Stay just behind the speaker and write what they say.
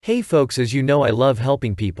Hey folks, as you know, I love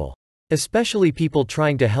helping people. Especially people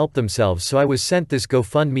trying to help themselves, so I was sent this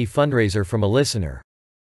GoFundMe fundraiser from a listener.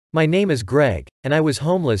 My name is Greg, and I was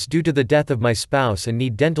homeless due to the death of my spouse and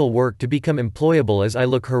need dental work to become employable as I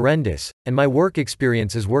look horrendous, and my work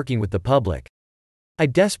experience is working with the public. I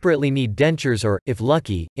desperately need dentures or, if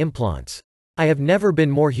lucky, implants. I have never been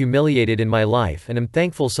more humiliated in my life and am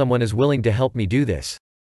thankful someone is willing to help me do this.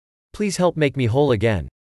 Please help make me whole again.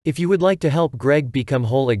 If you would like to help Greg become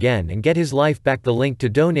whole again and get his life back, the link to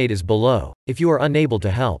donate is below. If you are unable to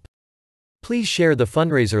help, please share the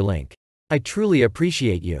fundraiser link. I truly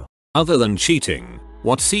appreciate you. Other than cheating,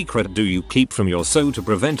 what secret do you keep from your SO to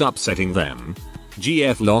prevent upsetting them?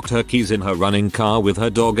 GF locked her keys in her running car with her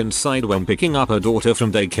dog inside when picking up her daughter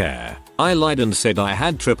from daycare. I lied and said I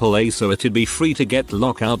had AAA so it'd be free to get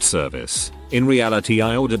lockout service. In reality,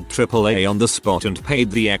 I ordered AAA on the spot and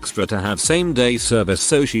paid the extra to have same day service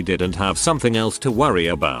so she didn't have something else to worry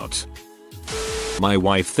about. My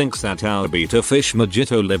wife thinks that our beta fish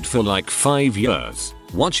Mojito lived for like 5 years.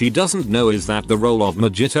 What she doesn't know is that the role of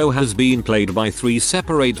Mojito has been played by 3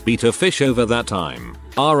 separate beta fish over that time.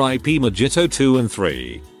 RIP Mojito 2 and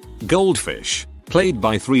 3. Goldfish, played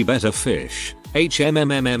by 3 beta fish.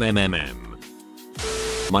 HMMMMMM.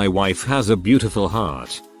 My wife has a beautiful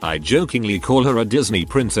heart. I jokingly call her a Disney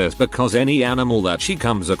princess because any animal that she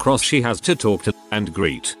comes across she has to talk to and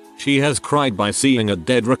greet. She has cried by seeing a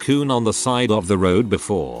dead raccoon on the side of the road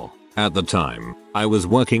before. At the time, I was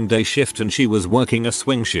working day shift and she was working a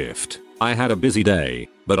swing shift. I had a busy day,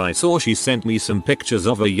 but I saw she sent me some pictures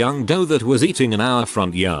of a young doe that was eating in our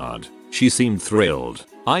front yard. She seemed thrilled.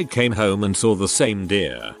 I came home and saw the same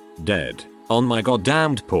deer, dead, on my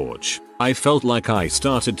goddamned porch. I felt like I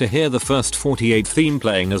started to hear the first 48 theme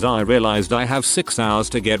playing as I realized I have 6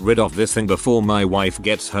 hours to get rid of this thing before my wife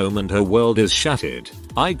gets home and her world is shattered.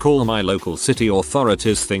 I call my local city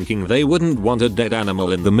authorities thinking they wouldn't want a dead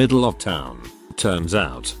animal in the middle of town. Turns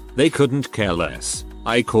out, they couldn't care less.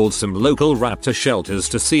 I called some local raptor shelters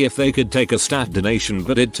to see if they could take a stat donation,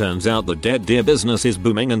 but it turns out the dead deer business is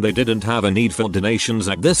booming and they didn't have a need for donations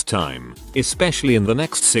at this time, especially in the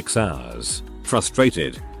next 6 hours.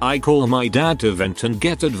 Frustrated, I call my dad to vent and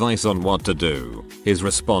get advice on what to do. His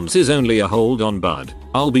response is only a hold on bud,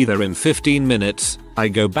 I'll be there in 15 minutes. I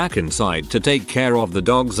go back inside to take care of the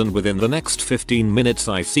dogs and within the next 15 minutes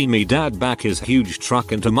I see me dad back his huge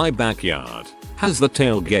truck into my backyard, has the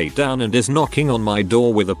tailgate down and is knocking on my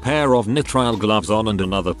door with a pair of nitrile gloves on and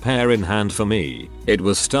another pair in hand for me. It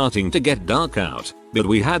was starting to get dark out, but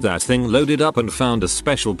we had that thing loaded up and found a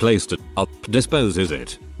special place to dispose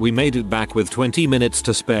it. We made it back with 20 minutes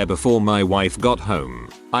to spare before my wife got home.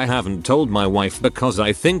 I haven't told my wife because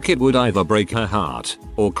I think it would either break her heart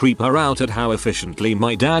or creep her out at how efficiently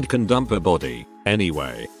my dad can dump a body.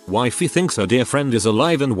 Anyway, wifey thinks her dear friend is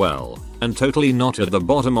alive and well, and totally not at the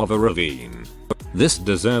bottom of a ravine. This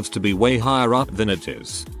deserves to be way higher up than it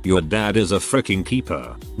is. Your dad is a freaking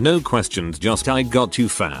keeper. No questions, just I got you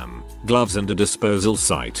fam. Gloves and a disposal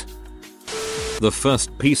site. The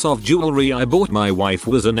first piece of jewelry I bought my wife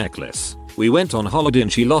was a necklace. We went on holiday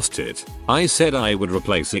and she lost it. I said I would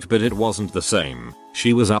replace it, but it wasn't the same.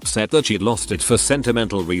 She was upset that she'd lost it for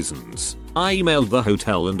sentimental reasons. I emailed the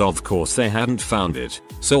hotel and of course they hadn't found it.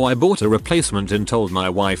 So I bought a replacement and told my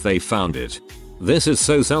wife they found it. This is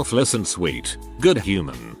so selfless and sweet. Good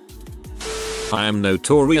human. I am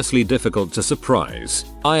notoriously difficult to surprise.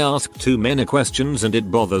 I ask too many questions and it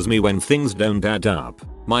bothers me when things don't add up.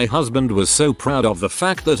 My husband was so proud of the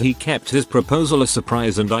fact that he kept his proposal a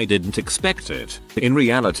surprise and I didn't expect it. In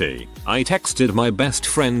reality, I texted my best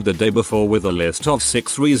friend the day before with a list of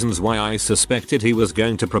 6 reasons why I suspected he was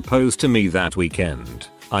going to propose to me that weekend.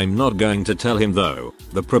 I'm not going to tell him though.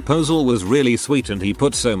 The proposal was really sweet and he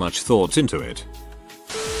put so much thought into it.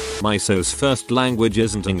 My SO's first language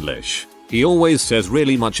isn't English. He always says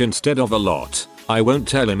really much instead of a lot. I won't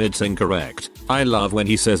tell him it's incorrect. I love when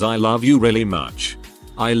he says I love you really much.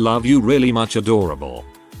 I love you really much, adorable.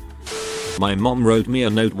 My mom wrote me a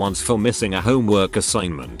note once for missing a homework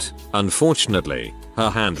assignment. Unfortunately, her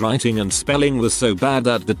handwriting and spelling was so bad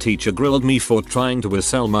that the teacher grilled me for trying to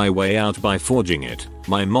sell my way out by forging it.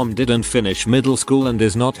 My mom didn't finish middle school and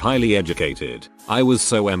is not highly educated. I was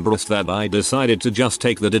so embarrassed that I decided to just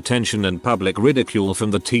take the detention and public ridicule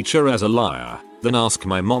from the teacher as a liar, then ask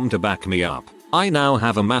my mom to back me up. I now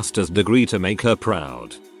have a master's degree to make her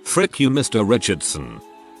proud. Frick you, Mr. Richardson.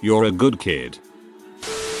 You're a good kid.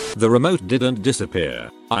 The remote didn't disappear.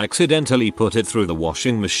 I accidentally put it through the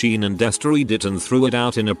washing machine and destroyed it and threw it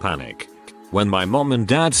out in a panic. When my mom and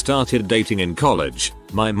dad started dating in college,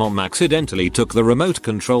 my mom accidentally took the remote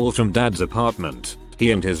control from dad's apartment. He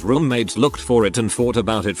and his roommates looked for it and thought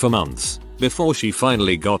about it for months before she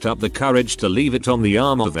finally got up the courage to leave it on the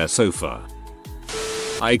arm of their sofa.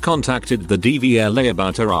 I contacted the DVLA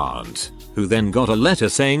about her aunt, who then got a letter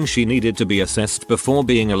saying she needed to be assessed before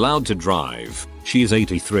being allowed to drive. She's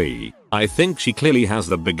 83. I think she clearly has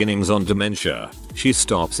the beginnings on dementia. She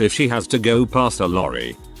stops if she has to go past a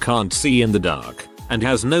lorry, can't see in the dark, and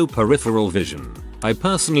has no peripheral vision. I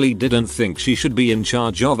personally didn't think she should be in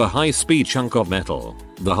charge of a high-speed chunk of metal.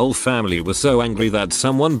 The whole family was so angry that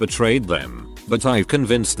someone betrayed them, but I've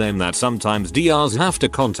convinced them that sometimes DRs have to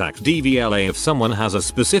contact DVLA if someone has a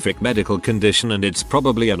specific medical condition and it's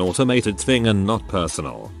probably an automated thing and not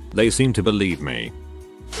personal. They seem to believe me.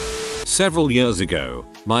 Several years ago,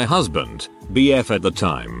 my husband, BF at the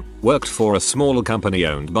time, worked for a small company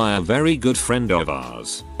owned by a very good friend of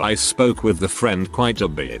ours. I spoke with the friend quite a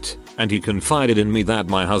bit, and he confided in me that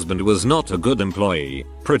my husband was not a good employee,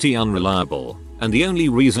 pretty unreliable, and the only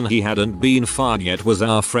reason he hadn't been fired yet was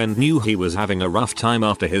our friend knew he was having a rough time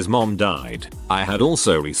after his mom died. I had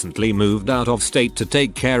also recently moved out of state to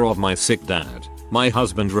take care of my sick dad. My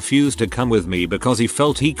husband refused to come with me because he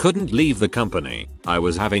felt he couldn't leave the company. I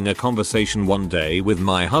was having a conversation one day with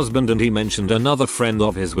my husband and he mentioned another friend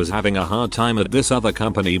of his was having a hard time at this other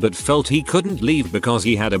company but felt he couldn't leave because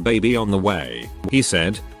he had a baby on the way. He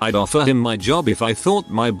said, I'd offer him my job if I thought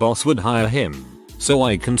my boss would hire him. So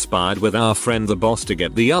I conspired with our friend the boss to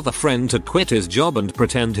get the other friend to quit his job and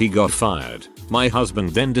pretend he got fired. My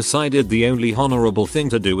husband then decided the only honorable thing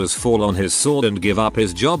to do was fall on his sword and give up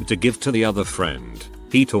his job to give to the other friend.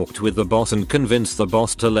 He talked with the boss and convinced the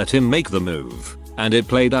boss to let him make the move. And it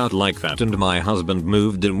played out like that and my husband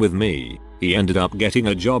moved in with me. He ended up getting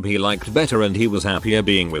a job he liked better and he was happier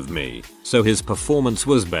being with me. So his performance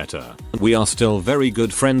was better. We are still very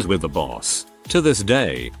good friends with the boss. To this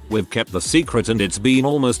day, we've kept the secret and it's been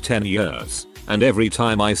almost 10 years. And every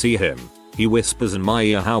time I see him, he whispers in my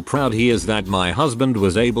ear how proud he is that my husband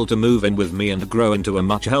was able to move in with me and grow into a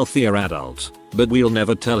much healthier adult. But we'll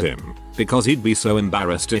never tell him, because he'd be so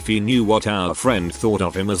embarrassed if he knew what our friend thought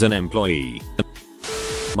of him as an employee.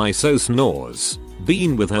 My so snores.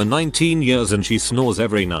 Been with her 19 years and she snores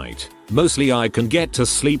every night. Mostly I can get to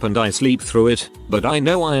sleep and I sleep through it, but I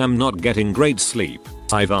know I am not getting great sleep.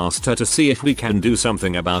 I've asked her to see if we can do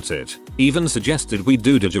something about it. Even suggested we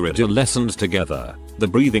do didgeridoo lessons together. The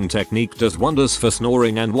breathing technique does wonders for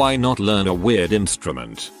snoring and why not learn a weird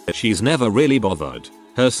instrument? She's never really bothered.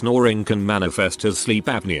 Her snoring can manifest as sleep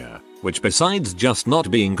apnea, which besides just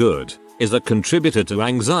not being good, is a contributor to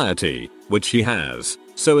anxiety, which she has,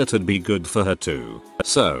 so it'd be good for her too.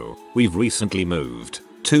 So, we've recently moved.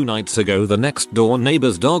 2 nights ago the next door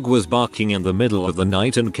neighbor's dog was barking in the middle of the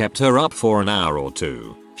night and kept her up for an hour or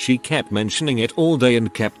two. She kept mentioning it all day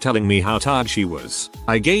and kept telling me how tired she was.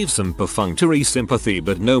 I gave some perfunctory sympathy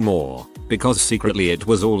but no more, because secretly it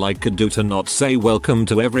was all I could do to not say welcome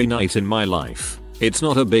to every night in my life. It's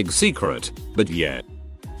not a big secret, but yeah.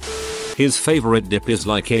 His favorite dip is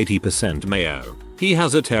like 80% mayo. He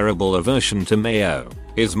has a terrible aversion to mayo.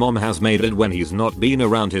 His mom has made it when he's not been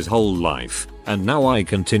around his whole life, and now I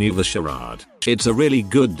continue the charade. It's a really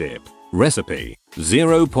good dip. Recipe: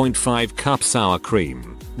 0.5 cup sour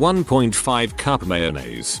cream, 1.5 cup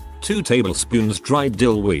mayonnaise, 2 tablespoons dried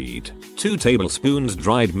dill weed, 2 tablespoons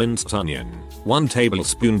dried minced onion, 1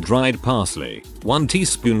 tablespoon dried parsley, 1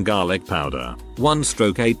 teaspoon garlic powder,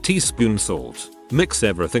 1/8 teaspoon salt. Mix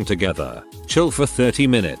everything together. Chill for 30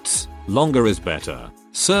 minutes. Longer is better.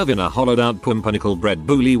 Serve in a hollowed out pumpernickel bread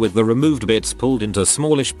bouli with the removed bits pulled into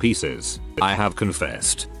smallish pieces. I have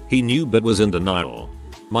confessed. He knew but was in denial.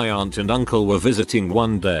 My aunt and uncle were visiting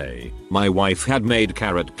one day. My wife had made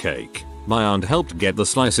carrot cake. My aunt helped get the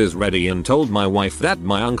slices ready and told my wife that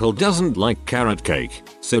my uncle doesn't like carrot cake,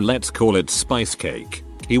 so let's call it spice cake.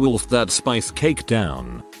 He wolfed that spice cake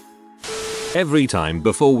down. Every time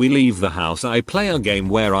before we leave the house I play a game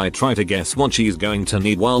where I try to guess what she's going to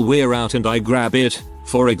need while we're out and I grab it.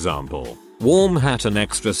 For example, warm hat, an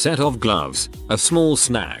extra set of gloves, a small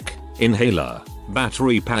snack, inhaler,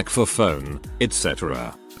 battery pack for phone,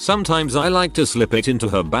 etc. Sometimes I like to slip it into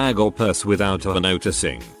her bag or purse without her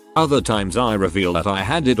noticing. Other times I reveal that I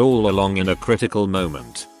had it all along in a critical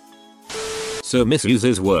moment. So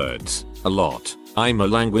misuses words a lot. I'm a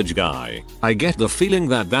language guy. I get the feeling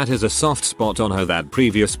that that is a soft spot on her that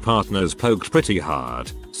previous partners poked pretty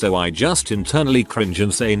hard, so I just internally cringe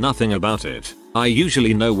and say nothing about it. I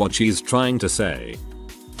usually know what she's trying to say.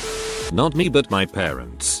 Not me but my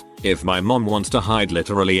parents. If my mom wants to hide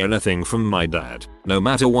literally anything from my dad, no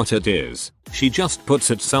matter what it is, she just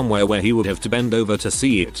puts it somewhere where he would have to bend over to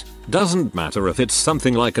see it. Doesn't matter if it's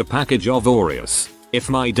something like a package of Oreos. If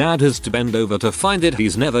my dad has to bend over to find it,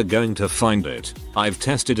 he's never going to find it. I've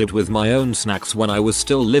tested it with my own snacks when I was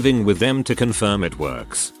still living with them to confirm it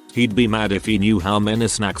works. He'd be mad if he knew how many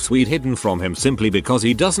snacks we'd hidden from him simply because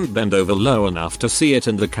he doesn't bend over low enough to see it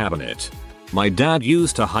in the cabinet. My dad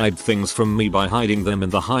used to hide things from me by hiding them in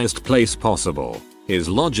the highest place possible. His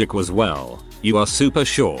logic was, well, you are super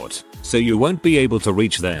short, so you won't be able to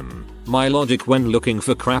reach them. My logic when looking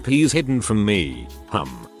for crap he's hidden from me,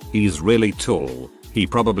 he's really tall. He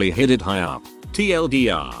probably hid it high up.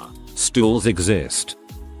 TLDR. Stools exist.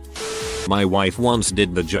 My wife once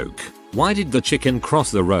did the joke. Why did the chicken cross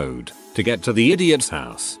the road to get to the idiot's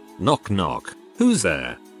house? Knock knock. Who's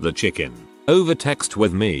there? The chicken. Over text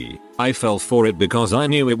with me. I fell for it because I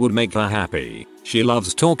knew it would make her happy. She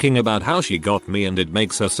loves talking about how she got me and it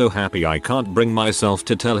makes her so happy I can't bring myself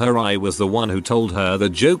to tell her I was the one who told her the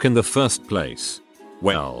joke in the first place.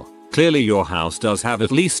 Well, clearly your house does have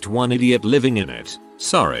at least one idiot living in it.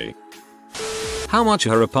 Sorry. How much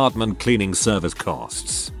her apartment cleaning service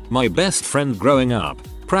costs. My best friend growing up,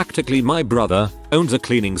 practically my brother, owns a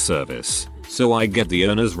cleaning service, so I get the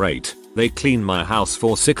owner's rate. They clean my house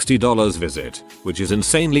for $60 visit, which is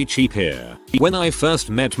insanely cheap here. When I first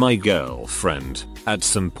met my girlfriend, at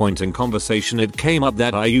some point in conversation it came up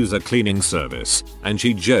that I use a cleaning service, and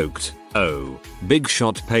she joked, "Oh, Big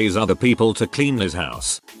Shot pays other people to clean his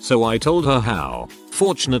house." So I told her how.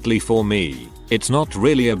 Fortunately for me, it's not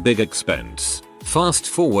really a big expense. Fast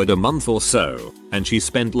forward a month or so, and she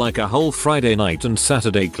spent like a whole Friday night and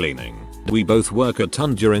Saturday cleaning. We both work a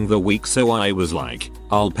ton during the week, so I was like,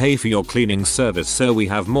 I'll pay for your cleaning service so we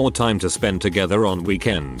have more time to spend together on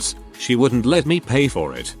weekends. She wouldn't let me pay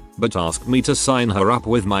for it, but asked me to sign her up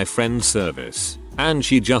with my friend's service. And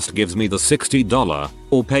she just gives me the $60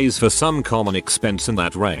 or pays for some common expense in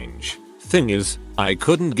that range. Thing is, I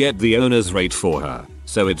couldn't get the owner's rate for her,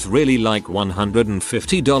 so it's really like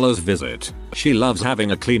 $150 visit. She loves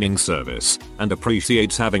having a cleaning service and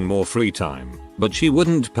appreciates having more free time, but she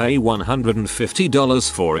wouldn't pay $150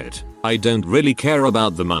 for it. I don't really care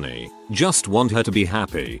about the money, just want her to be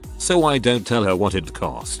happy, so I don't tell her what it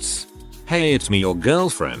costs. Hey, it's me, your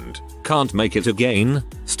girlfriend. Can't make it again,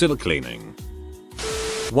 still cleaning.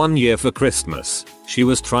 One year for Christmas, she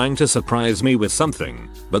was trying to surprise me with something,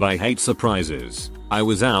 but I hate surprises. I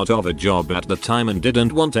was out of a job at the time and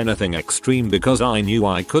didn't want anything extreme because I knew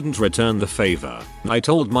I couldn't return the favor. I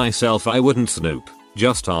told myself I wouldn't snoop,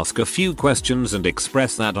 just ask a few questions and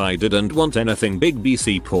express that I didn't want anything big.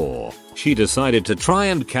 BC poor. She decided to try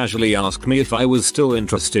and casually ask me if I was still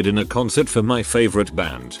interested in a concert for my favorite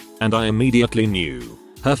band, and I immediately knew.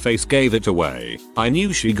 Her face gave it away. I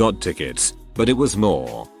knew she got tickets, but it was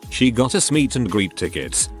more. She got us meet and greet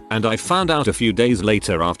tickets, and I found out a few days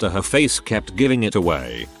later after her face kept giving it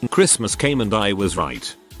away. Christmas came and I was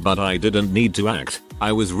right, but I didn't need to act.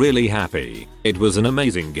 I was really happy. It was an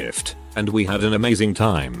amazing gift, and we had an amazing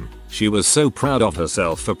time. She was so proud of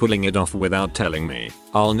herself for pulling it off without telling me.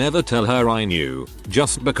 I'll never tell her I knew,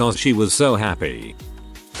 just because she was so happy.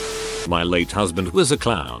 My late husband was a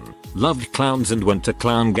clown, loved clowns and went to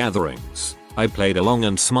clown gatherings. I played along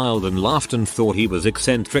and smiled and laughed and thought he was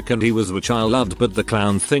eccentric and he was, which I loved, but the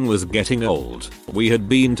clown thing was getting old. We had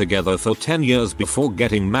been together for 10 years before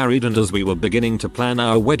getting married, and as we were beginning to plan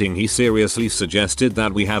our wedding he seriously suggested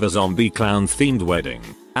that we have a zombie clown themed wedding.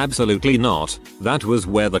 Absolutely not. That was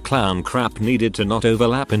where the clown crap needed to not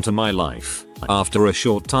overlap into my life. After a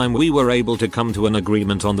short time we were able to come to an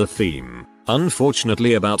agreement on the theme.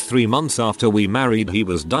 Unfortunately, about 3 months after we married he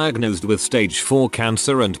was diagnosed with stage 4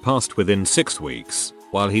 cancer and passed within 6 weeks.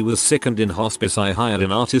 While he was sick and in hospice, I hired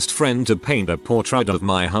an artist friend to paint a portrait of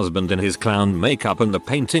my husband in his clown makeup, and the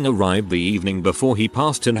painting arrived the evening before he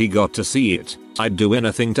passed and he got to see it. I'd do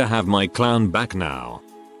anything to have my clown back now.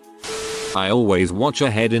 I always watch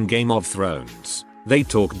ahead in Game of Thrones. They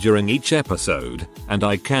talk during each episode, and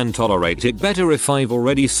I can tolerate it better if I've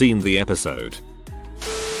already seen the episode.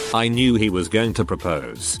 I knew he was going to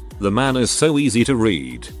propose. The man is so easy to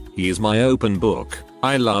read. He is my open book.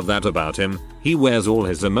 I love that about him. He wears all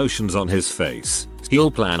his emotions on his face.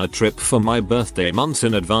 He'll plan a trip for my birthday months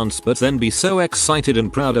in advance but then be so excited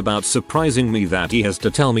and proud about surprising me that he has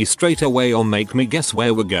to tell me straight away or make me guess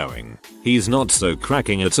where we're going. He's not so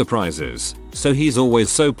cracking at surprises, so he's always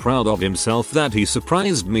so proud of himself that he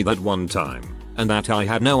surprised me that one time, and that I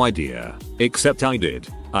had no idea, except I did.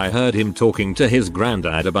 I heard him talking to his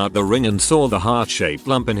granddad about the ring and saw the heart-shaped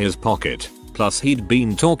lump in his pocket. Plus he'd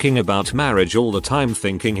been talking about marriage all the time,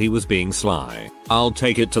 thinking he was being sly. I'll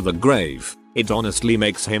take it to the grave. It honestly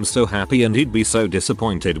makes him so happy, and he'd be so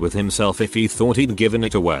disappointed with himself if he thought he'd given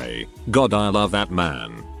it away. God, I love that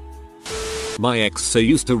man. My ex so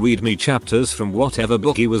used to read me chapters from whatever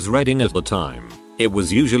book he was reading at the time. It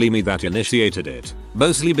was usually me that initiated it,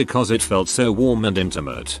 mostly because it felt so warm and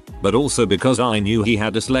intimate, but also because I knew he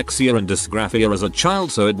had dyslexia and dysgraphia as a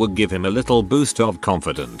child, so it would give him a little boost of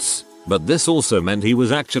confidence. But this also meant he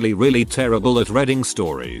was actually really terrible at reading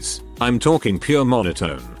stories. I'm talking pure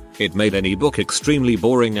monotone. It made any book extremely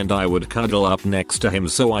boring, and I would cuddle up next to him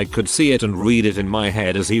so I could see it and read it in my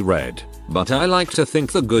head as he read. But I like to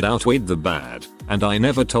think the good outweighed the bad, and I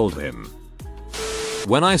never told him.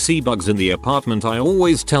 When I see bugs in the apartment, I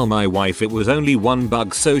always tell my wife it was only one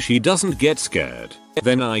bug so she doesn't get scared.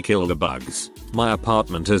 Then I kill the bugs. My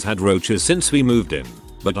apartment has had roaches since we moved in,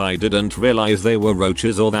 but I didn't realize they were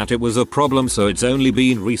roaches or that it was a problem, so it's only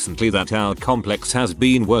been recently that our complex has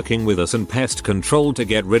been working with us and pest control to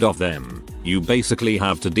get rid of them. You basically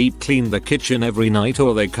have to deep clean the kitchen every night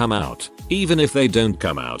or they come out. Even if they don't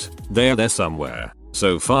come out, they're there somewhere.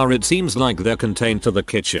 So far it seems like they're contained to the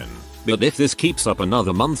kitchen. But if this keeps up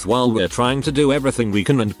another month while we're trying to do everything we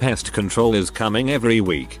can and pest control is coming every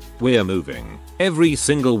week, we're moving. Every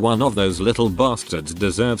single one of those little bastards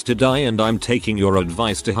deserves to die, and I'm taking your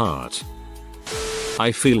advice to heart.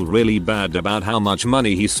 I feel really bad about how much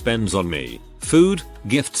money he spends on me. Food,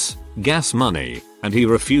 gifts, gas money, and he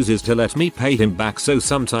refuses to let me pay him back, so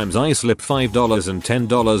sometimes I slip $5 and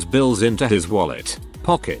 $10 bills into his wallet,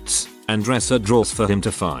 pockets, and dresser drawers for him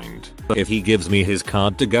to find. But if he gives me his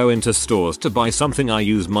card to go into stores to buy something, I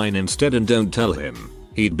use mine instead and don't tell him.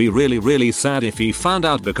 He'd be really sad if he found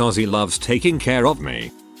out because he loves taking care of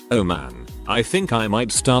me. Oh man, I think I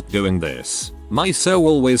might start doing this. My so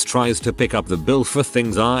always tries to pick up the bill for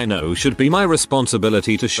things I know should be my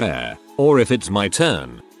responsibility to share, or if it's my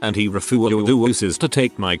turn, and he refuses to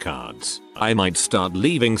take my cards, I might start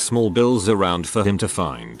leaving small bills around for him to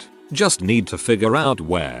find. Just need to figure out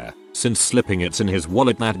where, since slipping it's in his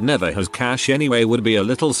wallet that never has cash anyway would be a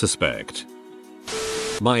little suspect.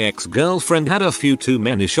 My ex-girlfriend had a few too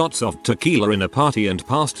many shots of tequila in a party and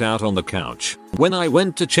passed out on the couch. When I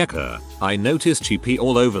went to check her, I noticed she pee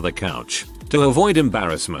all over the couch. To avoid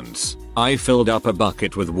embarrassments, I filled up a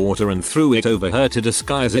bucket with water and threw it over her to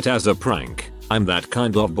disguise it as a prank. I'm that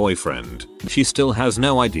kind of boyfriend. She still has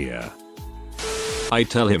no idea. I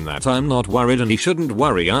tell him that I'm not worried and he shouldn't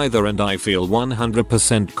worry either, and I feel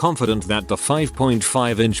 100% confident that the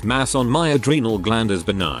 5.5-inch mass on my adrenal gland is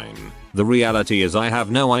benign. The reality is I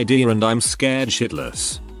have no idea and I'm scared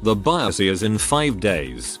shitless. The biopsy is in 5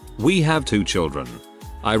 days. We have 2 children.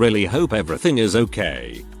 I really hope everything is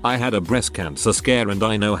okay. I had a breast cancer scare and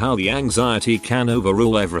I know how the anxiety can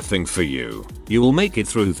overrule everything for you. You will make it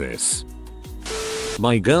through this.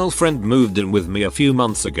 My girlfriend moved in with me a few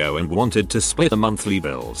months ago and wanted to split the monthly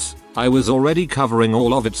bills. I was already covering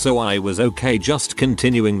all of it, so I was okay just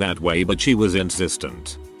continuing that way, but she was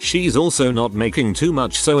insistent. She's also not making too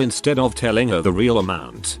much, so instead of telling her the real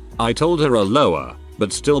amount, I told her a lower,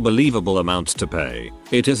 but still believable amount to pay.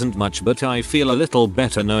 It isn't much, but I feel a little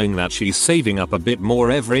better knowing that she's saving up a bit more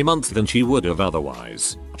every month than she would have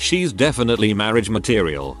otherwise. She's definitely marriage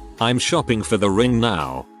material. I'm shopping for the ring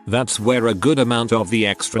now. That's where a good amount of the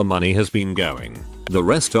extra money has been going. The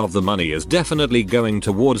rest of the money is definitely going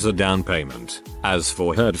towards a down payment. As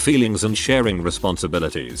for hurt feelings and sharing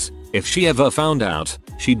responsibilities, if she ever found out,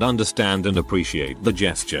 she'd understand and appreciate the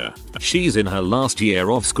gesture. She's in her last year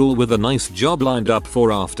of school with a nice job lined up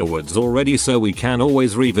for afterwards already, so we can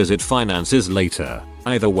always revisit finances later.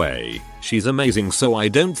 Either way, she's amazing, so I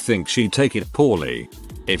don't think she'd take it poorly.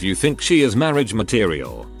 If you think she is marriage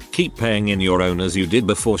material, keep paying in your own as you did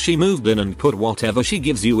before she moved in and put whatever she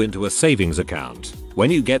gives you into a savings account.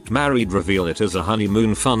 When you get married, reveal it as a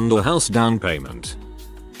honeymoon fund or house down payment.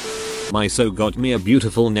 My so got me a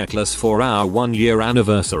beautiful necklace for our 1-year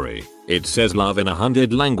anniversary. It says love in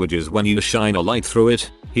 100 languages when you shine a light through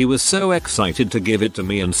it. He was so excited to give it to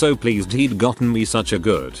me and so pleased he'd gotten me such a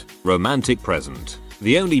good, romantic present.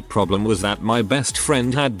 The only problem was that my best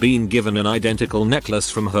friend had been given an identical necklace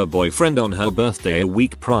from her boyfriend on her birthday a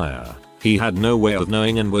week prior. He had no way of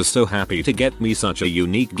knowing and was so happy to get me such a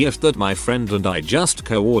unique gift that my friend and I just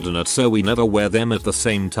coordinate so we never wear them at the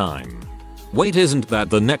same time. Wait, isn't that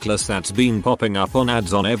the necklace that's been popping up on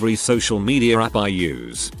ads on every social media app I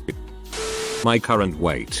use? My current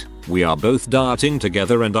weight. We are both dieting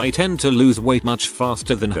together and I tend to lose weight much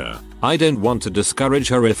faster than her. I don't want to discourage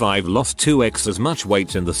her if I've lost 2x as much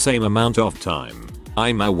weight in the same amount of time.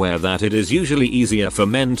 I'm aware that it is usually easier for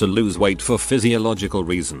men to lose weight for physiological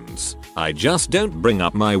reasons. I just don't bring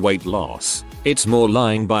up my weight loss. It's more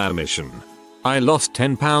lying by omission. I lost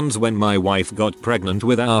 10 pounds when my wife got pregnant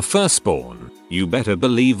with our firstborn. You better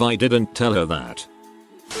believe I didn't tell her that.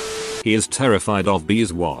 He is terrified of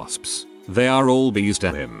bees, wasps, They are all bees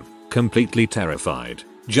to him. Completely terrified.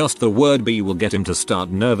 Just the word bee will get him to start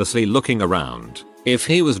nervously looking around. If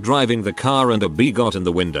he was driving the car and a bee got in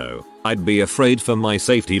the window, I'd be afraid for my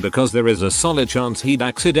safety because there is a solid chance he'd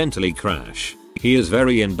accidentally crash. He is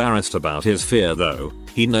very embarrassed about his fear though.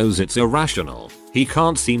 He knows it's irrational. He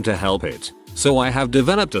can't seem to help it. So I have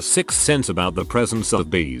developed a sixth sense about the presence of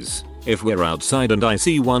bees. If we're outside and I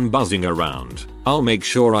see one buzzing around, I'll make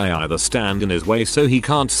sure I either stand in his way so he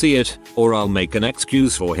can't see it, or I'll make an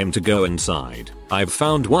excuse for him to go inside. I've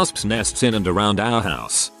found wasps' nests in and around our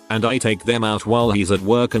house, and I take them out while he's at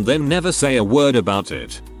work and then never say a word about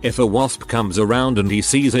it. If a wasp comes around and he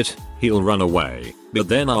sees it, he'll run away, but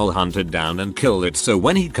then I'll hunt it down and kill it so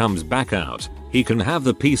when he comes back out, he can have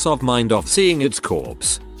the peace of mind of seeing its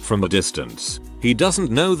corpse from a distance. He doesn't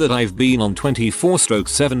know that I've been on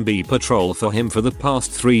 24/7 bee patrol for him for the past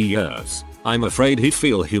 3 years. I'm afraid he'd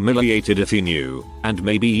feel humiliated if he knew, and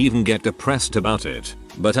maybe even get depressed about it.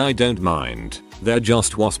 But I don't mind. They're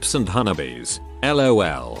just wasps and honeybees.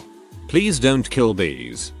 LOL. Please don't kill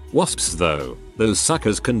bees. Wasps though, those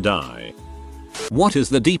suckers can die. What is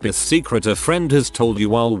the deepest secret a friend has told you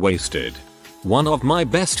while wasted? One of my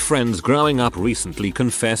best friends growing up recently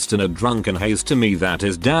confessed in a drunken haze to me that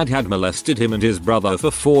his dad had molested him and his brother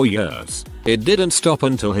for 4 years. It didn't stop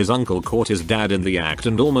until his uncle caught his dad in the act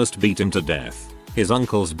and almost beat him to death. His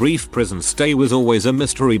uncle's brief prison stay was always a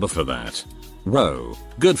mystery before that. Whoa,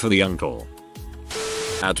 good for the uncle.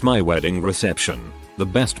 At my wedding reception, the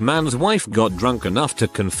best man's wife got drunk enough to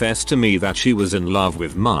confess to me that she was in love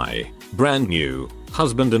with my brand new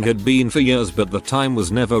husband and had been for years, but the time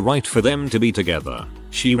was never right for them to be together.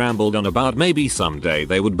 She rambled on about maybe someday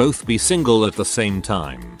they would both be single at the same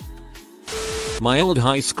time. My old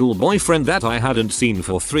high school boyfriend that I hadn't seen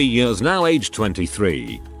for 3 years, now aged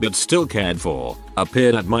 23, but still cared for,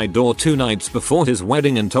 appeared at my door 2 nights before his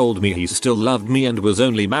wedding and told me he still loved me and was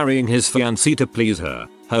only marrying his fiancée to please her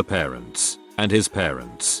parents, and his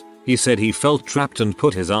parents. He said he felt trapped and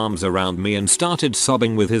put his arms around me and started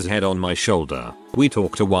sobbing with his head on my shoulder. We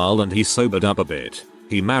talked a while and he sobered up a bit.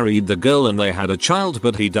 He married the girl and they had a child,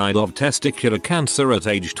 but he died of testicular cancer at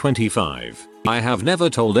age 25. I have never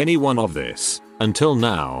told anyone of this until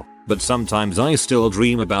now, but sometimes I still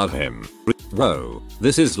dream about him. Whoa,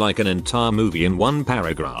 this is like an entire movie in one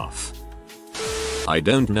paragraph. I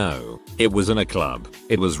don't know. It was in a club.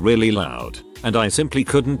 It was really loud, and I simply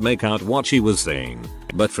couldn't make out what she was saying.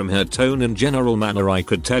 But from her tone and general manner I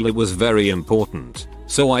could tell it was very important.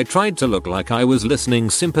 So I tried to look like I was listening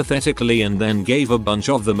sympathetically and then gave a bunch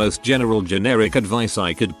of the most general generic advice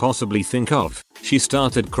I could possibly think of. She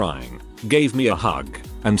started crying, gave me a hug,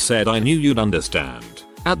 and said I knew you'd understand.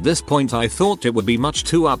 At this point I thought it would be much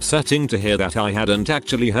too upsetting to hear that I hadn't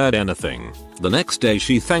actually heard anything. The next day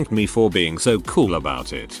she thanked me for being so cool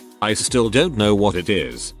about it. I still don't know what it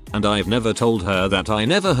is, and I've never told her that I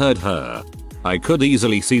never heard her. I could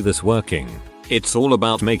easily see this working. It's all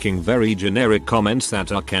about making very generic comments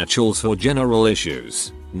that are catch-alls for general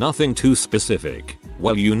issues. Nothing too specific.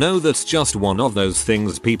 Well, you know that's just one of those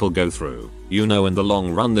things people go through. You know in the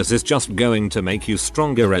long run this is just going to make you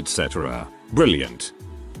stronger, etc. Brilliant.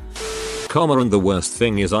 And the worst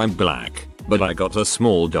thing is I'm black, but I got a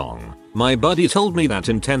small dong. My buddy told me that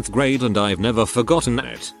in 10th grade and I've never forgotten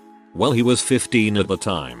it. Well, he was 15 at the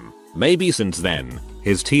time. Maybe since then,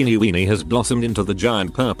 his teeny weenie has blossomed into the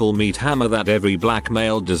giant purple meat hammer that every black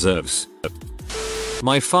male deserves.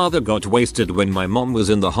 My father got wasted when my mom was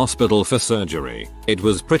in the hospital for surgery. It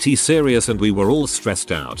was pretty serious and we were all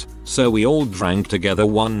stressed out, so we all drank together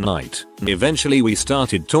one night. Eventually we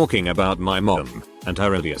started talking about my mom and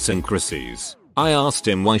her idiosyncrasies. I asked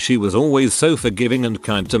him why she was always so forgiving and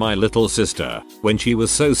kind to my little sister, when she was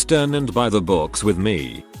so stern and by the books with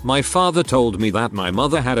me. My father told me that my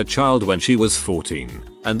mother had a child when she was 14,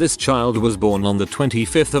 and this child was born on the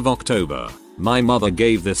 25th of October. My mother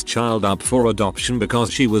gave this child up for adoption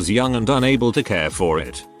because she was young and unable to care for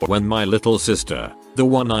it. When my little sister, the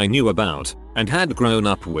one I knew about and had grown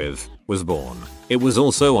up with, was born, it was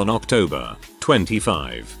also on October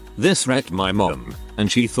 25. This wrecked my mom,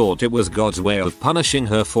 and she thought it was God's way of punishing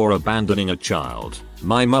her for abandoning a child.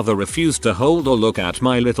 My mother refused to hold or look at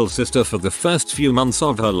my little sister for the first few months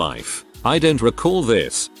of her life. I don't recall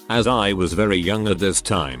this, as I was very young at this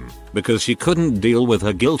time, because she couldn't deal with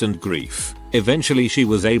her guilt and grief. Eventually she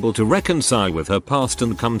was able to reconcile with her past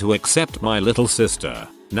and come to accept my little sister.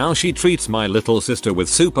 Now she treats my little sister with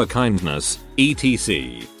super kindness,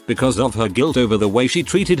 etc. because of her guilt over the way she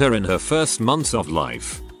treated her in her first months of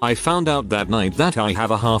life. I found out that night that I have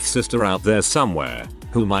a half sister out there somewhere,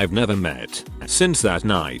 whom I've never met. Since that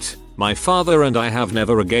night, my father and I have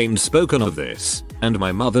never again spoken of this. And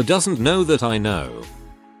my mother doesn't know that I know.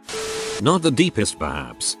 Not the deepest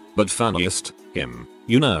perhaps, but funniest, him.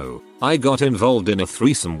 You know, I got involved in a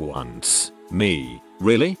threesome once. Me.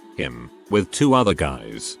 Really? Him. With 2 other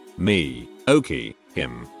guys. Me. Okay.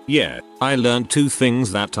 Him. Yeah, I learned 2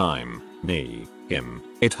 things that time. Me. Him.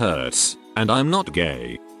 It hurts. And I'm not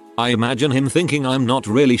gay. I imagine him thinking I'm not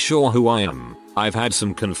really sure who I am. I've had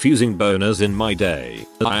some confusing boners in my day.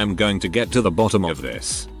 I am going to get to the bottom of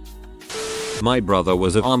this. My brother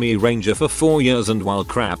was an army ranger for 4 years and while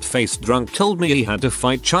crap-faced drunk told me he had to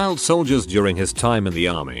fight child soldiers during his time in the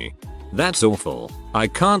army. That's awful. I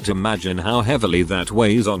can't imagine how heavily that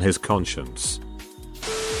weighs on his conscience.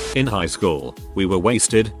 In high school, we were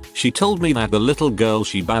wasted. She told me that the little girl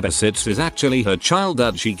she babysits is actually her child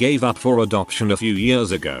that she gave up for adoption a few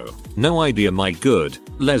years ago. No idea my good,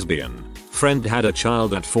 lesbian, friend had a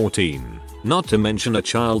child at 14. Not to mention a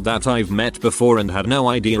child that I've met before and had no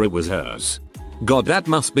idea it was hers. God, that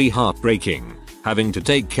must be heartbreaking. Having to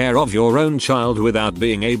take care of your own child without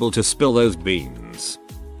being able to spill those beans.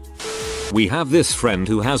 We have this friend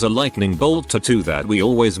who has a lightning bolt tattoo that we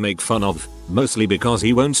always make fun of, mostly because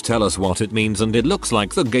he won't tell us what it means and it looks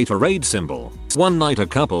like the Gatorade symbol. One night a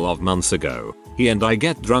couple of months ago, he and I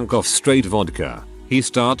get drunk off straight vodka. He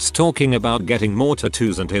starts talking about getting more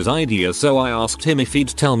tattoos and his idea, so I asked him if he'd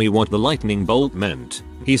tell me what the lightning bolt meant.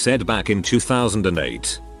 He said back in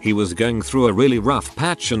 2008, he was going through a really rough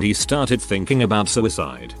patch and he started thinking about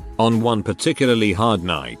suicide. On one particularly hard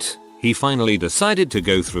night, he finally decided to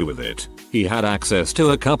go through with it. He had access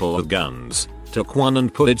to a couple of guns, took one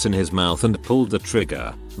and put it in his mouth and pulled the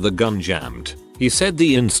trigger. The gun jammed. He said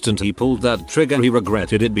the instant he pulled that trigger he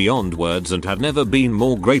regretted it beyond words and had never been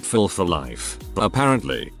more grateful for life.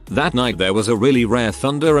 Apparently, that night there was a really rare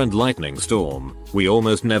thunder and lightning storm. We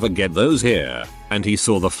almost never get those here. And he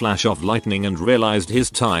saw the flash of lightning and realized his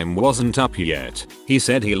time wasn't up yet. He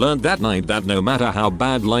said he learned that night that no matter how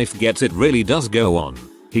bad life gets, it really does go on.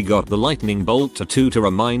 He got the lightning bolt tattoo to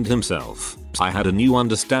remind himself. I had a new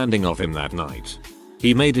understanding of him that night.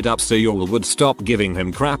 He made it up so y'all would stop giving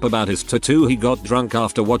him crap about his tattoo. He got drunk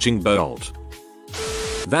after watching Bolt.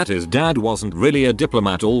 That his dad wasn't really a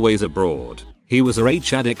diplomat always abroad. He was a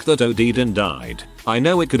rage addict that OD'd and died. I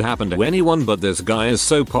know it could happen to anyone, but this guy is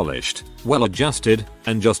so polished, well adjusted,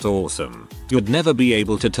 and just awesome. You'd never be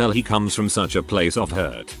able to tell he comes from such a place of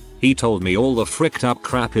hurt. He told me all the fricked up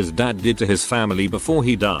crap his dad did to his family before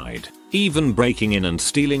he died, even breaking in and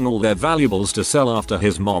stealing all their valuables to sell after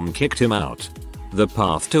his mom kicked him out. The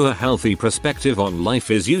path to a healthy perspective on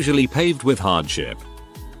life is usually paved with hardship.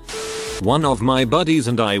 One of my buddies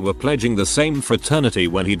and I were pledging the same fraternity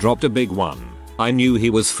when he dropped a big one. I knew he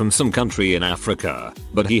was from some country in Africa,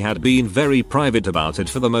 but he had been very private about it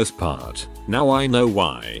for the most part. Now I know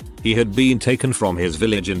why. He had been taken from his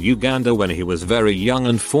village in Uganda when he was very young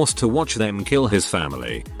and forced to watch them kill his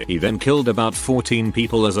family. He then killed about 14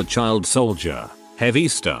 people as a child soldier. Heavy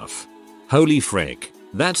stuff. Holy frick.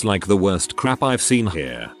 That's like the worst crap I've seen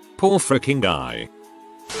here. Poor fricking guy.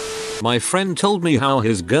 My friend told me how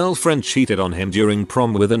his girlfriend cheated on him during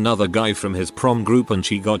prom with another guy from his prom group and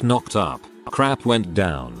she got knocked up. Crap went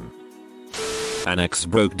down. An ex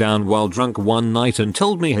broke down while drunk one night and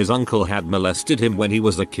told me his uncle had molested him when he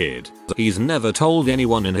was a kid. He's never told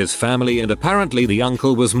anyone in his family and apparently the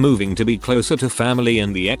uncle was moving to be closer to family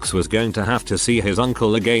and the ex was going to have to see his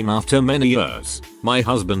uncle again after many years. My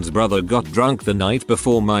husband's brother got drunk the night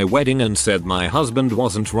before my wedding and said my husband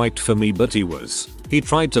wasn't right for me but he was. He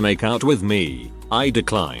tried to make out with me. I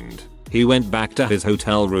declined. He went back to his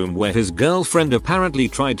hotel room where his girlfriend apparently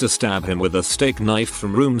tried to stab him with a steak knife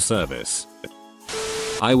from room service.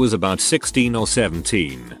 I was about 16 or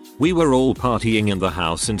 17. We were all partying in the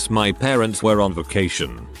house since my parents were on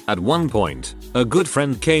vacation. At one point, a good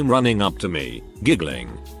friend came running up to me,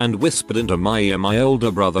 giggling, and whispered into my ear my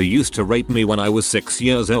older brother used to rape me when I was 6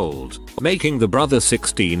 years old, making the brother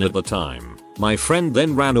 16 at the time. My friend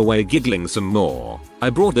then ran away giggling some more.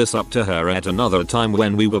 I brought this up to her at another time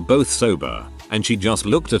when we were both sober, and she just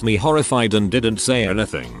looked at me horrified and didn't say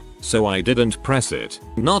anything, so I didn't press it.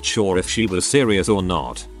 Not sure if she was serious or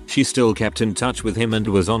not. She still kept in touch with him and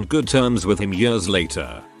was on good terms with him years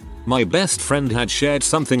later. My best friend had shared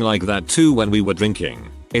something like that too when we were drinking.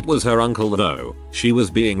 It was her uncle though. She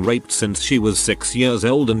was being raped since she was 6 years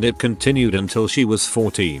old and it continued until she was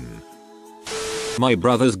 14. My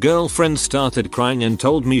brother's girlfriend started crying and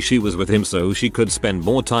told me she was with him so she could spend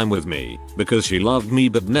more time with me, because she loved me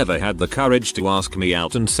but never had the courage to ask me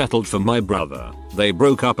out and settled for my brother. They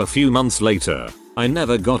broke up a few months later. I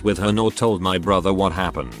never got with her nor told my brother what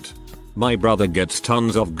happened. My brother gets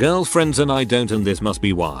tons of girlfriends and I don't, and this must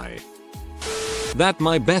be why. That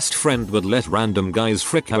my best friend would let random guys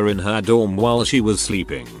frick her in her dorm while she was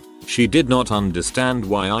sleeping. She did not understand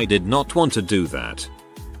why I did not want to do that.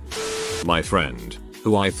 My friend,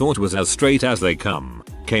 who I thought was as straight as they come,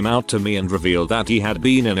 came out to me and revealed that he had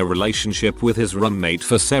been in a relationship with his roommate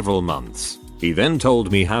for several months. He then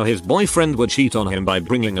told me how his boyfriend would cheat on him by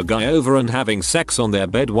bringing a guy over and having sex on their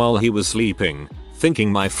bed while he was sleeping,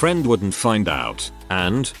 thinking my friend wouldn't find out,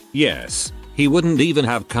 and, yes, he wouldn't even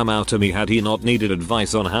have come out to me had he not needed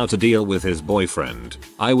advice on how to deal with his boyfriend.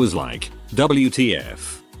 I was like,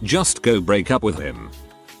 WTF, just go break up with him.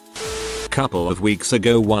 Couple of weeks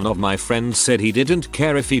ago one of my friends said he didn't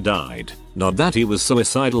care if he died, not that he was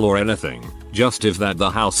suicidal or anything, just if that the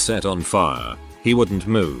house set on fire, he wouldn't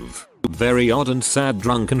move. Very odd and sad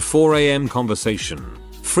drunken 4 AM conversation.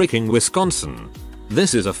 Freaking Wisconsin.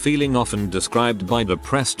 This is a feeling often described by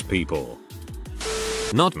depressed people.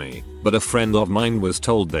 Not me, but a friend of mine was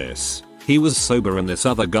told this. He was sober and this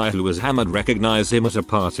other guy who was hammered recognized him at a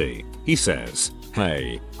party. He says,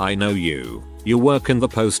 "Hey, I know you. You work in the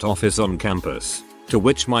post office on campus." To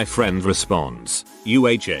which my friend responds,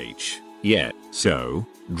 "UHH. Yeah, so?"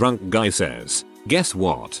 Drunk guy says, "Guess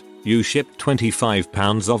what? You shipped 25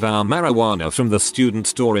 pounds of our marijuana from the student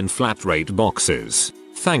store in flat rate boxes.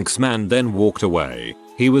 Thanks man," then walked away.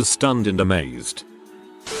 He was stunned and amazed.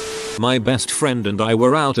 My best friend and I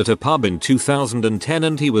were out at a pub in 2010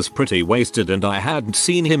 and he was pretty wasted and I hadn't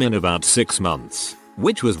seen him in about 6 months,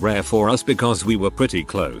 which was rare for us because we were pretty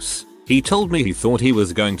close. He told me he thought he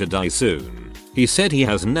was going to die soon. He said he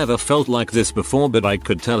has never felt like this before but I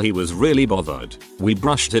could tell he was really bothered. We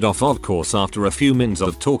brushed it off of course after a few minutes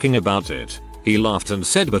of talking about it. He laughed and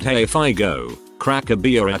said, "But hey, if I go, crack a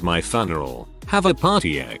beer at my funeral, have a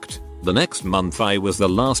party act." The next month I was the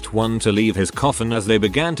last one to leave his coffin as they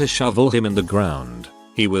began to shovel him in the ground.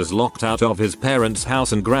 He was locked out of his parents'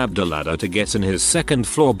 house and grabbed a ladder to get in his second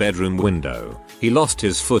floor bedroom window. He lost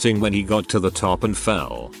his footing when he got to the top and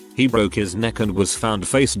fell. He broke his neck and was found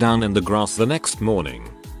face down in the grass the next morning.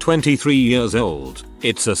 23 years old.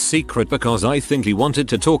 It's a secret because I think he wanted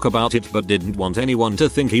to talk about it but didn't want anyone to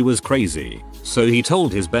think he was crazy. So he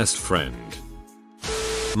told his best friend.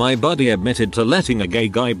 My buddy admitted to letting a gay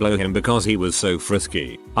guy blow him because he was so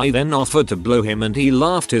frisky. I then offered to blow him and he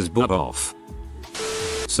laughed his butt off.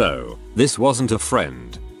 So, this wasn't a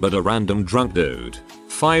friend, but a random drunk dude.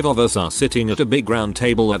 5 of us are sitting at a big round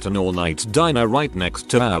table at an all-night diner right next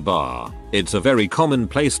to our bar. It's a very common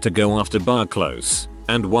place to go after bar close,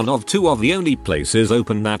 and one of 2 of the only places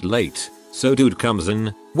open that late. So dude comes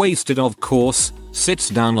in, wasted of course, sits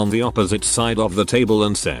down on the opposite side of the table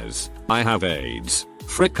and says, "I have AIDS.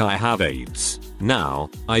 Frick, I have AIDS." Now,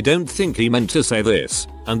 I don't think he meant to say this,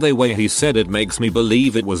 and the way he said it makes me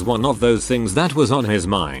believe it was one of those things that was on his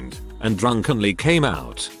mind, and drunkenly came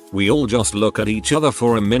out. We all just look at each other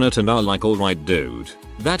for a minute and are like, "Alright dude,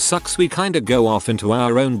 that sucks." We kinda go off into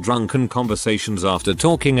our own drunken conversations after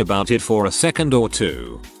talking about it for a second or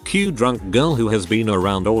two. Cue drunk girl who has been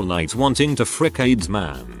around all night wanting to frick AIDS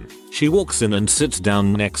man. She walks in and sits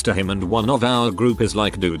down next to him and one of our group is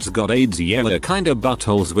like, "Dude's got AIDS, yeah, we're kinda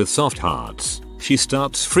buttholes with soft hearts." She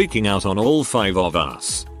starts freaking out on all 5 of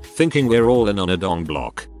us, thinking we're all in on a dong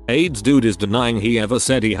block. AIDS dude is denying he ever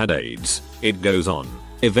said he had AIDS. It goes on.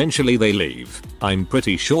 Eventually they leave. I'm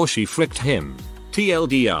pretty sure she fricked him.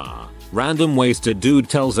 TLDR. Random wasted dude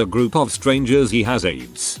tells a group of strangers he has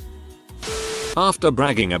AIDS. After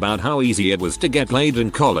bragging about how easy it was to get laid in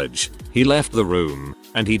college, he left the room,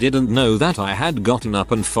 and he didn't know that I had gotten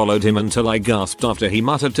up and followed him until I gasped after he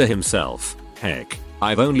muttered to himself, "Heck,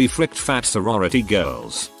 I've only fricked fat sorority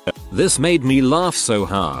girls." This made me laugh so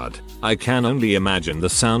hard, I can only imagine the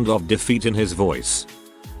sound of defeat in his voice.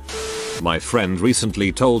 My friend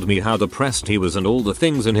recently told me how depressed he was and all the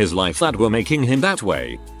things in his life that were making him that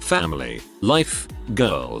way. Family, life,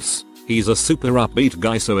 girls. He's a super upbeat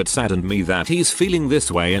guy, so it saddened me that he's feeling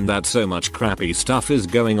this way and that so much crappy stuff is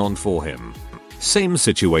going on for him. Same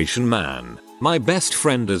situation man. My best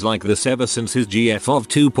friend is like this ever since his GF of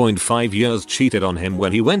 2.5 years cheated on him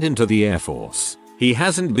when he went into the Air Force. He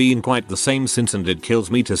hasn't been quite the same since and it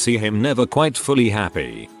kills me to see him never quite fully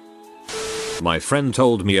happy. My friend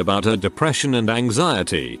told me about her depression and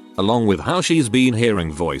anxiety, along with how she's been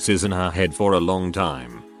hearing voices in her head for a long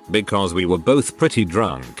time. Because we were both pretty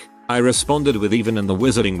drunk, I responded with, "Even in the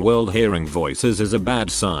wizarding world hearing voices is a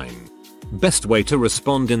bad sign." Best way to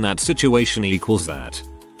respond in that situation equals that.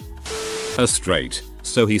 A straight,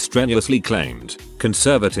 so he strenuously claimed,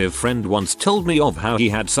 conservative friend once told me of how he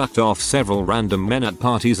had sucked off several random men at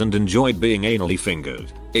parties and enjoyed being anally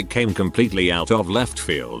fingered. It came completely out of left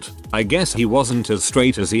field. I guess he wasn't as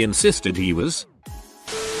straight as he insisted he was.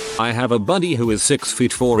 I have a buddy who is 6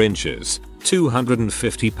 feet 4 inches,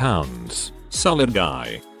 250 pounds, solid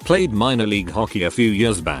guy, played minor league hockey a few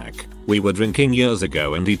years back. We were drinking years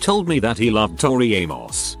ago and he told me that he loved Tori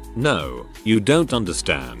Amos. No, you don't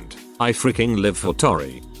understand. I freaking live for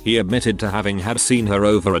Tori. He admitted to having seen her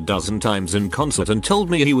over a dozen times in concert and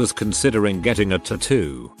told me he was considering getting a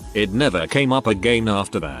tattoo. It never came up again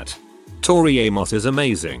after that. Tori Amos is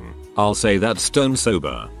amazing. I'll say that stone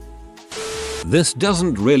sober. This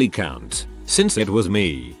doesn't really count, since it was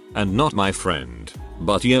me, and not my friend.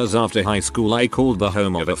 But years after high school I called the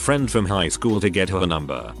home of a friend from high school to get her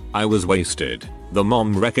number. I was wasted. The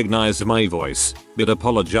mom recognized my voice, but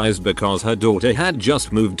apologized because her daughter had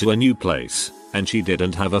just moved to a new place, and she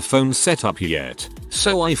didn't have a phone set up yet.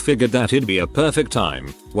 So I figured that it'd be a perfect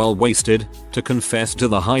time, while wasted, to confess to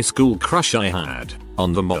the high school crush I had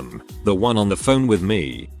on the mom, the one on the phone with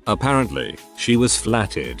me. Apparently, she was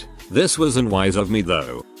flattered. This was unwise of me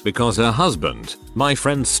though, because her husband, my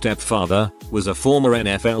friend's stepfather, was a former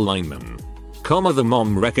NFL lineman. The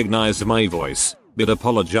mom recognized my voice, but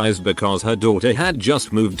apologized because her daughter had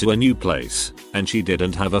just moved to a new place, and she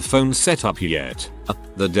didn't have a phone set up yet.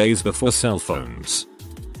 The days before cell phones.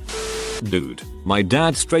 Dude, my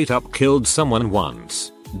dad straight up killed someone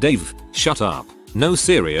once. Dave, shut up. No,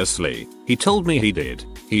 seriously, he told me he did.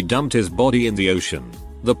 He dumped his body in the ocean.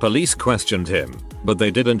 The police questioned him, but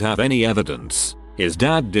they didn't have any evidence. His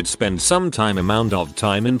dad did spend some amount of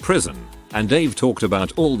time in prison, and Dave talked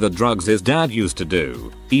about all the drugs his dad used to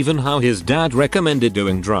do, even how his dad recommended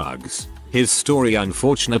doing drugs. His story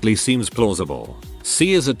unfortunately seems plausible.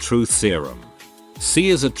 C is a truth serum. C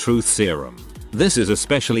is a truth serum. This is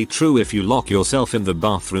especially true if you lock yourself in the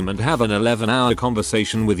bathroom and have an 11-hour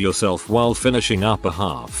conversation with yourself while finishing up a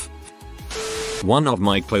half. One of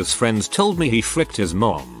my close friends told me he fricked his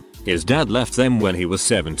mom. His dad left them when he was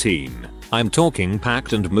 17. I'm talking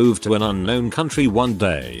packed and moved to an unknown country one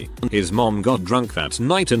day. His mom got drunk that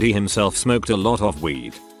night and he himself smoked a lot of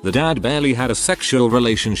weed. The dad barely had a sexual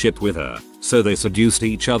relationship with her, so they seduced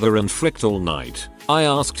each other and fricked all night. I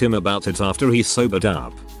asked him about it after he sobered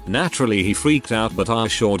up. Naturally he freaked out, but I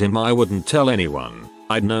assured him I wouldn't tell anyone.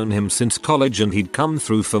 I'd known him since college and he'd come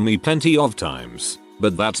through for me plenty of times.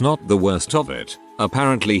 But that's not the worst of it.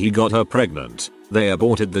 Apparently he got her pregnant. They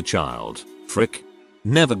aborted the child. Frick.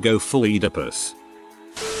 Never go full Oedipus.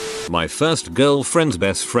 My first girlfriend's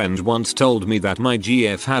best friend once told me that my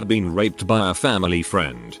GF had been raped by a family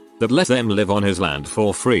friend that let them live on his land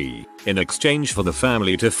for free, in exchange for the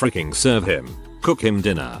family to freaking serve him, cook him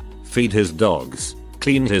dinner, feed his dogs,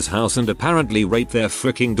 clean his house, and apparently rape their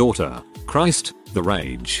freaking daughter. Christ, the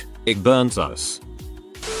rage. It burns us.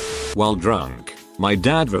 While drunk, my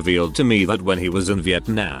dad revealed to me that when he was in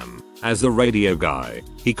Vietnam, as the radio guy,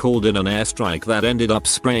 he called in an airstrike that ended up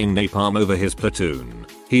spraying napalm over his platoon.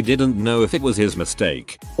 He didn't know if it was his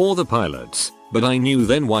mistake, or the pilot's, but I knew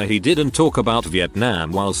then why he didn't talk about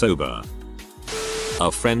Vietnam while sober.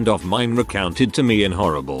 A friend of mine recounted to me in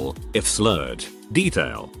horrible, if slurred,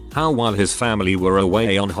 detail, how while his family were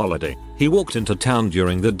away on holiday, he walked into town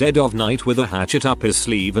during the dead of night with a hatchet up his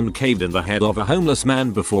sleeve and caved in the head of a homeless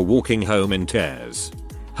man before walking home in tears.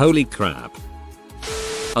 Holy crap.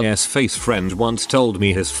 A S-face friend once told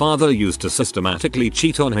me his father used to systematically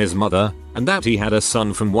cheat on his mother, and that he had a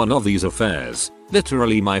son from one of these affairs,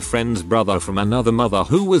 literally my friend's brother from another mother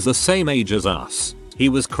who was the same age as us. He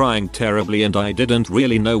was crying terribly and I didn't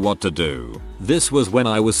really know what to do. This was when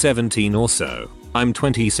I was 17 or so. I'm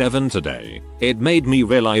 27 today. It made me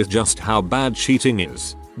realize just how bad cheating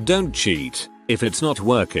is. Don't cheat. If it's not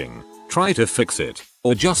working, try to fix it,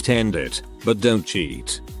 or just end it, but don't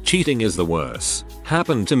cheat. Cheating is the worst.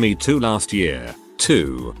 Happened to me too last year,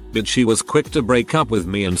 too, but she was quick to break up with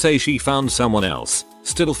me and say she found someone else.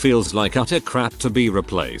 Still feels like utter crap to be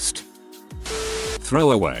replaced.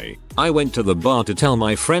 Throwaway. I went to the bar to tell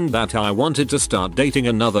my friend that I wanted to start dating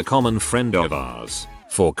another common friend of ours.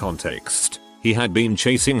 For context, he had been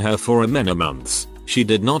chasing her for many months. She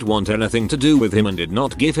did not want anything to do with him and did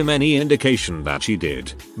not give him any indication that she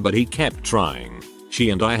did, but he kept trying.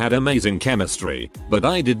 She and I had amazing chemistry, but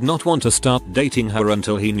I did not want to start dating her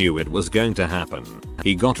until he knew it was going to happen.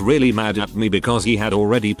 He got really mad at me because he had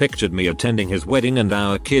already pictured me attending his wedding and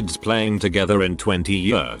our kids playing together in 20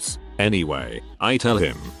 years. Anyway, I tell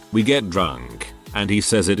him, we get drunk, and he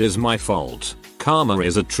says it is my fault. Karma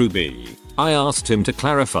is a true B. I asked him to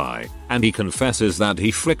clarify, and he confesses that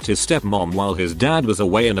he fricked his stepmom while his dad was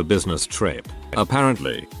away on a business trip.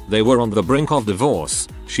 Apparently, they were on the brink of divorce.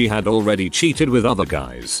 She had already cheated with other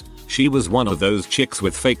guys. She was one of those chicks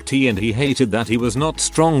with fake tea and he hated that he was not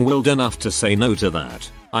strong-willed enough to say no to that.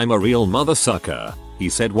 I'm a real mother sucker. he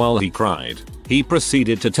said while he cried. He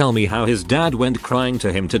proceeded to tell me how his dad went crying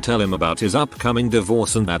to him to tell him about his upcoming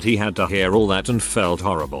divorce and that he had to hear all that and felt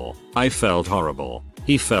horrible. I felt horrible.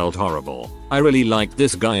 He felt horrible. I really liked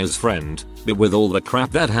this guy as friend, but with all the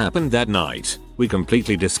crap that happened that night, we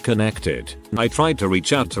completely disconnected. I tried to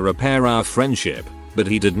reach out to repair our friendship, but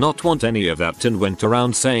he did not want any of that and went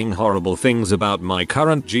around saying horrible things about my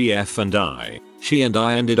current GF and I. She and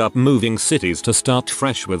I ended up moving cities to start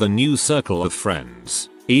fresh with a new circle of friends.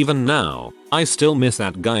 Even now, I still miss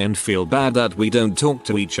that guy and feel bad that we don't talk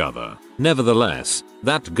to each other. Nevertheless,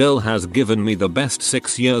 that girl has given me the best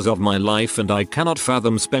 6 years of my life and I cannot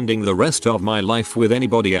fathom spending the rest of my life with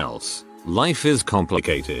anybody else. Life is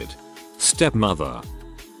complicated. Stepmother.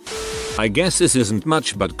 I guess this isn't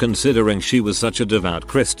much, but considering she was such a devout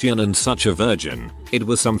Christian and such a virgin, it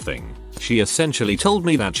was something. She essentially told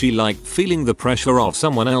me that she liked feeling the pressure of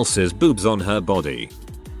someone else's boobs on her body.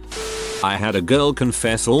 I had a girl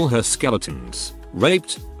confess all her skeletons.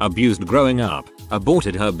 Raped, abused growing up,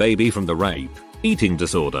 aborted her baby from the rape, eating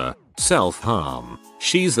disorder, self-harm.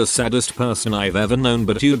 She's the saddest person I've ever known,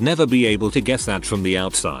 but you'd never be able to guess that from the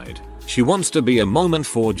outside. She wants to be a mom and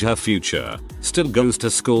forge her future, still goes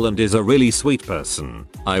to school and is a really sweet person.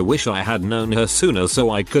 I wish I had known her sooner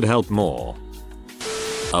so I could help more.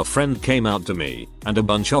 A friend came out to me and a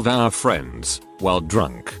bunch of our friends while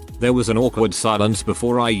drunk. There was an awkward silence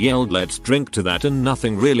before I yelled let's drink to that and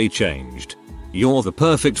nothing really changed. You're the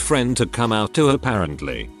perfect friend to come out to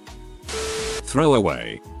apparently.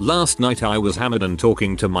 Throwaway. Last night I was hammered and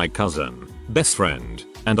talking to my cousin, best friend,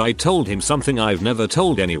 and I told him something I've never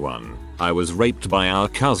told anyone. I was raped by our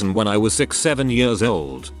cousin when I was 6-7 years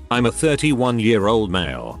old. I'm a 31-year-old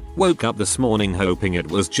male. Woke up this morning hoping it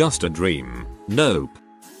was just a dream. Nope.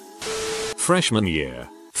 Freshman year.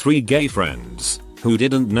 3 gay friends who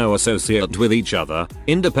didn't know associate with each other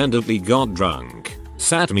independently got drunk,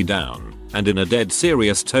 sat me down, and in a dead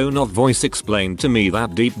serious tone of voice explained to me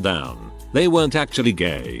that deep down, they weren't actually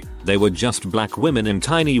gay, they were just black women in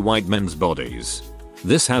tiny white men's bodies.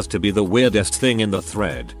 This has to be the weirdest thing in the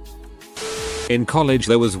thread. In college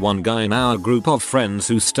there was one guy in our group of friends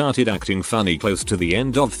who started acting funny close to the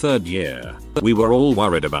end of 3rd year. We were all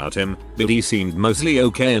worried about him, but he seemed mostly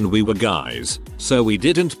okay and we were guys, so we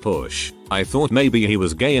didn't push. I thought maybe he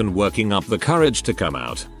was gay and working up the courage to come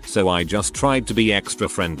out, so I just tried to be extra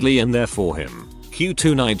friendly and there for him.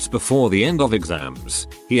 Q2 nights before the end of exams,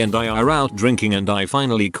 he and I are out drinking and I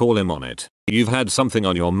finally call him on it. You've had something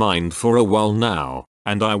on your mind for a while now,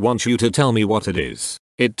 and I want you to tell me what it is.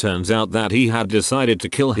 It turns out that he had decided to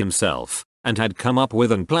kill himself, and had come up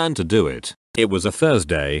with and planned to do it. It was a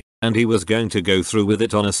Thursday, and he was going to go through with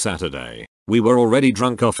it on a Saturday. We were already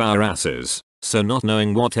drunk off our asses, so not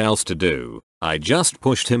knowing what else to do, I just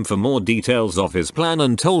pushed him for more details of his plan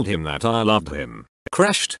and told him that I loved him.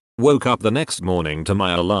 Crashed, woke up the next morning to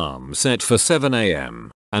my alarm set for 7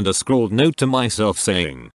 AM, and a scrawled note to myself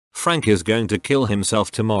saying, Frank is going to kill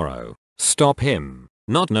himself tomorrow. Stop him.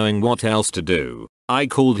 Not knowing what else to do, I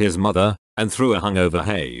called his mother, and through a hungover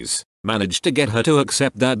haze, managed to get her to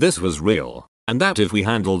accept that this was real, and that if we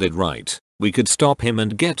handled it right, we could stop him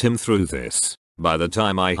and get him through this. By the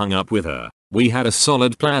time I hung up with her, we had a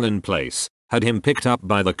solid plan in place, had him picked up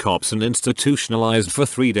by the cops and institutionalized for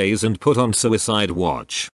 3 days and put on suicide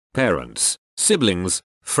watch. Parents, siblings,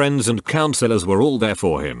 friends and counselors were all there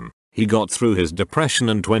for him. He got through his depression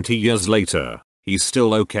and 20 years later, he's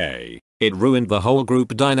still okay. It ruined the whole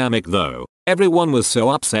group dynamic though. Everyone was so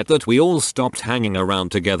upset that we all stopped hanging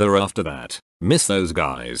around together after that. Miss those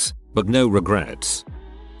guys, but no regrets.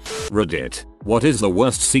 Reddit. What is the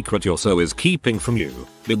worst secret your so is keeping from you,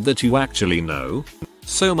 but that you actually know?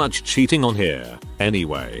 So much cheating on here.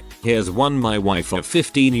 Anyway, here's one. My wife of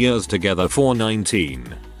 15 years together for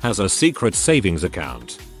 19 has a secret savings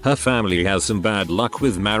account. Her family has some bad luck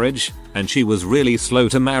with marriage, and she was really slow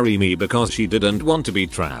to marry me because she didn't want to be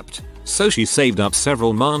trapped. So she saved up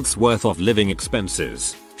several months worth of living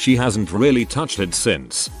expenses. She hasn't really touched it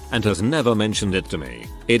since, and has never mentioned it to me.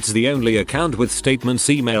 It's the only account with statements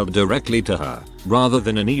emailed directly to her, rather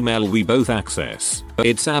than an email we both access.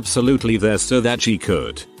 It's absolutely there so that she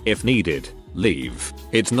could, if needed, leave.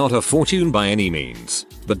 It's not a fortune by any means,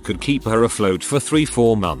 but could keep her afloat for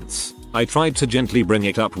 3-4 months. I tried to gently bring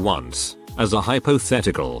it up once, as a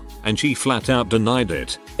hypothetical, and she flat out denied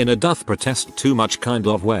it, in a doth protest too much kind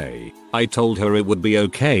of way. I told her it would be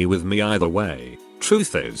okay with me either way.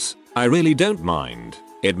 Truth is, I really don't mind.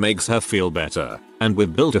 It makes her feel better, and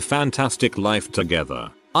we've built a fantastic life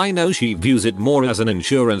together. I know she views it more as an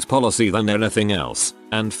insurance policy than anything else,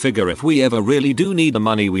 and figure if we ever really do need the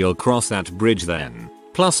money we'll cross that bridge then.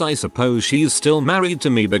 Plus I suppose she's still married to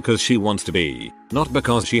me because she wants to be, not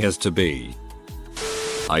because she has to be.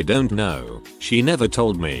 I don't know. She never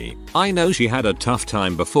told me. I know she had a tough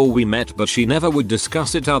time before we met, but she never would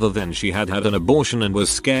discuss it other than she had had an abortion and was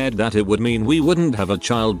scared that it would mean we wouldn't have a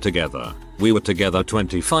child together. We were together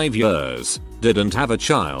 25 years, didn't have a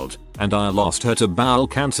child, and I lost her to bowel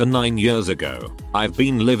cancer 9 years ago. I've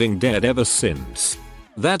been living dead ever since.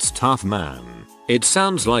 That's tough, man. It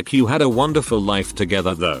sounds like you had a wonderful life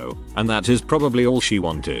together though, and that is probably all she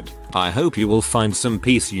wanted. I hope you will find some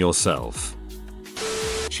peace yourself.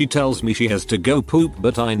 She tells me she has to go poop,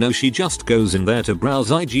 but I know she just goes in there to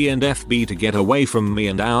browse IG and FB to get away from me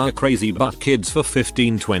and our crazy butt kids for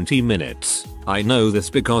 15-20 minutes. I know this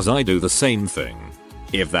because I do the same thing.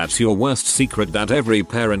 If that's your worst secret that every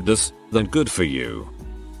parent does, then good for you.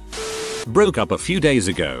 Broke up a few days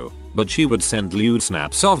ago, but she would send lewd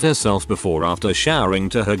snaps of herself before after showering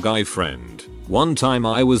to her guy friend. One time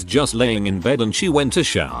I was just laying in bed and she went to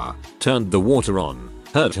shower, turned the water on,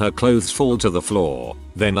 heard her clothes fall to the floor,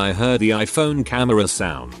 then I heard the iPhone camera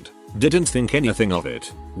sound. Didn't think anything of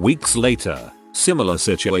it. Weeks later, similar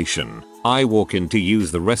situation. I walk in to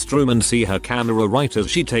use the restroom and see her camera right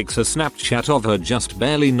as she takes a Snapchat of her just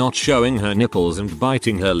barely not showing her nipples and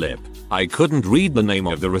biting her lip. I couldn't read the name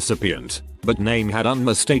of the recipient, but name had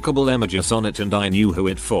unmistakable images on it and I knew who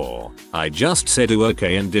it for. I just said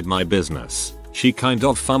okay and did my business. She kind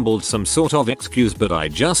of fumbled some sort of excuse, but I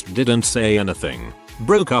just didn't say anything.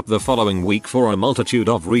 Broke up the following week for a multitude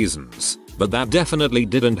of reasons, but that definitely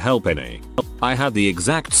didn't help any. I had the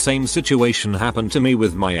exact same situation happen to me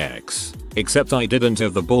with my ex, except I didn't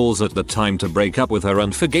have the balls at the time to break up with her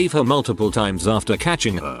and forgave her multiple times after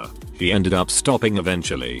catching her. She ended up stopping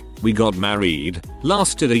eventually. We got married,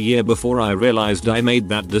 lasted a year before I realized I made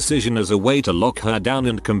that decision as a way to lock her down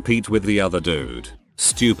and compete with the other dude.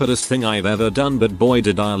 Stupidest thing I've ever done, but boy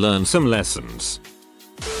did I learn some lessons.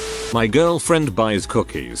 My girlfriend buys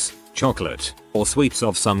cookies, chocolate, or sweets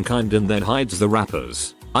of some kind and then hides the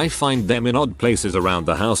wrappers. I find them in odd places around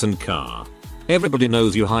the house and car. Everybody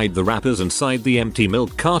knows you hide the wrappers inside the empty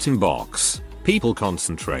milk carton box. People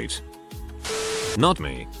concentrate. Not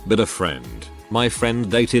me, but a friend. My friend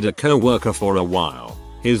dated a co-worker for a while.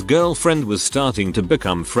 His girlfriend was starting to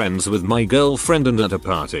become friends with my girlfriend, and at a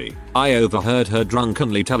party, I overheard her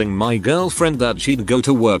drunkenly telling my girlfriend that she'd go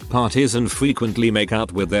to work parties and frequently make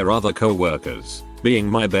out with their other co-workers. Being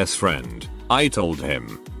my best friend, I told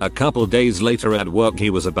him. A couple days later at work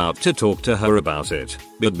he was about to talk to her about it,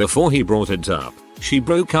 but before he brought it up, she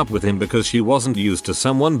broke up with him because she wasn't used to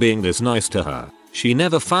someone being this nice to her. She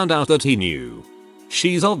never found out that he knew.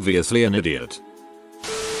 She's obviously an idiot.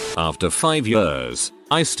 After 5 years,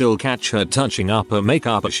 I still catch her touching up her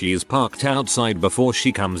makeup as she's parked outside before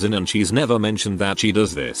she comes in, and she's never mentioned that she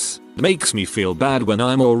does this. Makes me feel bad when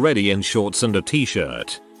I'm already in shorts and a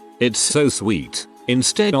t-shirt. It's so sweet.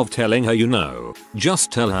 Instead of telling her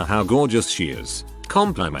just tell her how gorgeous she is.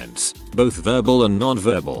 Compliments, both verbal and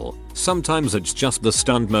non-verbal. Sometimes it's just the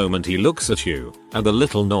stunned moment he looks at you, and the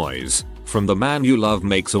little noise from the man you love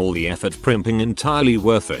makes all the effort primping entirely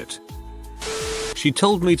worth it. She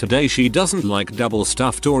told me today she doesn't like double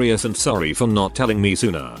stuffed Oreos and sorry for not telling me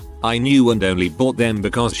sooner. I knew and only bought them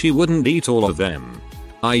because she wouldn't eat all of them.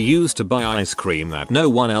 I used to buy ice cream that no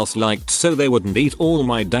one else liked so they wouldn't eat all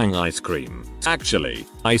my dang ice cream. Actually,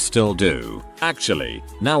 I still do. Actually,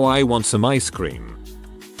 now I want some ice cream.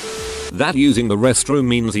 That using the restroom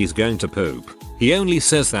means he's going to poop. He only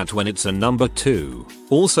says that when it's a number 2.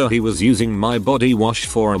 Also, he was using my body wash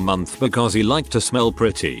for a month because he liked to smell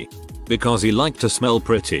pretty.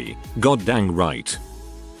 God dang right.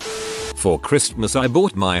 For Christmas I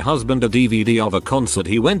bought my husband a DVD of a concert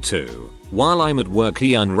he went to. While I'm at work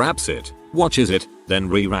he unwraps it, watches it, then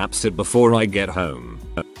rewraps it before I get home.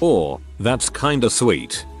 That's kinda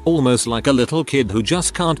sweet. Almost like a little kid who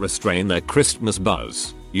just can't restrain their Christmas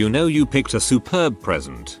buzz. You know you picked a superb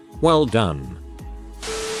present. Well done.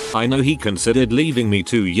 I know he considered leaving me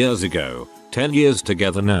 2 years ago. 10 years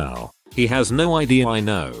together now. He has no idea I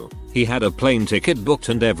know. He had a plane ticket booked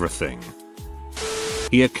and everything.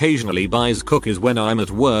 He occasionally buys cookies when I'm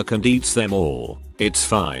at work and eats them all. It's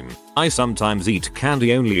fine. I sometimes eat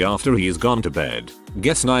candy only after he's gone to bed.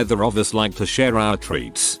 Guess neither of us like to share our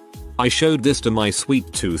treats. I showed this to my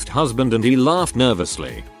sweet-toothed husband and he laughed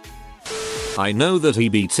nervously. I know that he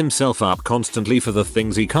beats himself up constantly for the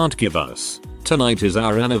things he can't give us. Tonight is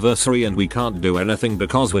our anniversary and we can't do anything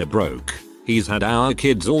because we're broke. He's had our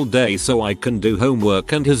kids all day so I can do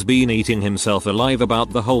homework and has been eating himself alive about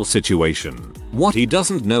the whole situation. What he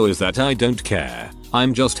doesn't know is that I don't care.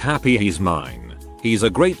 I'm just happy he's mine. He's a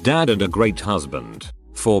great dad and a great husband.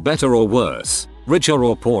 For better or worse, Richer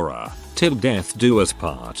or poorer, till death do us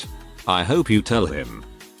part. I hope you tell him.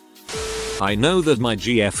 I know that my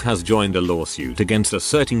GF has joined a lawsuit against a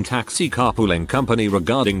certain taxi carpooling company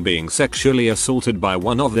regarding being sexually assaulted by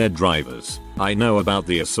one of their drivers. I know about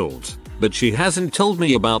the assault, but she hasn't told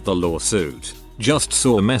me about the lawsuit. Just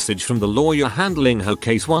saw a message from the lawyer handling her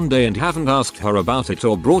case one day and haven't asked her about it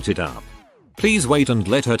or brought it up. Please wait and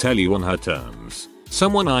let her tell you on her terms.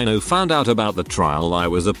 Someone I know found out about the trial I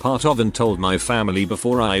was a part of and told my family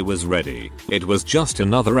before I was ready. It was just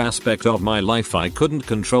another aspect of my life I couldn't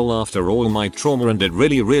control after all my trauma, and it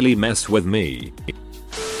really messed with me.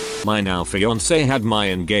 My now fiance had my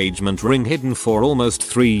engagement ring hidden for almost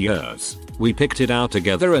 3 years. We picked it out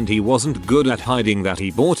together and he wasn't good at hiding that he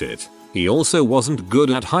bought it. He also wasn't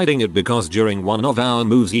good at hiding it because during one of our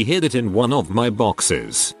moves he hid it in one of my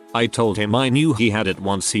boxes. I told him I knew he had it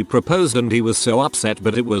once he proposed and he was so upset,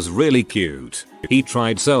 but it was really cute. He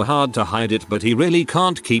tried so hard to hide it, but he really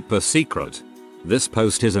can't keep a secret. This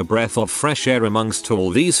post is a breath of fresh air amongst all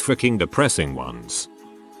these freaking depressing ones.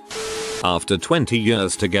 After 20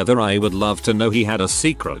 years together I would love to know he had a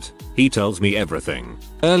secret. He tells me everything.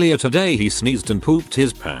 Earlier today he sneezed and pooped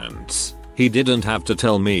his pants. He didn't have to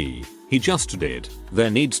tell me. He just did.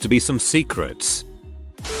 There needs to be some secrets.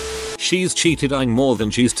 She's cheated on more than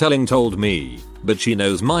she's told me, but she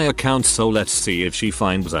knows my account, so let's see if she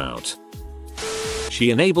finds out. She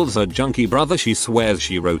enables her junkie brother she swears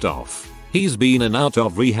she wrote off. He's been in and out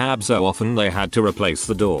of rehab so often they had to replace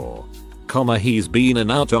the door. He's been in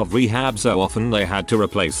and out of rehab so often they had to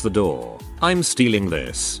replace the door. I'm stealing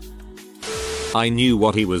this. I knew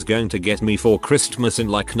what he was going to get me for Christmas in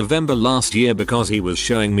like November last year because he was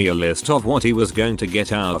showing me a list of what he was going to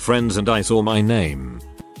get our friends and I saw my name.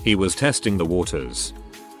 He was testing the waters.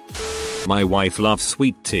 My wife loves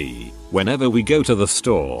sweet tea. Whenever we go to the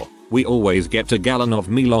store, we always get a gallon of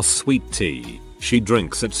Milos sweet tea. She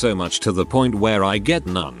drinks it so much to the point where I get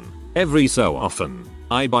none. Every so often,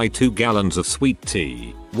 I buy 2 gallons of sweet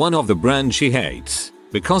tea, one of the brand she hates,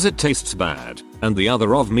 because it tastes bad, and the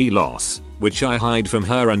other of Milos, which I hide from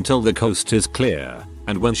her until the coast is clear,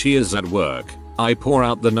 and when she is at work, I pour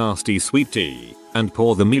out the nasty sweet tea, and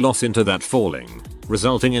pour the Milos into that falling,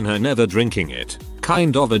 resulting in her never drinking it.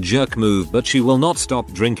 Kind of a jerk move, but she will not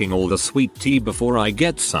stop drinking all the sweet tea before I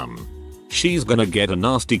get some. She's gonna get a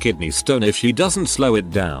nasty kidney stone if she doesn't slow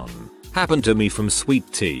it down. Happened to me from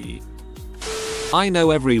sweet tea. I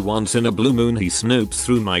know every once in a blue moon he snoops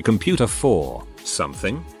through my computer for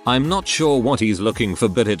something. I'm not sure what he's looking for,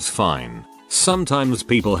 but it's fine. Sometimes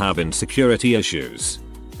people have insecurity issues.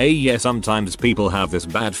 Yeah, sometimes people have this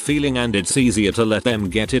bad feeling and it's easier to let them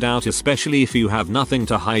get it out, especially if you have nothing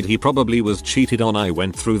to hide. He probably was cheated on. I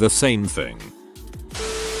went through the same thing.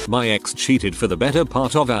 My ex cheated for the better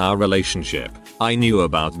part of our relationship. I knew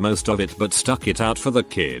about most of it but stuck it out for the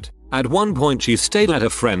kid. At one point she stayed at a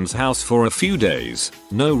friend's house for a few days.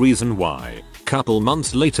 No reason why. Couple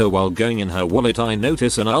months later, while going in her wallet, I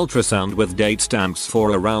notice an ultrasound with date stamps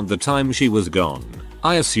for around the time she was gone.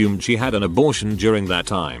 I assumed she had an abortion during that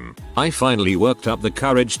time. I finally worked up the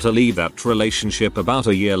courage to leave that relationship about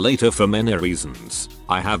a year later for many reasons.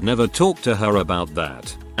 I have never talked to her about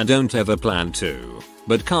that, and don't ever plan to.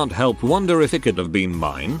 But can't help wonder if it could have been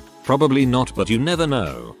mine. Probably not, but you never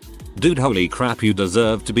know. Dude, holy crap, you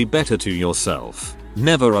deserve to be better to yourself.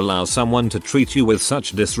 Never allow someone to treat you with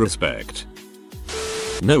such disrespect.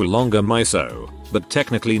 No longer myso, but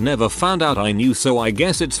technically never found out I knew, so I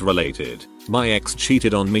guess it's related. My ex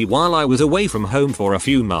cheated on me while I was away from home for a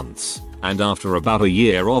few months, and after about a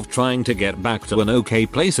year of trying to get back to an okay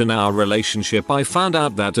place in our relationship, I found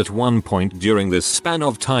out that at one point during this span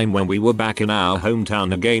of time when we were back in our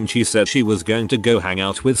hometown again, she said she was going to go hang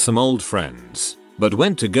out with some old friends, but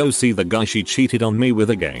went to go see the guy she cheated on me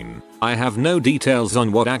with again. I have no details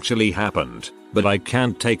on what actually happened, but I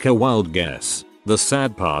can't take a wild guess. The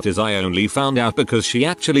sad part is I only found out because she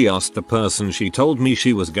actually asked the person she told me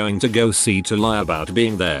she was going to go see to lie about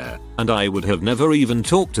being there, and I would have never even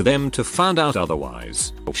talked to them to find out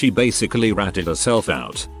otherwise. She basically ratted herself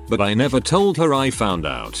out, but I never told her I found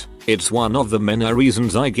out. It's one of the many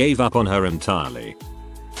reasons I gave up on her entirely.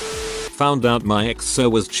 Found out my ex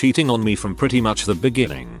was cheating on me from pretty much the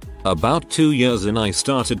beginning. About 2 years in, I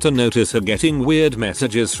started to notice her getting weird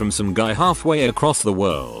messages from some guy halfway across the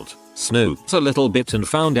world. Snooped a little bit and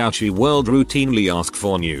found out she would routinely ask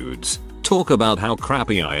for nudes, talk about how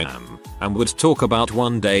crappy I am, and would talk about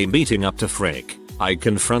one day meeting up to frick. I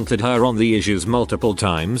confronted her on the issues multiple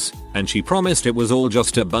times, and she promised it was all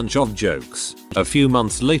just a bunch of jokes. A few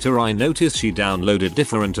months later, I noticed she downloaded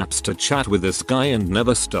different apps to chat with this guy and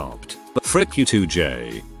never stopped. But frick you too,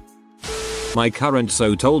 Jay. My current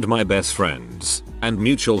so told my best friends, and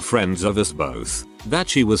mutual friends of us both, that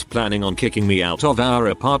she was planning on kicking me out of our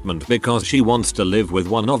apartment because she wants to live with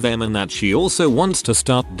one of them and that she also wants to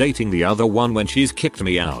start dating the other one when she's kicked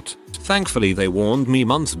me out. Thankfully they warned me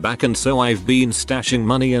months back, and so I've been stashing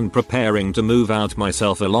money and preparing to move out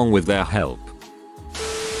myself along with their help.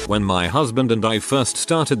 When my husband and I first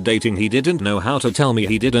started dating, he didn't know how to tell me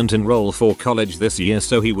he didn't enroll for college this year,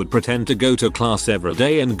 so he would pretend to go to class every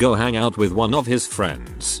day and go hang out with one of his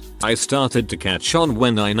friends. I started to catch on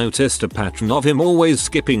when I noticed a pattern of him always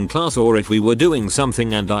skipping class, or if we were doing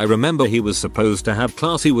something and I remember he was supposed to have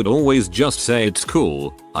class, he would always just say it's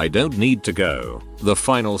cool, I don't need to go. The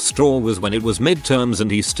final straw was when it was midterms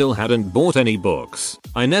and he still hadn't bought any books.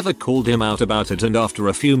 I never called him out about it, and after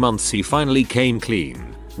a few months he finally came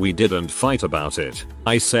clean. We didn't fight about it.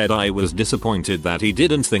 I said I was disappointed that he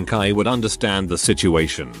didn't think I would understand the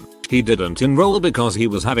situation. He didn't enroll because he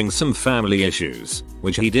was having some family issues,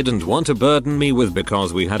 which he didn't want to burden me with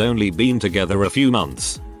because we had only been together a few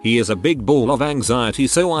months. He is a big ball of anxiety,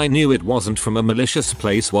 so I knew it wasn't from a malicious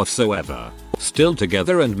place whatsoever. Still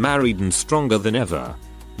together and married and stronger than ever.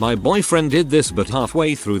 My boyfriend did this, but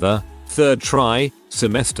halfway through the third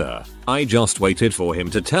semester, I just waited for him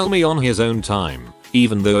to tell me on his own time.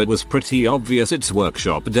 Even though it was pretty obvious it's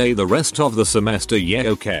workshop day the rest of the semester, yeah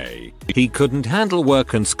okay. He couldn't handle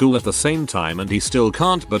work and school at the same time, and he still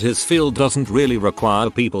can't, but his field doesn't really require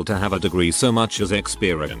people to have a degree so much as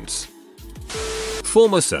experience.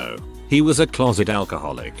 He was a closet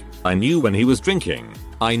alcoholic. I knew when he was drinking.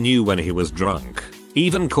 I knew when he was drunk.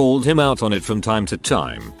 Even called him out on it from time to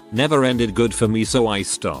time. Never ended good for me, so I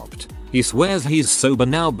stopped. He swears he's sober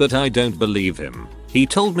now, but I don't believe him. He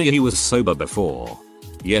told me he was sober before.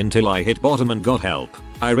 Yeah, until I hit bottom and got help.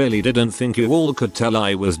 I really didn't think you all could tell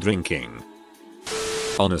I was drinking.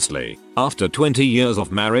 Honestly, after 20 years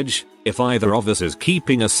of marriage, if either of us is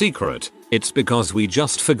keeping a secret, it's because we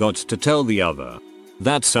just forgot to tell the other.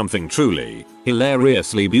 That's something truly,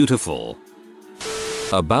 hilariously beautiful.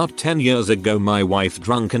 About 10 years ago, my wife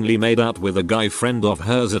drunkenly made out with a guy friend of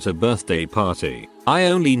hers at a birthday party. I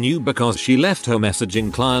only knew because she left her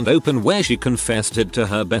messaging client open where she confessed it to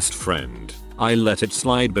her best friend. I let it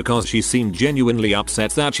slide because she seemed genuinely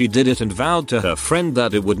upset that she did it and vowed to her friend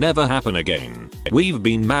that it would never happen again. We've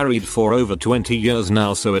been married for over 20 years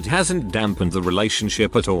now, so it hasn't dampened the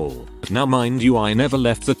relationship at all. Now mind you, I never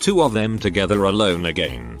left the two of them together alone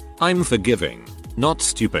again. I'm forgiving, not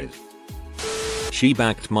stupid. She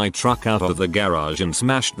backed my truck out of the garage and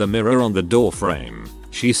smashed the mirror on the door frame.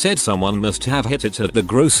 She said someone must have hit it at the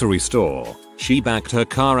grocery store. She backed her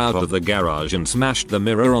car out of the garage and smashed the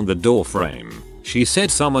mirror on the door frame. She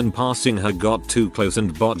said someone passing her got too close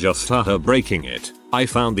and bot just saw her breaking it. I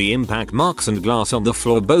found the impact marks and glass on the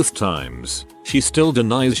floor both times. She still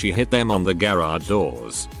denies she hit them on the garage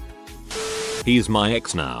doors. He's my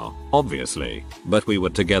ex now, obviously, but we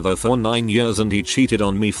were together for 9 years and he cheated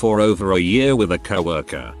on me for over a year with a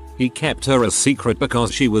coworker. He kept her a secret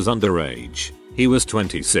because she was underage. He was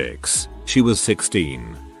 26, she was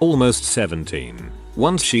 16, almost 17.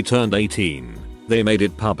 Once she turned 18, they made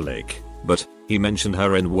it public, but he mentioned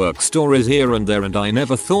her in work stories here and there and I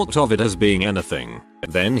never thought of it as being anything.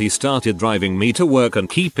 Then he started driving me to work and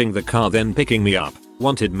keeping the car, then picking me up,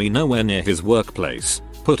 wanted me nowhere near his workplace.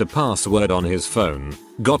 Put a password on his phone,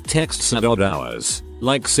 got texts at odd hours,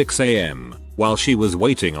 like 6 AM, while she was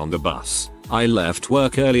waiting on the bus. I left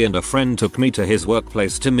work early and a friend took me to his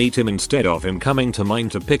workplace to meet him instead of him coming to mine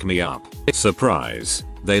to pick me up. Surprise,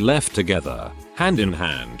 they left together, hand in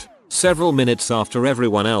hand, several minutes after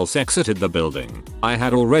everyone else exited the building. I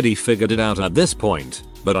had already figured it out at this point,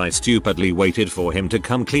 but I stupidly waited for him to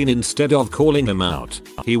come clean instead of calling him out.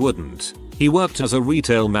 He wouldn't. He worked as a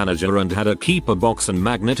retail manager and had a keeper box and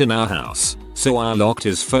magnet in our house, so I locked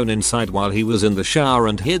his phone inside while he was in the shower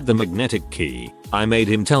and hid the magnetic key. I made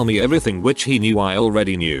him tell me everything which he knew I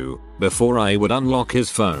already knew, before I would unlock his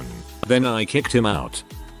phone. Then I kicked him out.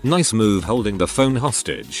 Nice move holding the phone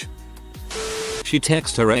hostage. She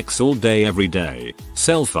texts her ex all day every day,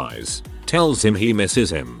 selfies, tells him he misses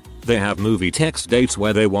him. They have movie text dates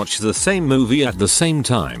where they watch the same movie at the same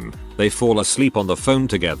time. They fall asleep on the phone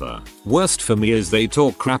together. Worst for me is they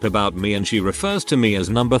talk crap about me and she refers to me as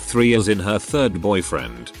number 3 as in her third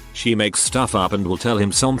boyfriend. She makes stuff up and will tell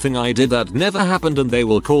him something I did that never happened and they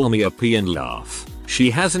will call me a P and laugh. She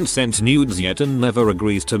hasn't sent nudes yet and never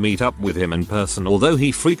agrees to meet up with him in person, although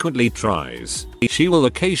he frequently tries. She will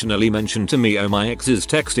occasionally mention to me, oh my ex is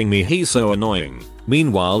texting me, he's so annoying.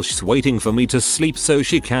 Meanwhile she's waiting for me to sleep so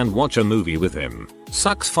she can watch a movie with him.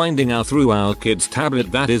 Sucks finding out through our kid's tablet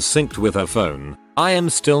that is synced with her phone. I am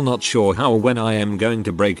still not sure how or when I am going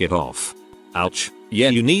to break it off. Ouch. Yeah,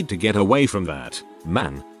 you need to get away from that.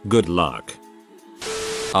 Man, good luck.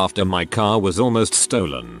 After my car was almost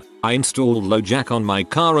stolen, I installed LoJack on my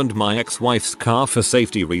car and my ex-wife's car for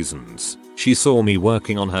safety reasons. She saw me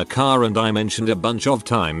working on her car and I mentioned a bunch of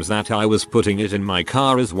times that I was putting it in my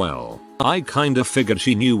car as well. I kinda figured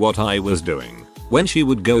she knew what I was doing. When she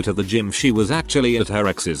would go to the gym, she was actually at her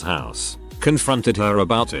ex's house. Confronted her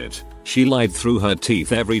about it. She lied through her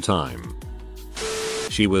teeth every time.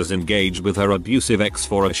 She was engaged with her abusive ex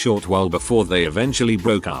for a short while before they eventually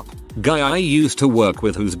broke up. Guy I used to work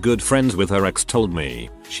with who's good friends with her ex told me.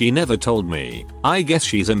 She never told me. I guess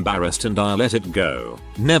she's embarrassed and I let it go.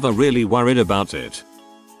 Never really worried about it.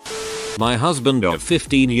 My husband of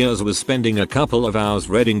 15 years was spending a couple of hours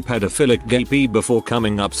reading pedophilic gay pee before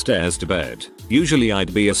coming upstairs to bed. Usually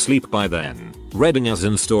I'd be asleep by then. Reading as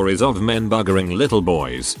in stories of men buggering little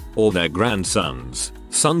boys, or their grandsons,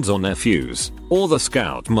 sons or nephews, or the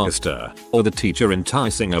scoutmaster, or the teacher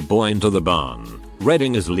enticing a boy into the barn.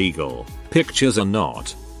 Reading is legal, pictures are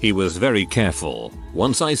not. He was very careful.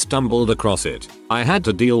 Once I stumbled across it, I had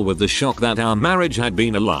to deal with the shock that our marriage had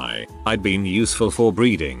been a lie. I'd been useful for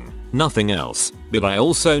breeding, nothing else, but I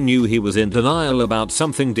also knew he was in denial about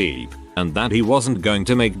something deep, and that he wasn't going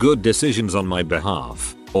to make good decisions on my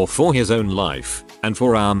behalf, or for his own life, and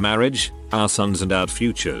for our marriage, our sons and our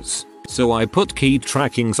futures. So I put key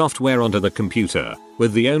tracking software onto the computer,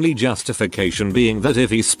 with the only justification being that if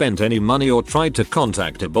he spent any money or tried to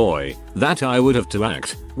contact a boy, that I would have to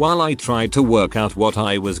act, while I tried to work out what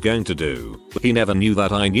I was going to do. He never knew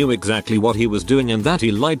that I knew exactly what he was doing and that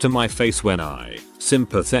he lied to my face when I,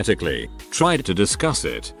 sympathetically, tried to discuss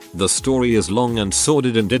it. The story is long and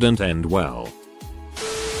sordid and didn't end well.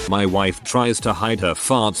 My wife tries to hide her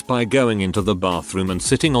farts by going into the bathroom and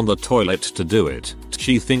sitting on the toilet to do it.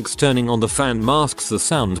 She thinks turning on the fan masks the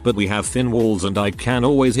sound, but we have thin walls and I can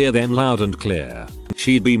always hear them loud and clear.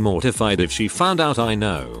 She'd be mortified if she found out I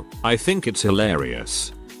know. I think it's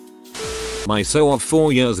hilarious. My son of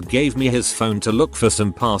 4 years gave me his phone to look for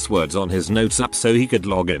some passwords on his notes app so he could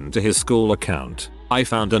log into his school account. I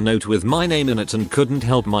found a note with my name in it and couldn't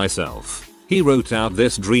help myself. He wrote out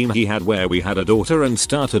this dream he had where we had a daughter and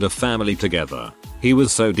started a family together. He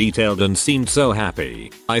was so detailed and seemed so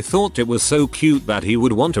happy. I thought it was so cute that he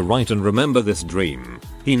would want to write and remember this dream.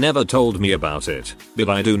 He never told me about it, but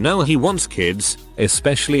I do know he wants kids,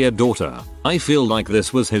 especially a daughter. I feel like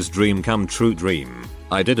this was his dream come true dream.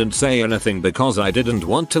 I didn't say anything because I didn't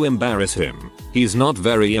want to embarrass him. He's not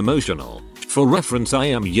very emotional. For reference, I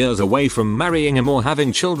am years away from marrying him or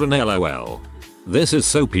having children, lol. This is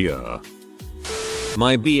so pure.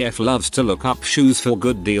 My BF loves to look up shoes for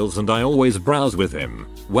good deals and I always browse with him.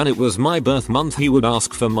 When it was my birth month he would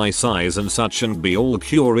ask for my size and such and be all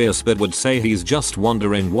curious but would say he's just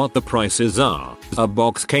wondering what the prices are. A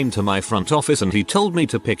box came to my front office and he told me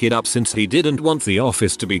to pick it up since he didn't want the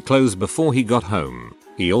office to be closed before he got home.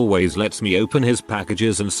 He always lets me open his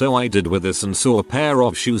packages and so I did with this and saw a pair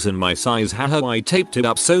of shoes in my size. Haha, I taped it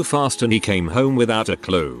up so fast and he came home without a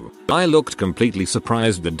clue. I looked completely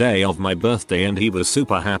surprised the day of my birthday and he was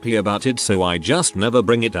super happy about it, so I just never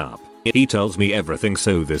bring it up. He tells me everything,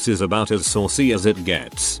 so this is about as saucy as it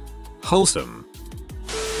gets. Wholesome.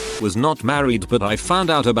 Was not married but I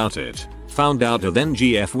found out about it. Found out then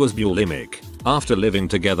GF was bulimic. After living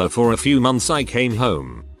together for a few months I came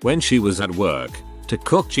home, when she was at work, to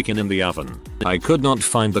cook chicken in the oven. I could not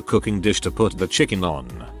find the cooking dish to put the chicken on.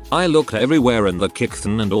 I looked everywhere in the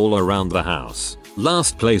kitchen and all around the house.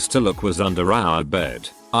 Last place to look was under our bed.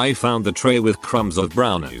 I found the tray with crumbs of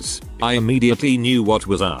brownies. I immediately knew what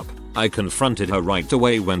was up. I confronted her right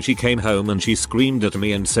away when she came home and she screamed at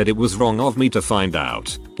me and said it was wrong of me to find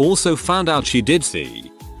out. Also found out she did see.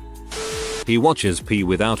 He watches pee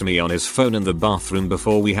without me on his phone in the bathroom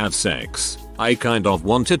before we have sex. I kind of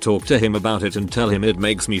want to talk to him about it and tell him it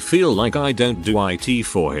makes me feel like I don't do IT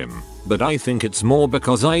for him, but I think it's more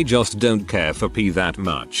because I just don't care for pee that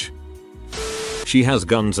much. She has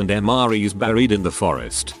guns and MREs buried in the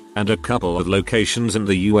forest, and a couple of locations in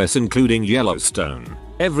the US including Yellowstone.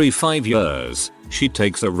 Every 5 years, she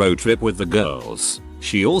takes a road trip with the girls.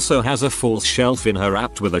 She also has a false shelf in her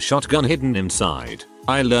app with a shotgun hidden inside.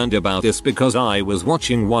 I learned about this because I was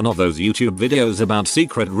watching one of those YouTube videos about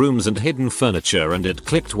secret rooms and hidden furniture and it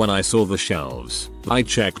clicked when I saw the shelves. I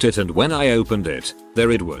checked it and when I opened it, there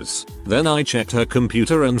it was. Then I checked her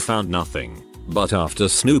computer and found nothing. But after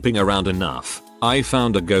snooping around enough, I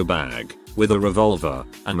found a go bag with a revolver,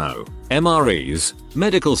 ammo, MREs,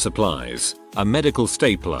 medical supplies, a medical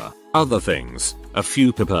stapler, other things, a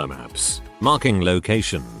few paper maps, marking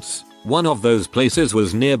locations. One of those places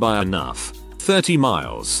was nearby enough. 30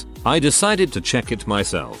 miles. I decided to check it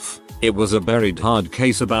myself. It was a buried hard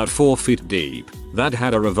case about 4 feet deep that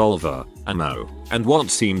had a revolver, ammo, and what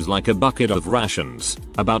seems like a bucket of rations,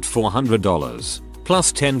 about $400,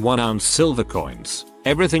 plus 10 1-ounce silver coins.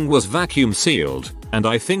 Everything was vacuum sealed, and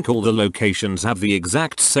I think all the locations have the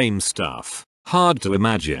exact same stuff. Hard to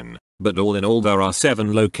imagine, but all in all there are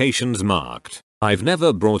 7 locations marked. I've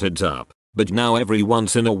never brought it up, but now every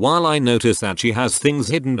once in a while I notice that she has things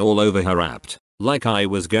hidden all over her app. Like I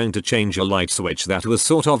was going to change a light switch that was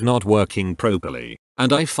sort of not working properly,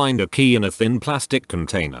 and I find a key in a thin plastic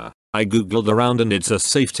container. I googled around and it's a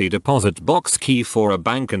safety deposit box key for a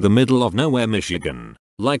bank in the middle of nowhere, Michigan.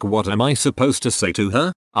 Like, what am I supposed to say to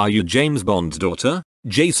her? Are you James Bond's daughter?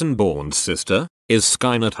 Jason Bourne's sister? Is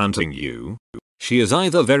Skynet hunting you? She is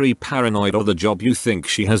either very paranoid or the job you think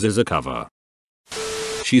she has is a cover.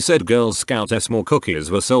 She said Girl Scout s'more cookies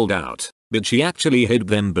were sold out, but she actually hid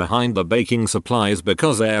them behind the baking supplies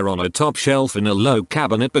because they're on a top shelf in a low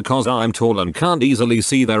cabinet because I'm tall and can't easily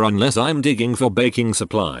see there unless I'm digging for baking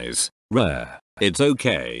supplies. Rare. It's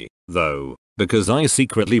okay, though, because I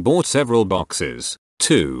secretly bought several boxes,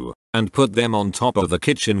 too, and put them on top of the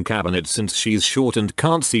kitchen cabinet since she's short and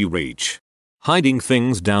can't see reach. Hiding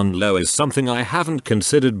things down low is something I haven't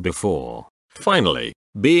considered before. Finally,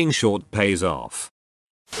 being short pays off.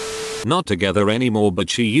 Not together anymore, but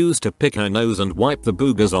she used to pick her nose and wipe the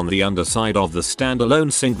boogers on the underside of the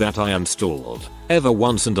standalone sink that I installed. Every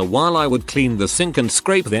once in a while I would clean the sink and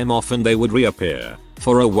scrape them off and they would reappear.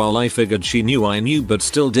 For a while I figured she knew I knew but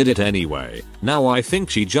still did it anyway. Now I think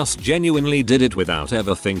she just genuinely did it without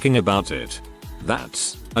ever thinking about it.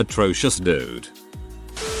 That's atrocious, dude.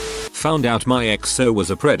 Found out my XO was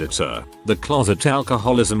a predator. The closet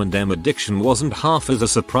alcoholism and addiction wasn't half as a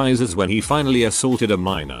surprise as when he finally assaulted a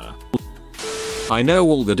minor. I know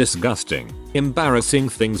all the disgusting, embarrassing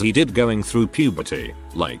things he did going through puberty,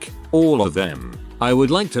 like, all of them. I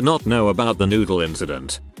would like to not know about the noodle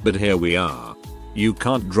incident, but here we are. You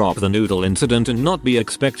can't drop the noodle incident and not be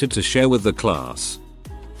expected to share with the class.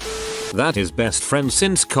 That his best friend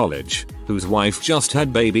since college, whose wife just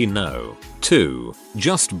had baby no. 2.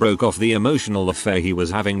 Just broke off the emotional affair he was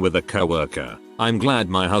having with a coworker. I'm glad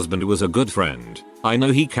my husband was a good friend. I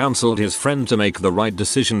know he counseled his friend to make the right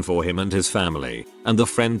decision for him and his family, and the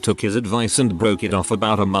friend took his advice and broke it off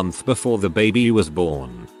about a month before the baby was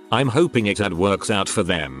born. I'm hoping it works out for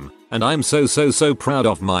them, and I'm so proud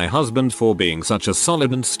of my husband for being such a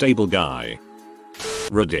solid and stable guy.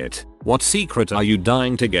 Reddit, what secret are you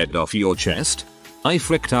dying to get off your chest? I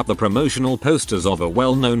fricked up the promotional posters of a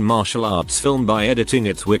well-known martial arts film by editing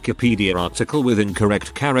its Wikipedia article with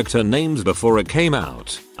incorrect character names before it came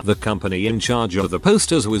out. The company in charge of the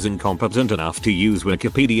posters was incompetent enough to use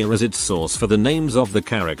Wikipedia as its source for the names of the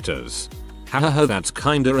characters. Haha, that's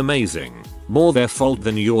kinda amazing. More their fault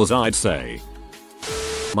than yours, I'd say.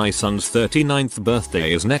 My son's 39th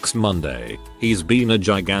birthday is next Monday. He's been a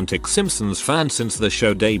gigantic Simpsons fan since the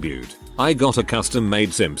show debuted. I got a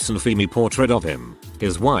custom-made Simpson-themed portrait of him,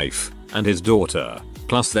 his wife, and his daughter,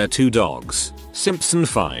 plus their 2 dogs.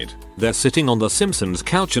 Simpson-fied. They're sitting on the Simpsons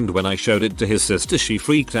couch, and when I showed it to his sister she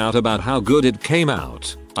freaked out about how good it came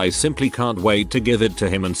out. I simply can't wait to give it to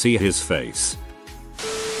him and see his face.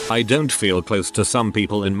 I don't feel close to some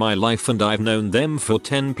people in my life, and I've known them for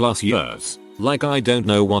 10+ years. Like, I don't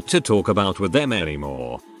know what to talk about with them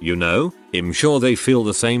anymore. You know? I'm sure they feel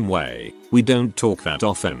the same way. We don't talk that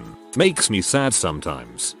often. Makes me sad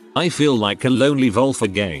sometimes. I feel like a lonely wolf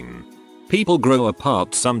again. People grow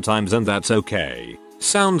apart sometimes and that's okay.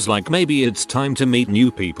 Sounds like maybe it's time to meet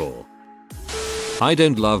new people. I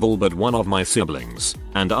don't love all but one of my siblings,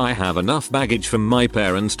 and I have enough baggage from my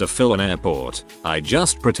parents to fill an airport. I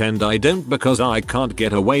just pretend I don't because I can't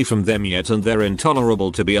get away from them yet, and they're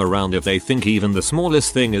intolerable to be around if they think even the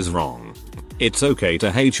smallest thing is wrong. It's okay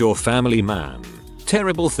to hate your family, man.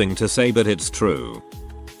 Terrible thing to say, but it's true.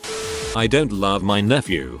 I don't love my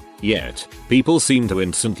nephew yet. People seem to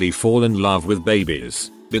instantly fall in love with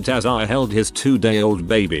babies. But as I held his 2-day-old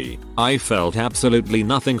baby, I felt absolutely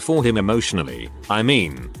nothing for him emotionally. I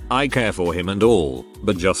mean, I care for him and all,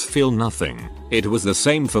 but just feel nothing. It was the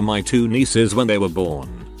same for my 2 nieces when they were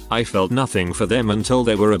born. I felt nothing for them until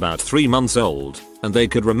they were about 3 months old, and they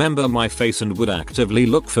could remember my face and would actively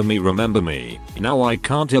look for me, remember me. Now I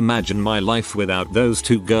can't imagine my life without those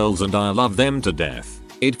 2 girls, and I love them to death.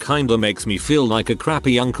 It kinda makes me feel like a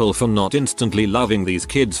crappy uncle for not instantly loving these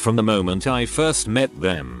kids from the moment I first met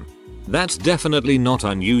them. That's definitely not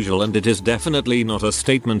unusual, and it is definitely not a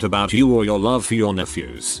statement about you or your love for your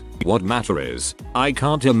nephews. What matter is, I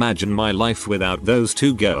can't imagine my life without those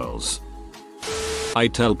 2 girls. I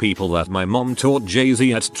tell people that my mom taught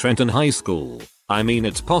Jay-Z at Trenton High School. I mean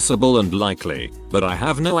it's possible and likely, but I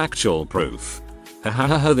have no actual proof.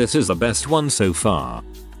 Hahaha, this is the best one so far.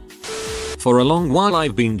 For a long while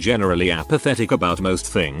I've been generally apathetic about most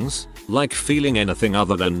things, like feeling anything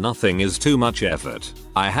other than nothing is too much effort.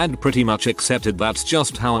 I had pretty much accepted that's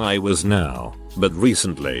just how I was now, but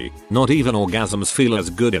recently, not even orgasms feel as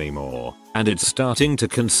good anymore, and it's starting to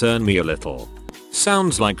concern me a little.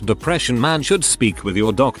 Sounds like depression, man, should speak with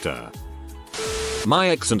your doctor. My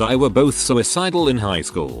ex and I were both suicidal in high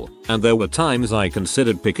school, and there were times I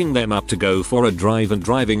considered picking them up to go for a drive and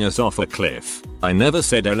driving us off a cliff. I never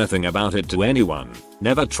said anything about it to anyone,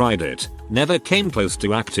 never tried it, never came close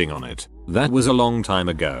to acting on it. That was a long time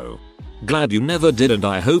ago. Glad you never did, and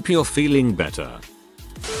I hope you're feeling better.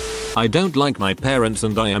 I don't like my parents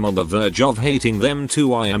and I am on the verge of hating them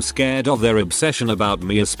too. I am scared of their obsession about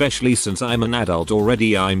me, especially since I'm an adult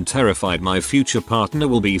already. I'm terrified my future partner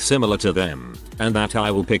will be similar to them, and that I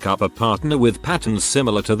will pick up a partner with patterns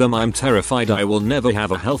similar to them. I'm terrified I will never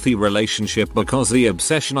have a healthy relationship because the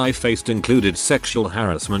obsession I faced included sexual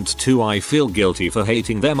harassment too. I feel guilty for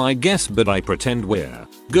hating them, I guess, but I pretend we're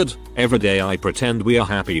good. Every day I pretend we are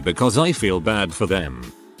happy because I feel bad for them.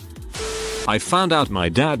 I found out my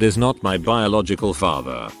dad is not my biological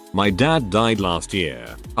father. My dad died last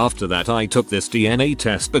year. After that I took this DNA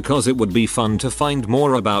test because it would be fun to find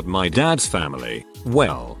more about my dad's family.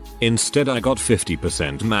 Well, instead I got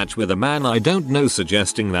 50% match with a man I don't know,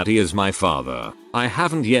 suggesting that he is my father. I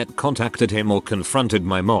haven't yet contacted him or confronted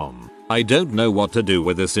my mom. I don't know what to do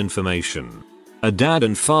with this information. A dad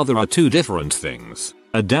and father are two different things.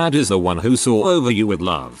 A dad is the one who saw over you with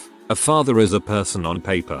love. A father is a person on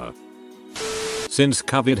paper. Since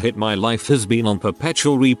COVID hit, my life has been on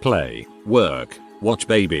perpetual replay. Work, watch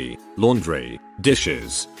baby, laundry,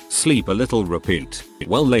 dishes, sleep a little, repeat.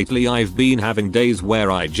 Well, lately I've been having days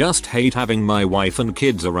where I just hate having my wife and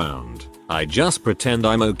kids around. I just pretend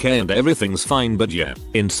I'm okay and everything's fine, but yeah,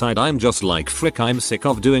 inside I'm just like, frick, I'm sick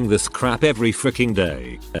of doing this crap every freaking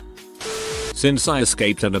day. Since I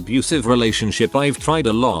escaped an abusive relationship I've tried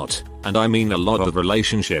a lot, and I mean a lot of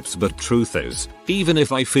relationships, but truth is, even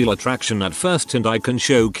if I feel attraction at first and I can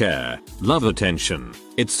show care, love, attention,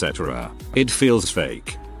 etc., it feels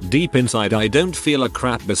fake. Deep inside I don't feel a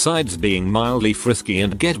crap besides being mildly frisky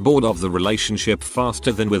and get bored of the relationship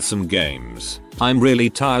faster than with some games. I'm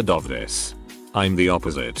really tired of this. I'm the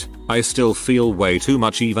opposite. I still feel way too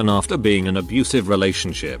much even after being in abusive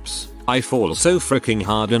relationships. I fall so freaking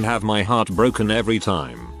hard and have my heart broken every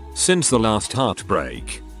time. Since the last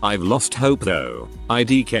heartbreak, I've lost hope though.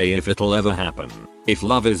 IDK if it'll ever happen. If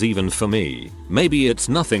love is even for me, maybe it's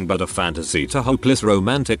nothing but a fantasy to hopeless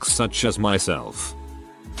romantics such as myself.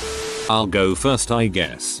 I'll go first, I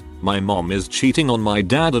guess. My mom is cheating on my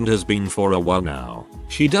dad and has been for a while now.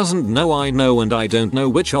 She doesn't know I know, and I don't know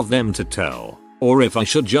which of them to tell, or if I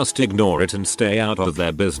should just ignore it and stay out of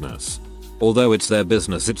their business. Although it's their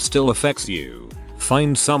business, it still affects you.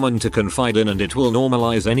 Find someone to confide in and it will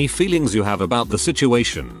normalize any feelings you have about the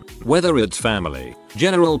situation. Whether it's family,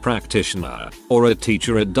 general practitioner, or a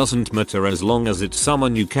teacher, it doesn't matter as long as it's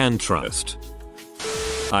someone you can trust.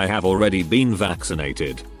 I have already been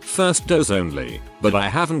vaccinated, first dose only, but I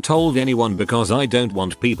haven't told anyone because I don't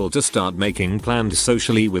want people to start making plans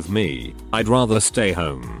socially with me. I'd rather stay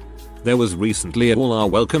home. There was recently a "all are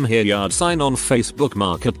welcome here" yard sign on Facebook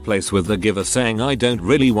Marketplace with the giver saying I don't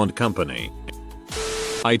really want company.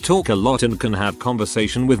 I talk a lot and can have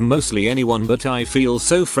conversation with mostly anyone, but I feel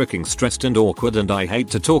so freaking stressed and awkward, and I hate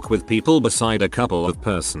to talk with people beside a couple of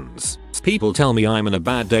persons. People tell me I'm in a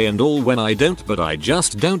bad day and all when I don't, but I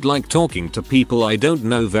just don't like talking to people I don't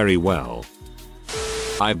know very well.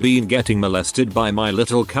 I've been getting molested by my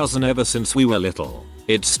little cousin ever since we were little.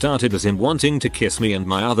 It started as him wanting to kiss me and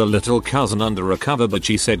my other little cousin under a cover, but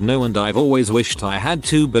she said no and I've always wished I had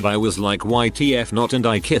to, but I was like YTF not, and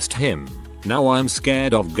I kissed him. Now I'm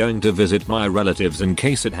scared of going to visit my relatives in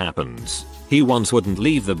case it happens. He once wouldn't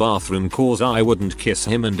leave the bathroom cause I wouldn't kiss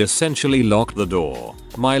him and essentially locked the door.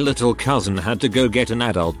 My little cousin had to go get an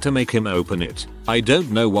adult to make him open it. I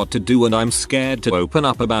don't know what to do and I'm scared to open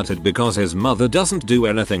up about it because his mother doesn't do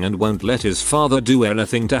anything and won't let his father do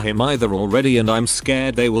anything to him either already, and I'm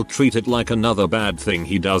scared they will treat it like another bad thing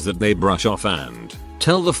he does that they brush off and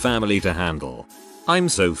tell the family to handle. I'm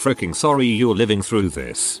so freaking sorry you're living through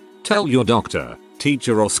this. Tell your doctor,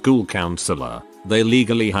 teacher or school counselor. They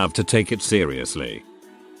legally have to take it seriously.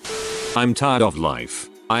 I'm tired of life.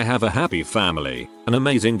 I have a happy family, an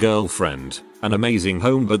amazing girlfriend, an amazing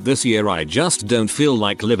home, but this year I just don't feel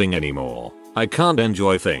like living anymore. I can't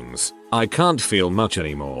enjoy things. I can't feel much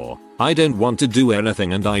anymore. I don't want to do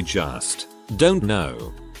anything and I just don't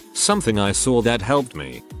know. Something I saw that helped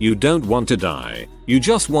me. You don't want to die. You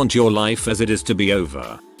just want your life as it is to be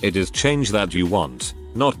over. It is change that you want,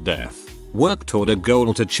 not death. Work toward a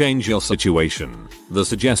goal to change your situation. The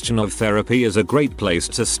suggestion of therapy is a great place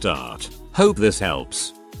to start. Hope this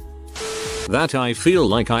helps. That I feel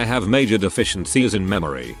like I have major deficiencies in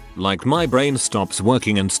memory, like my brain stops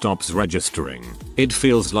working and stops registering. It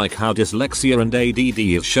feels like how dyslexia and ADD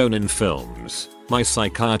is shown in films. My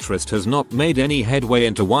psychiatrist has not made any headway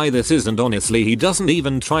into why this is, and honestly he doesn't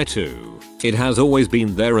even try to. It has always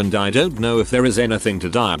been there and I don't know if there is anything to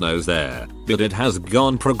diagnose there, but it has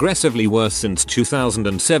gone progressively worse since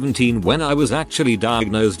 2017 when I was actually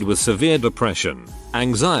diagnosed with severe depression,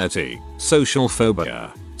 anxiety, social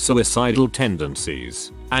phobia, suicidal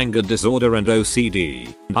tendencies, anger disorder and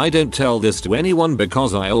OCD. I don't tell this to anyone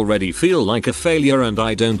because I already feel like a failure and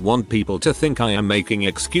I don't want people to think I am making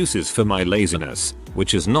excuses for my laziness,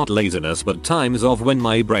 which is not laziness but times of when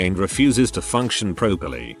my brain refuses to function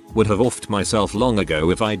properly. Would have offed myself long ago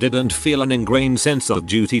if I didn't feel an ingrained sense of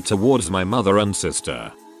duty towards my mother and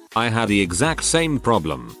sister. I had the exact same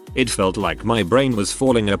problem. It felt like my brain was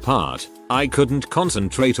falling apart. I couldn't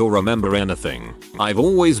concentrate or remember anything. I've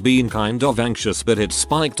always been kind of anxious, but it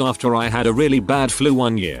spiked after I had a really bad flu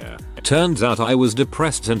one year. Turns out I was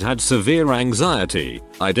depressed and had severe anxiety.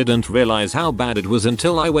 I didn't realize how bad it was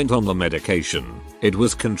until I went on the medication. It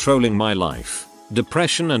was controlling my life.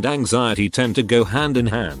 Depression and anxiety tend to go hand in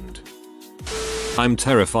hand. I'm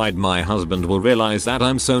terrified my husband will realize that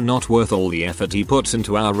I'm so not worth all the effort he puts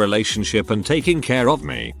into our relationship and taking care of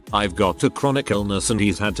me. I've got a chronic illness and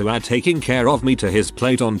he's had to add taking care of me to his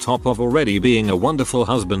plate on top of already being a wonderful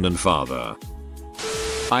husband and father.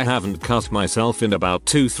 I haven't cut myself in about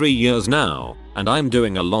 2-3 years now, and I'm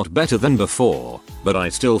doing a lot better than before, but I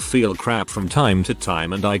still feel crap from time to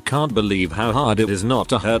time and I can't believe how hard it is not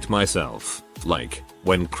to hurt myself. Like,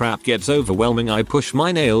 when crap gets overwhelming I push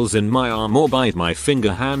my nails in my arm or bite my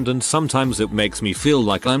finger hand and sometimes it makes me feel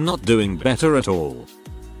like I'm not doing better at all.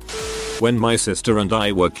 When my sister and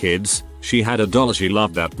I were kids, she had a doll she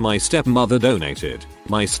loved that my stepmother donated.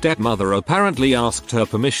 My stepmother apparently asked her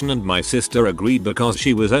permission and my sister agreed because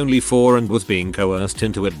she was only 4 and was being coerced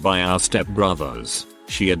into it by our stepbrothers.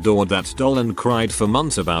 She adored that doll and cried for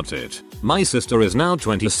months about it. My sister is now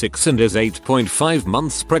 26 and is 8.5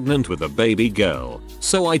 months pregnant with a baby girl,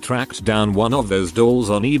 so I tracked down one of those dolls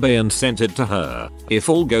on eBay and sent it to her. If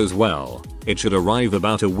all goes well, it should arrive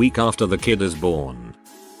about a week after the kid is born.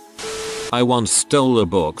 I once stole a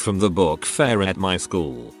book from the book fair at my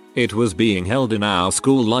school. It was being held in our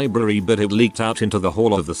school library but it leaked out into the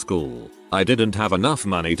hall of the school. I didn't have enough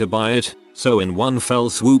money to buy it, so in one fell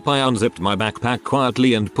swoop I unzipped my backpack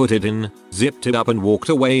quietly and put it in, zipped it up and walked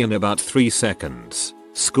away in about 3 seconds.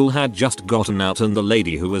 School had just gotten out and the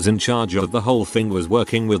lady who was in charge of the whole thing was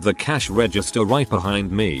working with the cash register right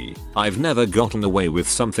behind me. I've never gotten away with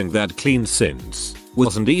something that clean since.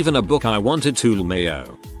 Wasn't even a book I wanted to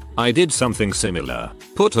mayo. I did something similar.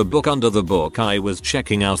 Put a book under the book I was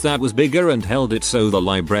checking out that was bigger and held it so the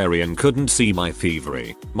librarian couldn't see my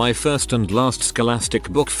thievery. My first and last Scholastic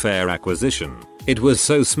Book Fair acquisition. It was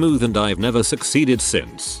so smooth and I've never succeeded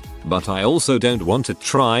since. But I also don't want to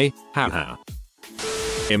try, haha.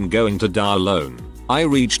 I'm going to die alone. I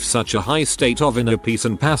reached such a high state of inner peace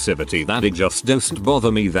and passivity that it just doesn't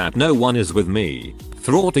bother me that no one is with me.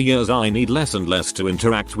 Throughout the years I need less and less to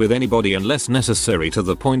interact with anybody unless necessary, to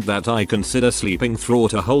the point that I consider sleeping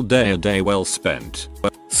throughout a whole day a day well spent.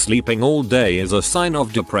 Sleeping all day is a sign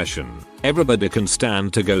of depression. Everybody can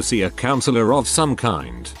stand to go see a counselor of some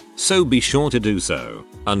kind, so be sure to do so.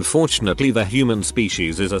 Unfortunately the human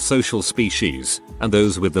species is a social species, and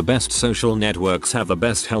those with the best social networks have the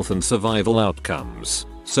best health and survival outcomes,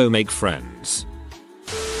 so make friends.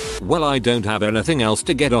 Well, I don't have anything else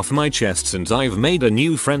to get off my chest since I've made a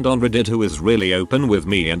new friend on Reddit who is really open with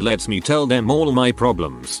me and lets me tell them all my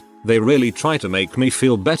problems. They really try to make me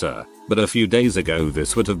feel better, but a few days ago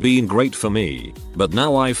this would have been great for me. But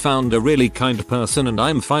now I found a really kind person and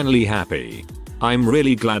I'm finally happy. I'm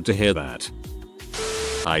really glad to hear that.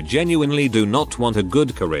 I genuinely do not want a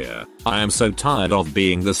good career. I am so tired of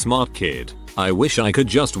being the smart kid. I wish I could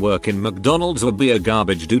just work in McDonald's or be a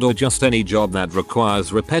garbage dude or just any job that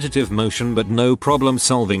requires repetitive motion but no problem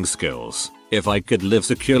solving skills. If I could live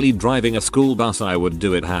securely driving a school bus I would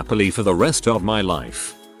do it happily for the rest of my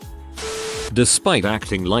life. Despite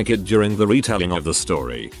acting like it during the retelling of the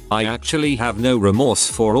story, I actually have no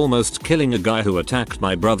remorse for almost killing a guy who attacked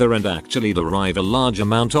my brother and actually derive a large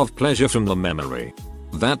amount of pleasure from the memory.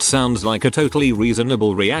 That sounds like a totally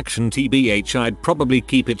reasonable reaction, tbh. I'd probably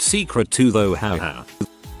keep it secret too though, haha.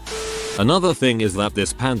 Another thing is that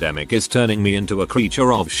this pandemic is turning me into a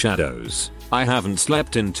creature of shadows. I haven't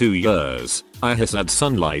slept in 2 years, I hiss at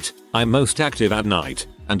sunlight, I'm most active at night,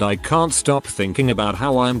 and I can't stop thinking about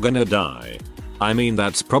how I'm gonna die. I mean,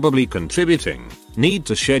 that's probably contributing. Need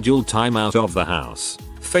to schedule time out of the house.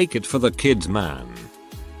 Fake it for the kids, man.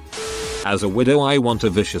 As a widow, I want to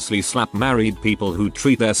viciously slap married people who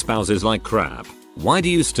treat their spouses like crap. Why do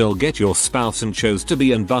you still get your spouse and chose to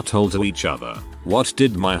be an butthole to each other? What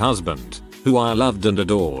did my husband, who I loved and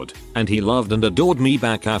adored, and he loved and adored me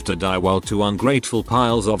back after, die while 2 ungrateful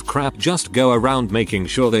piles of crap just go around making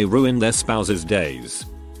sure they ruin their spouses' days?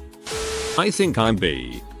 I think I'm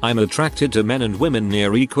bi. I'm attracted to men and women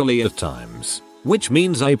near equally at times. Which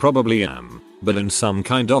means I probably am, but in some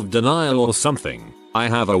kind of denial or something. I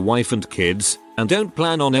have a wife and kids, and don't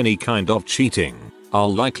plan on any kind of cheating.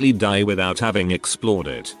 I'll likely die without having explored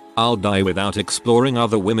it. I'll die without exploring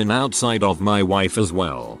other women outside of my wife as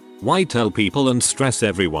well. Why tell people and stress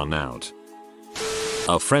everyone out?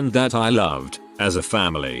 A friend that I loved, as a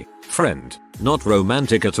family friend, not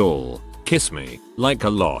romantic at all, kissed me, like a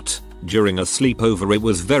lot. During a sleepover. It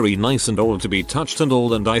was very nice and all to be touched and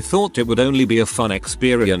all, and I thought it would only be a fun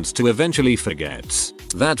experience to eventually forget.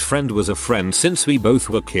 That friend was a friend since we both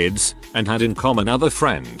were kids, and had in common other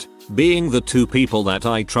friend, being the 2 people that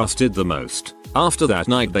I trusted the most. After that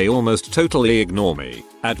night they almost totally ignore me,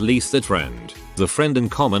 at least that friend. The friend in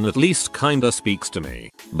common at least kinda speaks to me,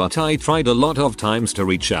 but I tried a lot of times to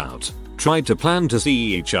reach out. Tried to plan to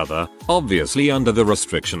see each other, obviously under the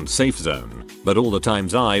restriction safe zone, but all the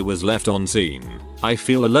times I was left unseen. I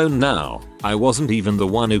feel alone now. I wasn't even the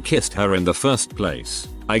one who kissed her in the first place.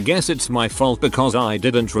 I guess it's my fault because I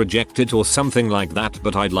didn't reject it or something like that,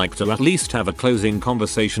 but I'd like to at least have a closing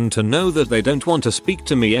conversation to know that they don't want to speak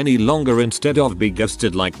to me any longer instead of be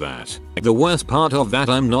ghosted like that. The worst part of that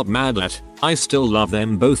I'm not mad at. I still love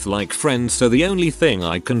them both like friends, so the only thing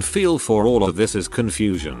I can feel for all of this is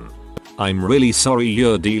confusion. I'm really sorry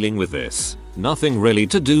you're dealing with this. Nothing really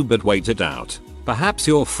to do but wait it out. Perhaps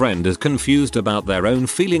your friend is confused about their own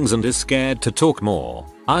feelings and is scared to talk more.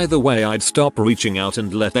 Either way, I'd stop reaching out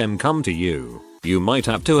and let them come to you. You might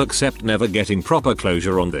have to accept never getting proper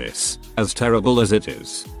closure on this, as terrible as it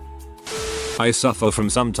is. I suffer from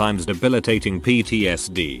sometimes debilitating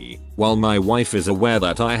PTSD. While my wife is aware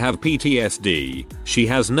that I have PTSD, she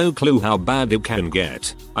has no clue how bad it can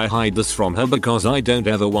get. I hide this from her because I don't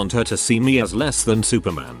ever want her to see me as less than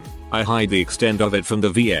Superman. I hide the extent of it from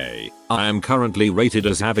the VA. I am currently rated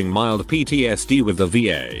as having mild PTSD with the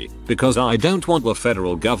VA, because I don't want the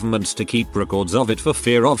federal government to keep records of it for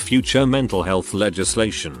fear of future mental health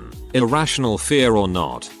legislation. Irrational fear or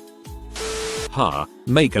not.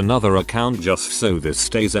 Make another account just so this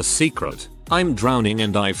stays a secret. I'm drowning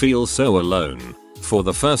and I feel so alone. For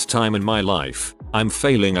the first time in my life, I'm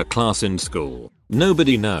failing a class in school.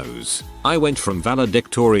 Nobody knows. I went from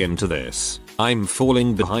valedictorian to this. I'm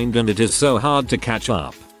falling behind and it is so hard to catch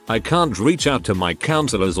up. I can't reach out to my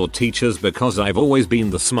counselors or teachers because I've always been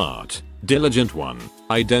the smart, diligent one.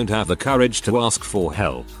 I don't have the courage to ask for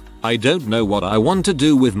help. I don't know what I want to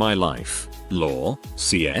do with my life. Law,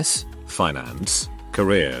 CS, finance,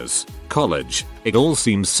 careers, college, it all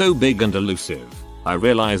seems so big and elusive. I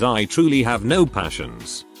realize I truly have no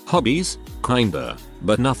passions. Hobbies? Kinda,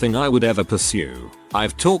 but nothing I would ever pursue.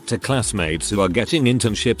 I've talked to classmates who are getting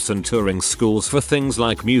internships and touring schools for things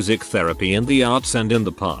like music therapy and the arts, and in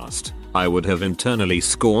the past, I would have internally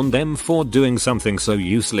scorned them for doing something so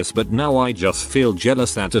useless, but now I just feel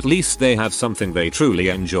jealous that at least they have something they truly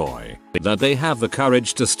enjoy. That they have the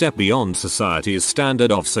courage to step beyond society's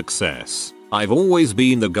standard of success. I've always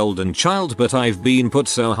been the golden child, but I've been put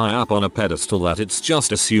so high up on a pedestal that it's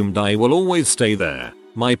just assumed I will always stay there.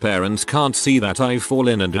 My parents can't see that I've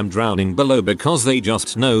fallen and am drowning below because they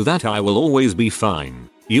just know that I will always be fine.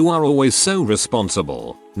 You are always so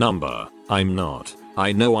responsible. Number. I'm not.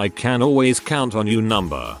 I know I can always count on you.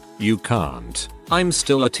 Number. You can't. I'm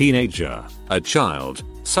still a teenager. A child,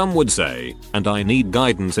 some would say, and I need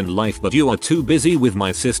guidance in life, but you are too busy with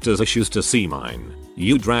my sister's issues to see mine.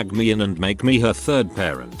 You drag me in and make me her third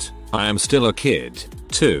parent. I am still a kid,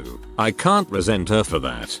 too. I can't resent her for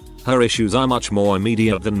that. Her issues are much more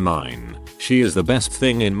immediate than mine. She is the best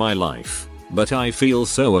thing in my life. But I feel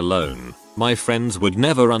so alone. My friends would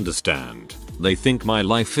never understand. They think my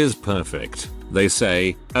life is perfect. They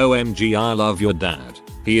say, OMG, I love your dad.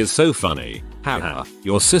 He is so funny. Haha,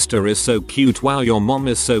 your sister is so cute. Wow, your mom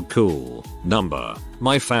is so cool. Number.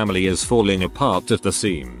 My family is falling apart at the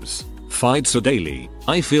seams. Fights are daily.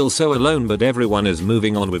 I feel so alone, but everyone is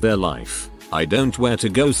moving on with their life. I don't know where to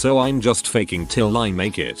go, so I'm just faking till I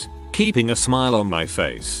make it. Keeping a smile on my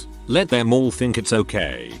face. Let them all think it's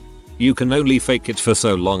okay. You can only fake it for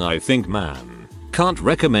so long, I think, man. Can't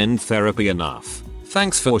recommend therapy enough.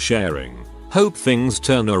 Thanks for sharing. Hope things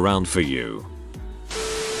turn around for you.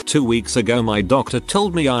 2 weeks ago my doctor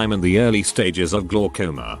told me I'm in the early stages of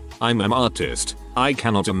glaucoma. I'm an artist. I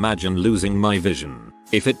cannot imagine losing my vision.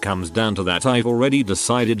 If it comes down to that, I've already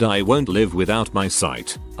decided I won't live without my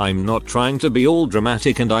sight. I'm not trying to be all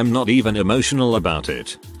dramatic and I'm not even emotional about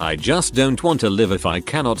it. I just don't want to live if I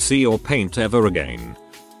cannot see or paint ever again.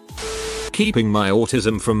 Keeping my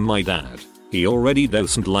autism from my dad. He already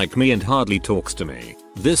doesn't like me and hardly talks to me.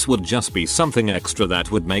 This would just be something extra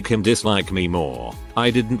that would make him dislike me more. I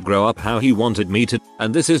didn't grow up how he wanted me to,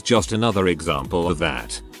 and this is just another example of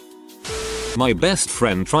that. My best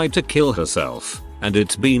friend tried to kill herself, and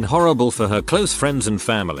it's been horrible for her close friends and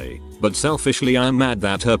family, but selfishly I'm mad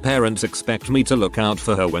that her parents expect me to look out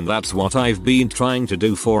for her when that's what I've been trying to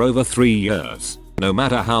do for over 3 years. No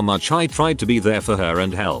matter how much I tried to be there for her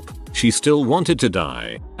and help, she still wanted to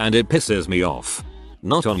die, and it pisses me off.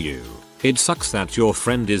 Not on you. It sucks that your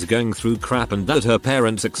friend is going through crap and that her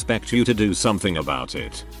parents expect you to do something about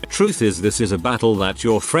it. Truth is, this is a battle that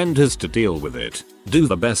your friend has to deal with it. Do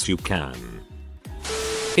the best you can.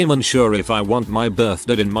 I'm unsure if I want my birth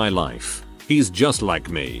dad in my life. He's just like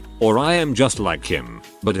me, or I am just like him,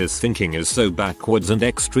 but his thinking is so backwards and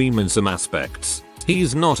extreme in some aspects.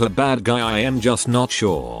 He's not a bad guy, I am just not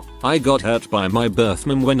sure. I got hurt by my birth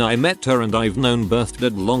mom when I met her and I've known birth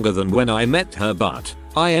dad longer than when I met her, but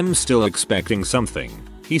I am still expecting something.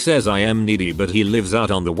 He says I am needy but he lives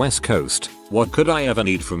out on the west coast. What could I ever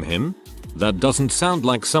need from him? That doesn't sound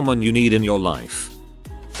like someone you need in your life.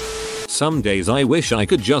 Some days I wish I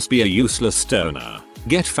could just be a useless stoner.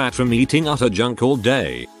 Get fat from eating utter junk all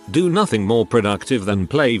day. Do nothing more productive than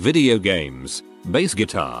play video games, bass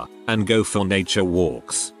guitar, and go for nature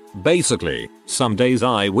walks. Basically, some days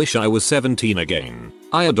I wish I was 17 again.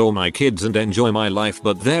 I adore my kids and enjoy my life,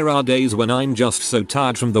 but there are days when I'm just so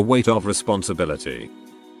tired from the weight of responsibility.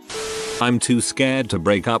 I'm too scared to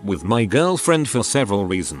break up with my girlfriend for several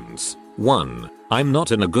reasons. 1. I'm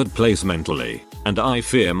not in a good place mentally, and I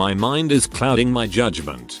fear my mind is clouding my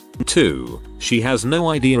judgment. 2. She has no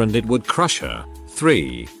idea and it would crush her.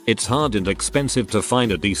 3. It's hard and expensive to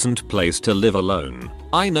find a decent place to live alone.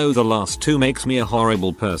 I know the last two makes me a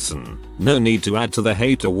horrible person. No need to add to the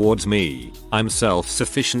hate towards me. I'm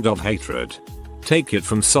self-sufficient of hatred. Take it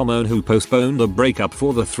from someone who postponed a breakup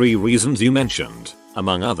for the 3 reasons you mentioned,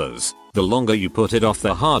 among others. The longer you put it off,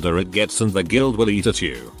 the harder it gets and the guilt will eat at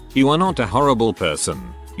you. You are not a horrible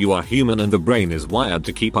person. You are human and the brain is wired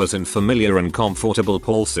to keep us in familiar and comfortable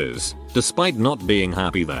pulses, despite not being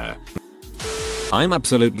happy there. I'm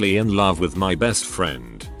absolutely in love with my best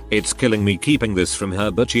friend. It's killing me keeping this from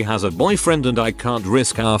her, but she has a boyfriend and I can't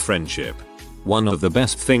risk our friendship. One of the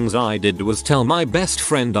best things I did was tell my best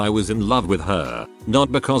friend I was in love with her,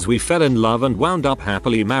 not because we fell in love and wound up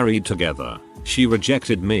happily married together. She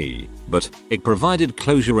rejected me, but it provided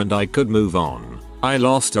closure and I could move on. I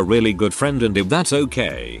lost a really good friend and if that's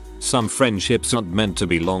okay. Some friendships aren't meant to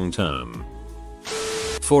be long term.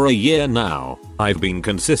 For a year now, I've been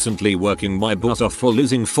consistently working my butt off for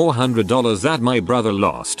losing $400 that my brother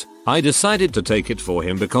lost. I decided to take it for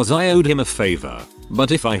him because I owed him a favor.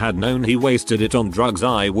 But if I had known he wasted it on drugs,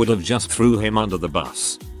 I would have just threw him under the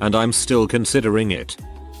bus. And I'm still considering it.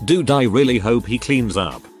 Dude, I really hope he cleans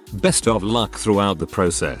up. Best of luck throughout the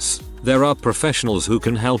process. There are professionals who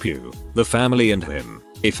can help you, the family and him.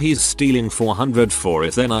 If he's stealing $400 for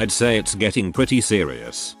it, then I'd say it's getting pretty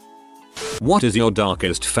serious. What is your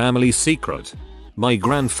darkest family secret? My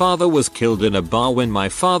grandfather was killed in a bar when my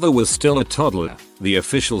father was still a toddler. The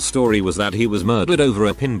official story was that he was murdered over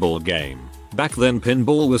a pinball game. Back then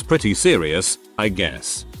pinball was pretty serious, I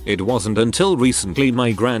guess. It wasn't until recently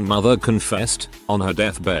my grandmother confessed, on her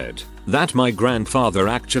deathbed, that my grandfather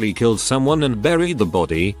actually killed someone and buried the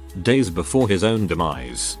body, days before his own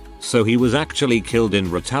demise. So he was actually killed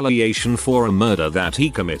in retaliation for a murder that he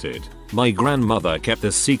committed. My grandmother kept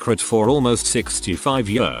this secret for almost 65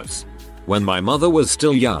 years. When my mother was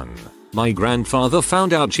still young, my grandfather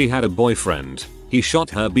found out she had a boyfriend. He shot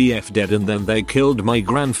her BF dead and then they killed my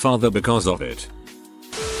grandfather because of it.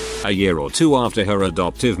 A year or 2 after her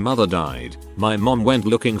adoptive mother died, my mom went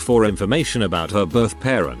looking for information about her birth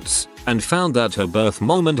parents and found that her birth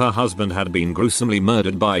mom and her husband had been gruesomely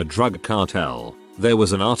murdered by a drug cartel. There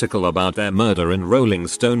was an article about their murder in Rolling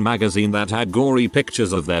Stone magazine that had gory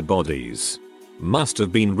pictures of their bodies. Must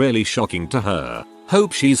have been really shocking to her.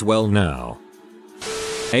 Hope she's well now.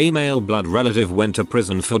 A male blood relative went to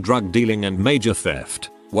prison for drug dealing and major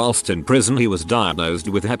theft. Whilst in prison he was diagnosed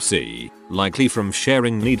with Hep C, likely from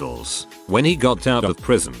sharing needles. When he got out of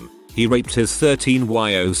prison, He raped his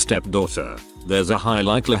 13-year-old stepdaughter. There's a high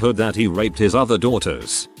likelihood that he raped his other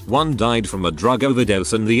daughters. One died from a drug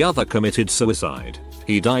overdose and the other committed suicide.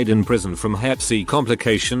 He died in prison from hep C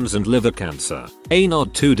complications and liver cancer. A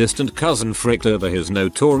not too distant cousin fricked over his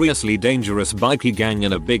notoriously dangerous bikie gang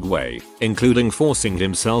in a big way, including forcing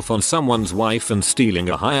himself on someone's wife and stealing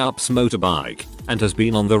a high-up's motorbike, and has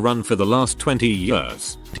been on the run for the last 20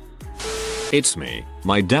 years. It's me.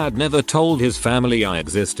 My dad never told his family I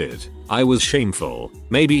existed. I was shameful.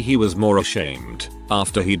 Maybe he was more ashamed.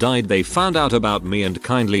 After he died they found out about me and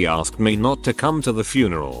kindly asked me not to come to the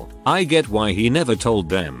funeral. I get why he never told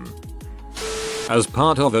them. As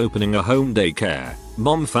part of opening a home daycare,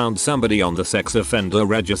 Mom found somebody on the sex offender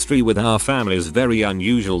registry with our family's very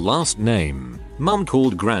unusual last name. Mom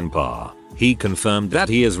called Grandpa. He confirmed that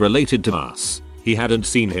he is related to us. He hadn't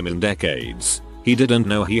seen him in decades. He didn't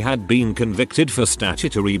know he had been convicted for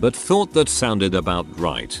statutory but thought that sounded about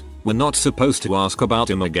right. We're not supposed to ask about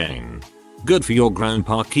him again. Good for your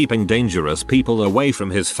grandpa keeping dangerous people away from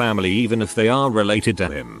his family even if they are related to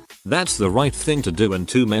him. That's the right thing to do and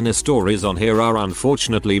too many stories on here are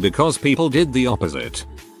unfortunately because people did the opposite.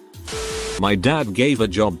 My dad gave a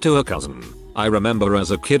job to a cousin. I remember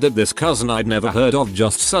as a kid that this cousin I'd never heard of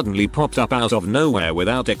just suddenly popped up out of nowhere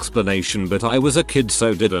without explanation, but I was a kid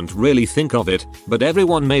so didn't really think of it, but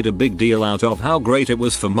everyone made a big deal out of how great it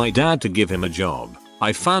was for my dad to give him a job.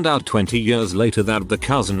 I found out 20 years later that the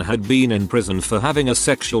cousin had been in prison for having a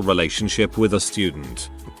sexual relationship with a student.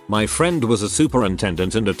 My friend was a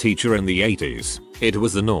superintendent and a teacher in the 80s. It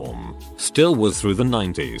was the norm. Still was through the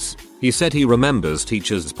 90s. He said he remembers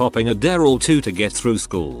teachers popping a dare or two to get through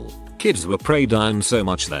school. Kids were preyed down so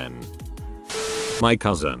much then. My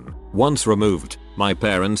cousin, once removed, my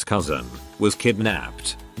parents' cousin, was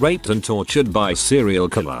kidnapped, raped and tortured by a serial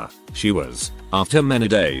killer. She was, after many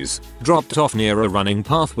days, dropped off near a running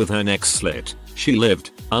path with her neck slit. She lived,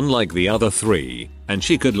 unlike the other three, and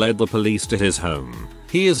she could lead the police to his home.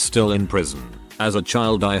 He is still in prison. As a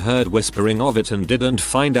child I heard whispering of it and didn't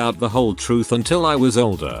find out the whole truth until I was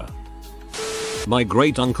older. My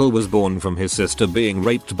great uncle was born from his sister being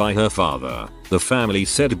raped by her father. The family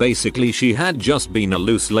said basically she had just been a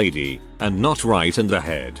loose lady and not right in the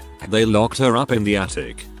head. They locked her up in the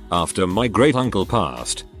attic. After my great uncle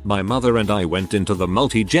passed, my mother and I went into the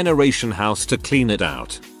multi-generation house to clean it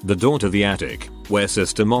out. The door to the attic, where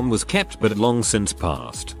sister mom was kept but long since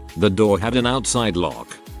passed. The door had an outside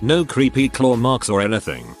lock. No creepy claw marks or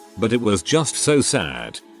anything. But it was just so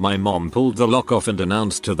sad. My mom pulled the lock off and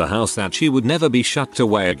announced to the house that she would never be shut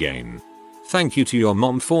away again. Thank you to your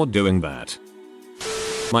mom for doing that.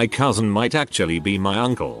 My cousin might actually be my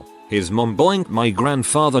uncle. His mom boinked my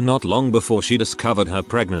grandfather not long before she discovered her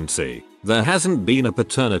pregnancy. There hasn't been a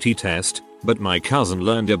paternity test, but my cousin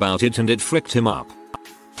learned about it and it fricked him up.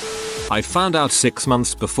 I found out 6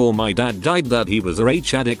 months before my dad died that he was a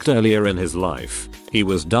H addict earlier in his life. He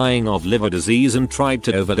was dying of liver disease and tried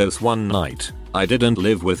to overdose one night. I didn't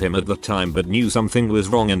live with him at the time but knew something was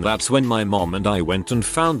wrong, and that's when my mom and I went and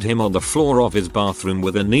found him on the floor of his bathroom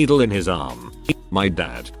with a needle in his arm. My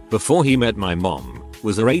dad, before he met my mom,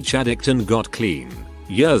 was a H addict and got clean.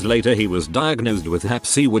 Years later he was diagnosed with hep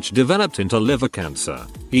C, which developed into liver cancer.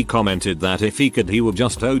 He commented that if he could he would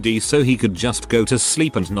just OD so he could just go to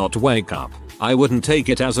sleep and not wake up. I wouldn't take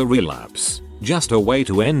it as a relapse, just a way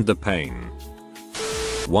to end the pain.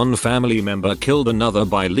 One family member killed another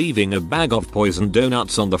by leaving a bag of poisoned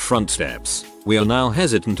donuts on the front steps. We are now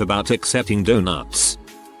hesitant about accepting donuts.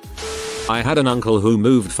 I had an uncle who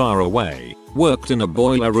moved far away, worked in a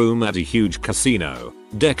boiler room at a huge casino,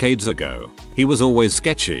 decades ago. He was always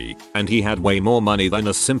sketchy, and he had way more money than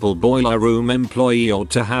a simple boiler room employee ought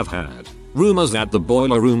to have had. Rumors that the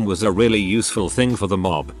boiler room was a really useful thing for the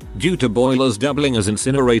mob, due to boilers doubling as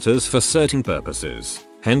incinerators for certain purposes.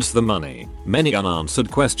 Hence the money. Many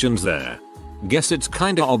unanswered questions there. Guess it's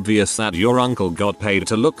kinda obvious that your uncle got paid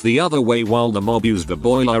to look the other way while the mob used the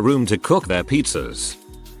boiler room to cook their pizzas.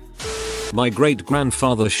 My great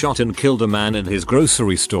grandfather shot and killed a man in his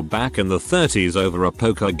grocery store back in the 30s over a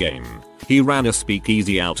poker game. He ran a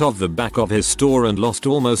speakeasy out of the back of his store and lost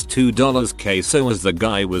almost $2k, so as the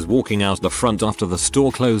guy was walking out the front after the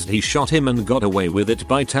store closed he shot him and got away with it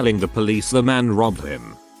by telling the police the man robbed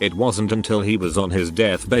him. It wasn't until he was on his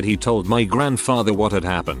deathbed he told my grandfather what had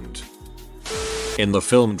happened. In the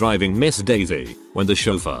film Driving Miss Daisy, when the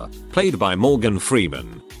chauffeur, played by Morgan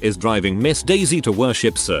Freeman, is driving Miss Daisy to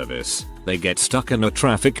worship service, they get stuck in a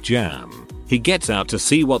traffic jam. He gets out to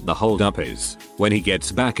see what the holdup is. When he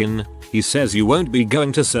gets back in, he says you won't be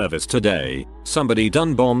going to service today. Somebody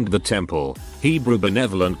done bombed the temple. Hebrew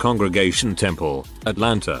Benevolent Congregation Temple,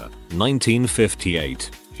 Atlanta,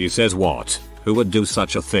 1958. He says what? Who would do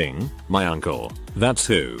such a thing? My uncle. That's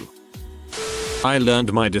who. I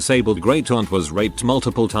learned my disabled great-aunt was raped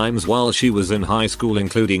multiple times while she was in high school,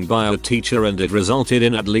 including by a teacher, and it resulted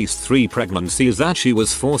in at least 3 pregnancies that she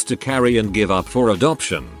was forced to carry and give up for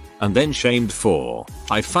adoption, and then shamed for.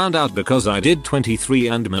 I found out because I did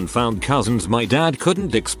 23andMe and found cousins my dad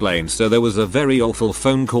couldn't explain, so there was a very awful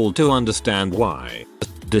phone call to understand why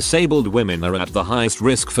disabled women are at the highest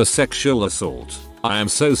risk for sexual assault. I am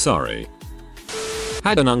so sorry.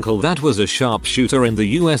 Had an uncle that was a sharpshooter in the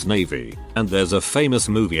US Navy, and there's a famous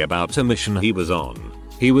movie about a mission he was on.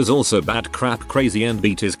 He was also bat crap crazy and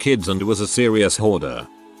beat his kids and was a serious hoarder.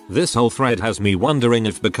 This whole thread has me wondering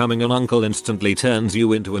if becoming an uncle instantly turns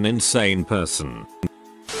you into an insane person.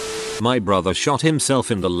 My brother shot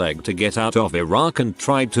himself in the leg to get out of Iraq and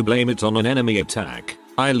tried to blame it on an enemy attack.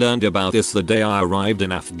 I learned about this the day I arrived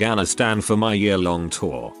in Afghanistan for my year-long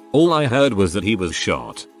tour. All I heard was that he was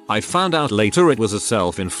shot. I found out later it was a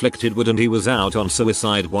self-inflicted wound and he was out on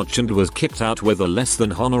suicide watch and was kicked out with a less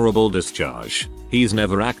than honorable discharge. He's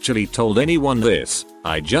never actually told anyone this.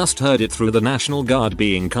 I just heard it through the National Guard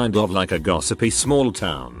being kind of like a gossipy small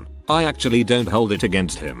town. I actually don't hold it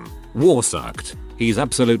against him. War sucked. He's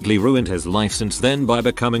absolutely ruined his life since then by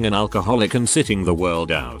becoming an alcoholic and sitting the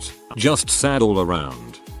world out. Just sad all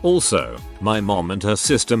around. Also, my mom and her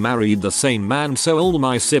sister married the same man, so all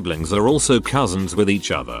my siblings are also cousins with each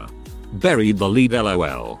other. Buried the lead,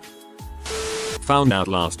 lol. Found out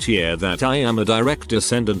last year that I am a direct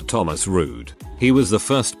descendant Thomas Rood. He was the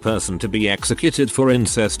first person to be executed for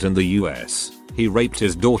incest in the US. He raped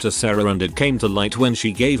his daughter Sarah and it came to light when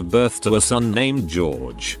she gave birth to a son named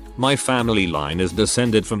George. My family line is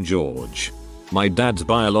descended from George. My dad's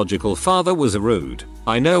biological father was a Rood.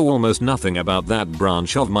 I know almost nothing about that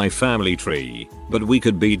branch of my family tree, but we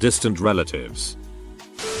could be distant relatives.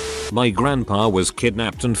 My grandpa was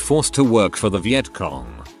kidnapped and forced to work for the Viet Cong.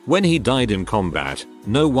 When he died in combat,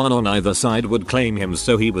 no one on either side would claim him,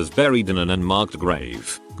 so he was buried in an unmarked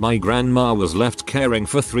grave. My grandma was left caring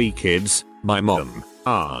for 3 kids, my mom,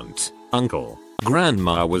 aunt, uncle.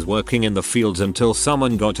 Grandma was working in the fields until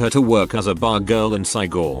someone got her to work as a bar girl in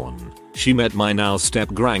Saigon. She met my now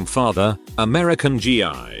step-grandfather, American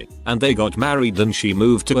GI, and they got married. Then she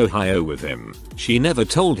moved to Ohio with him. She never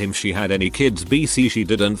told him she had any kids BC. She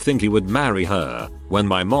didn't think he would marry her. When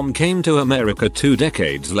my mom came to America 2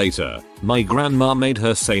 decades later, my grandma made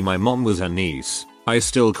her say my mom was her niece. I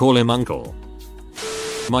still call him uncle.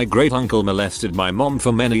 My great uncle molested my mom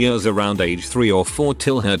for many years around age 3 or 4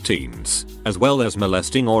 till her teens, as well as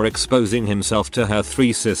molesting or exposing himself to her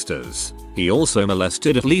 3 sisters. He also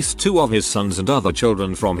molested at least 2 of his sons and other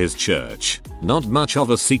children from his church. Not much of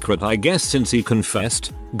a secret, I guess, since he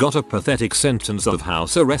confessed, got a pathetic sentence of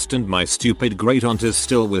house arrest, and my stupid great aunt is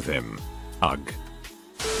still with him. Ugh.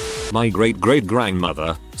 My great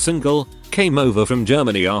grandmother, single, came over from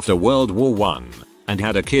Germany after World War I and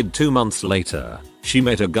had a kid 2 months later. She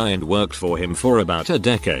met a guy and worked for him for about a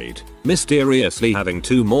decade, mysteriously having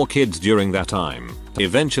 2 more kids during that time.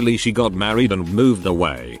 Eventually she got married and moved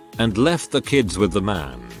away, and left the kids with the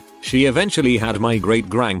man. She eventually had my great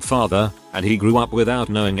grandfather, and he grew up without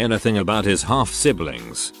knowing anything about his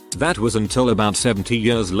half-siblings. That was until about 70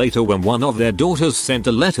 years later when one of their daughters sent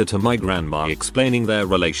a letter to my grandma explaining their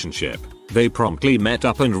relationship. They promptly met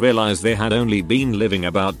up and realized they had only been living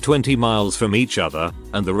about 20 miles from each other,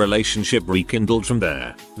 and the relationship rekindled from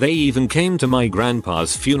there. They even came to my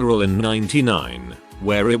grandpa's funeral in '99,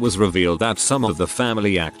 where it was revealed that some of the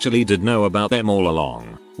family actually did know about them all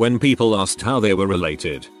along. When people asked how they were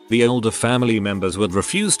related, the older family members would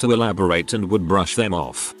refuse to elaborate and would brush them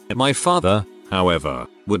off. My father, however,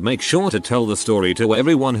 would make sure to tell the story to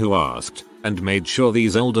everyone who asked, and made sure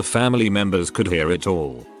these older family members could hear it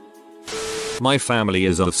all. My family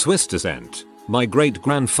is of Swiss descent. My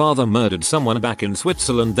great-grandfather murdered someone back in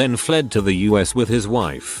Switzerland, then fled to the US with his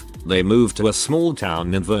wife. They moved to a small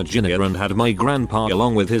town in Virginia and had my grandpa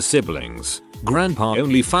along with his siblings. Grandpa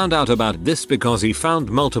only found out about this because he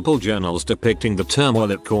found multiple journals depicting the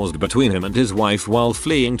turmoil it caused between him and his wife while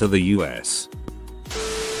fleeing to the US.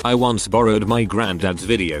 I once borrowed my granddad's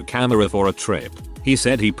video camera for a trip. He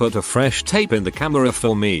said he put a fresh tape in the camera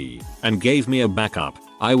for me and gave me a backup.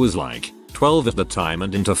 I was like 12 at the time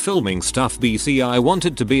and into filming stuff BC. I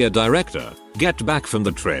wanted to be a director, get back from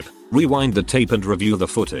the trip, rewind the tape and review the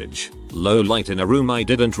footage. Low light in a room I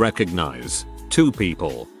didn't recognize. 2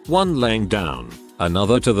 people, one laying down,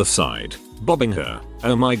 another to the side, bobbing her.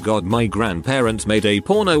 Oh my god, my grandparents made a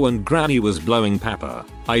porno and granny was blowing pepper.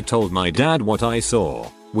 I told my dad what I saw.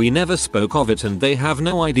 We never spoke of it and they have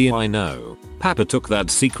no idea I know. Papa took that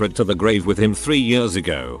secret to the grave with him 3 years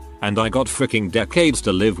ago, and I got freaking decades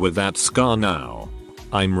to live with that scar now.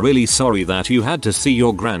 I'm really sorry that you had to see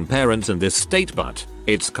your grandparents in this state, but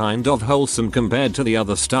it's kind of wholesome compared to the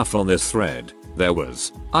other stuff on this thread. There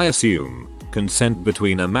was, I assume, consent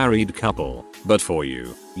between a married couple, but for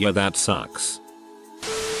you, yeah, that sucks.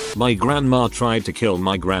 My grandma tried to kill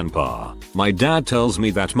my grandpa. My dad tells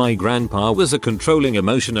me that my grandpa was a controlling,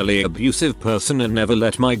 emotionally abusive person and never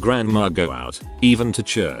let my grandma go out, even to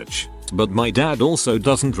church. But my dad also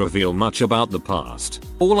doesn't reveal much about the past.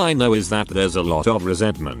 All I know is that there's a lot of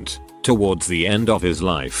resentment. Towards the end of his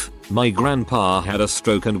life, my grandpa had a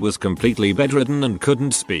stroke and was completely bedridden and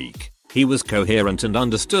couldn't speak. He was coherent and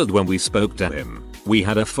understood when we spoke to him. We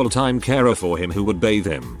had a full-time carer for him who would bathe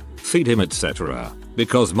him, feed him, etc.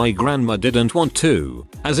 Because my grandma didn't want to.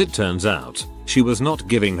 As it turns out, she was not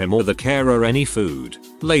giving him or the carer any food.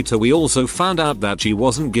 Later we also found out that she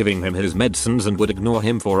wasn't giving him his medicines and would ignore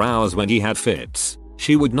him for hours when he had fits.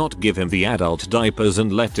 She would not give him the adult diapers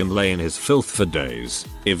and let him lay in his filth for days.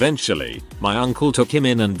 Eventually, my uncle took him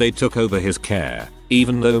in and they took over his care.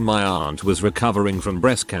 Even though my aunt was recovering from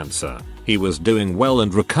breast cancer, he was doing well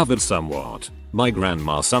and recovered somewhat. My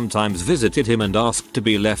grandma sometimes visited him and asked to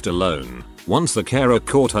be left alone. Once the carer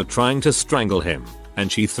caught her trying to strangle him,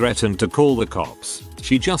 and she threatened to call the cops.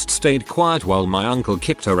 She just stayed quiet while my uncle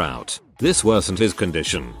kicked her out. This worsened his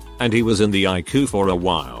condition, and he was in the ICU for a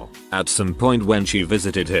while. At some point when she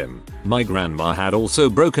visited him, my grandma had also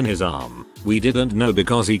broken his arm. We didn't know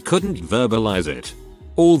because he couldn't verbalize it.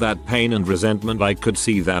 All that pain and resentment, I could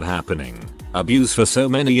see that happening. Abuse for so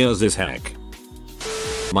many years is heck.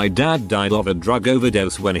 My dad died of a drug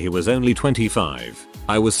overdose when he was only 25.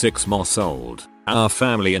 I was 6 months old. Our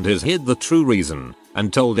family and his hid the true reason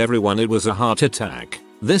and told everyone it was a heart attack.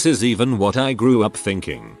 This is even what I grew up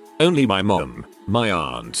thinking. Only my mom, my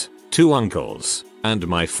aunt, 2 uncles, and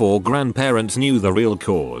my 4 grandparents knew the real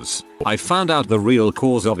cause. I found out the real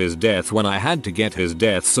cause of his death when I had to get his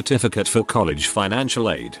death certificate for college financial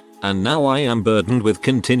aid, and now I am burdened with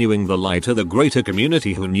continuing the lie to the greater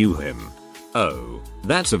community who knew him. Oh,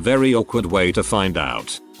 that's a very awkward way to find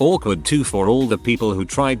out. Awkward too for all the people who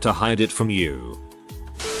tried to hide it from you.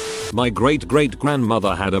 My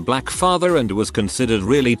great-great-grandmother had a black father and was considered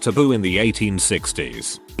really taboo in the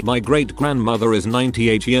 1860s. My great-grandmother is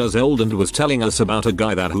 98 years old and was telling us about a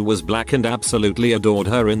guy who was black and absolutely adored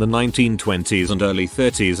her in the 1920s and early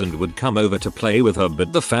 30s and would come over to play with her,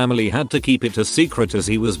 but the family had to keep it a secret as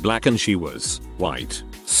he was black and she was white.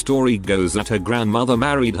 Story goes that her grandmother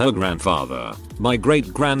married her grandfather. My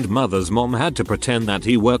great-grandmother's mom had to pretend that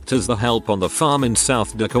he worked as the help on the farm in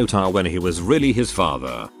South Dakota when he was really his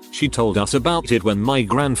father. She told us about it when my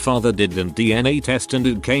grandfather did a DNA test and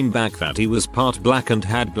it came back that he was part black and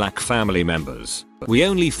had black family members. We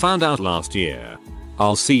only found out last year.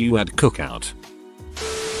 I'll see you at cookout.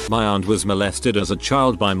 My aunt was molested as a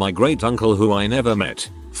child by my great uncle who I never met,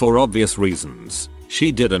 for obvious reasons.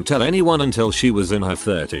 She didn't tell anyone until she was in her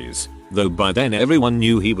 30s, though by then everyone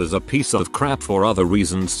knew he was a piece of crap for other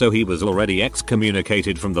reasons, so he was already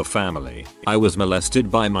excommunicated from the family. I was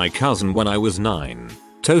molested by my cousin when I was 9.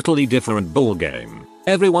 Totally different ballgame.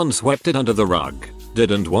 Everyone swept it under the rug,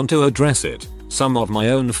 didn't want to address it. Some of my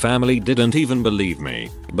own family didn't even believe me,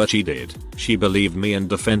 but she did. She believed me and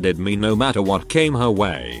defended me no matter what came her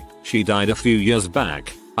way. She died a few years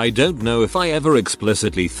back. I don't know if I ever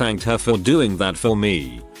explicitly thanked her for doing that for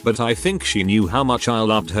me, but I think she knew how much I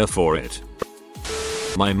loved her for it.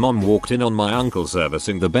 My mom walked in on my uncle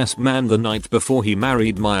servicing the best man the night before he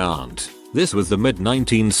married my aunt. This was the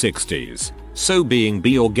mid-1960s. So being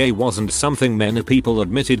bi or gay wasn't something many people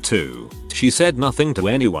admitted to. She said nothing to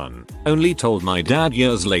anyone, only told my dad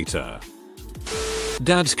years later.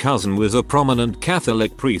 Dad's cousin was a prominent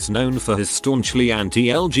Catholic priest known for his staunchly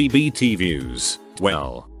anti-LGBT views.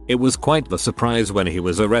 Well, it was quite the surprise when he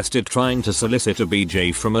was arrested trying to solicit a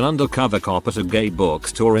BJ from an undercover cop at a gay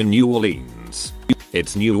bookstore in New Orleans.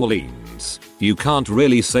 It's New Orleans. You can't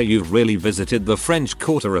really say you've really visited the French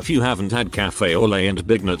Quarter if you haven't had Café au lait and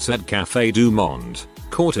Big Nuts at Café du Monde,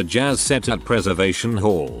 caught a jazz set at Preservation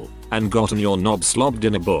Hall, and gotten your knob slobbed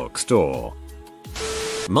in a bookstore.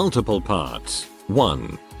 Multiple parts.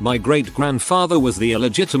 1. My great-grandfather was the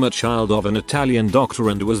illegitimate child of an Italian doctor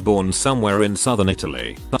and was born somewhere in southern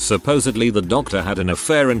Italy. Supposedly the doctor had an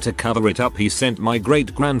affair, and to cover it up he sent my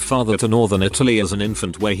great-grandfather to northern Italy as an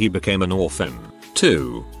infant where he became an orphan.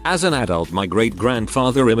 2. As an adult my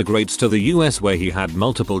great-grandfather immigrates to the US where he had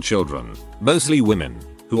multiple children, mostly women.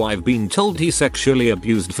 who I've been told he sexually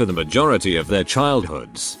abused for the majority of their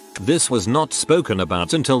childhoods. This was not spoken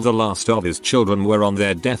about until the last of his children were on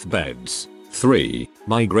their deathbeds. 3.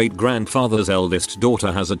 My great-grandfather's eldest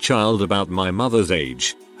daughter has a child about my mother's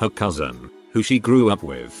age, her cousin, who she grew up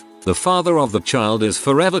with. The father of the child is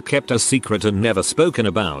forever kept a secret and never spoken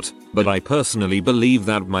about, but I personally believe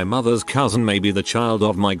that my mother's cousin may be the child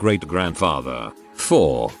of my great-grandfather.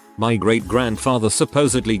 4. My great-grandfather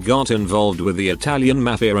supposedly got involved with the Italian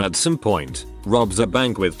mafia at some point, robs a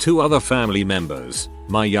bank with 2 other family members,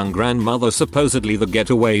 my young grandmother supposedly the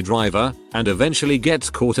getaway driver, and eventually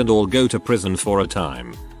gets caught and all go to prison for a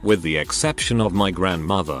time. With the exception of my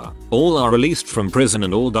grandmother, all are released from prison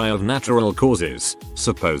and all die of natural causes,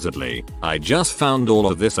 supposedly. I just found all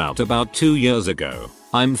of this out about 2 years ago.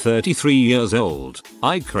 I'm 33 years old.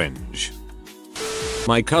 I cringe.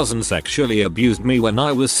 My cousin sexually abused me when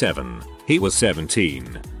I was 7. He was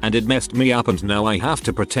 17, and it messed me up, and now I have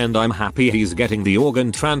to pretend I'm happy he's getting the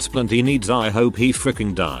organ transplant he needs. I hope he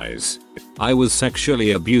freaking dies. I was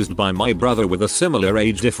sexually abused by my brother with a similar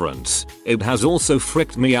age difference. It has also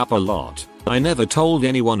fricked me up a lot. I never told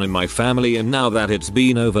anyone in my family, and now that it's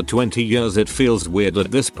been over 20 years it feels weird at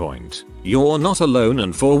this point. You're not alone,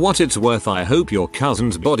 and for what it's worth I hope your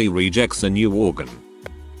cousin's body rejects a new organ.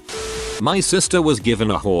 My sister was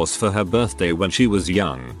given a horse for her birthday when she was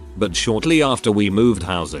young, but shortly after we moved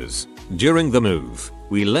houses. During the move,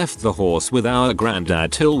 we left the horse with our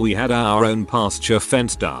granddad till we had our own pasture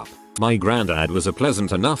fenced up. My granddad was a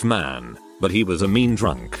pleasant enough man, but he was a mean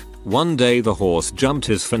drunk. One day the horse jumped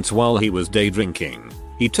his fence while he was day drinking.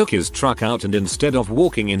 He took his truck out, and instead of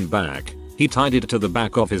walking in back, he tied it to the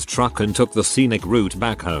back of his truck and took the scenic route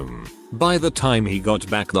back home. By the time he got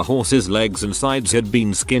back, the horse's legs and sides had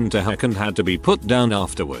been skinned to heck and had to be put down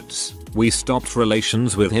afterwards. We stopped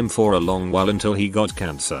relations with him for a long while until he got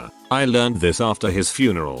cancer. I learned this after his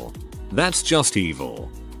funeral. That's just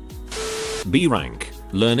evil. B rank.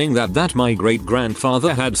 Learning that my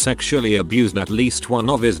great-grandfather had sexually abused at least one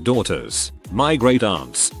of his daughters, my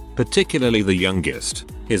great-aunts, particularly the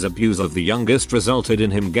youngest. His abuse of the youngest resulted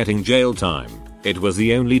in him getting jail time. It was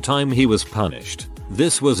the only time he was punished.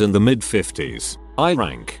 This was in the mid-50s. I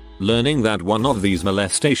rank. Learning that one of these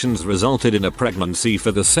molestations resulted in a pregnancy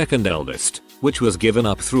for the second eldest, which was given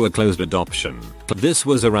up through a closed adoption. This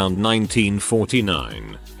was around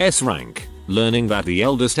 1949. S rank. Learning that the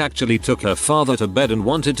eldest actually took her father to bed and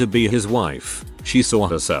wanted to be his wife. She saw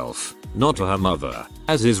herself, not her mother,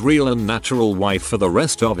 as his real and natural wife for the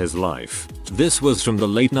rest of his life. This was from the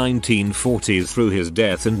late 1940s through his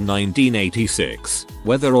death in 1986.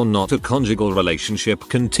 Whether or not a conjugal relationship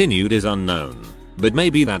continued is unknown, but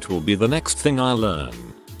maybe that will be the next thing I learn.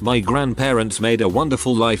 My grandparents made a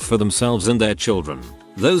wonderful life for themselves and their children.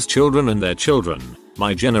 Those children and their children,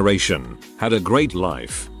 my generation, had a great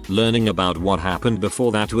life. Learning about what happened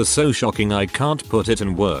before that was so shocking I can't put it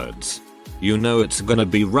in words. You know it's gonna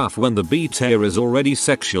be rough when the B-tier is already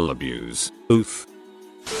sexual abuse. Oof.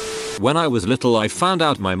 When I was little I found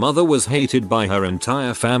out my mother was hated by her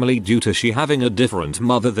entire family due to she having a different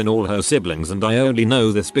mother than all her siblings, and I only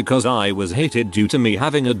know this because I was hated due to me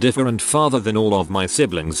having a different father than all of my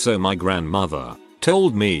siblings. So my grandmother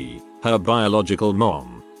told me, her biological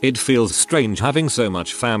mom, "It feels strange having so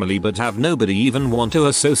much family but have nobody even want to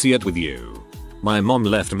associate with you." My mom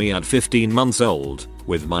left me at 15 months old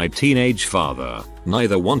with my teenage father.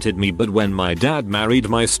 Neither wanted me, but when my dad married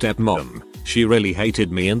my stepmom, she really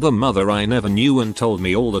hated me and the mother I never knew and told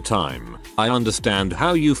me all the time, "I understand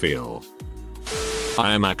how you feel."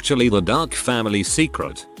 I am actually the dark family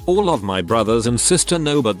secret. All of my brothers and sister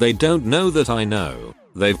know, but they don't know that I know.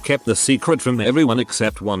 They've kept the secret from everyone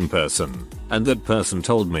except one person, and that person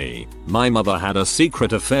told me. My mother had a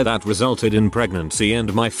secret affair that resulted in pregnancy,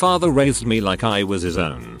 and my father raised me like I was his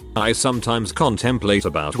own. I sometimes contemplate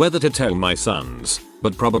about whether to tell my sons,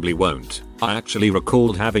 but probably won't. I actually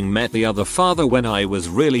recalled having met the other father when I was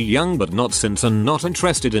really young, but not since, and not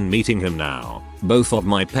interested in meeting him now. Both of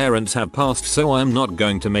my parents have passed, so I'm not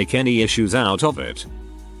going to make any issues out of it.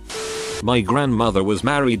 My grandmother was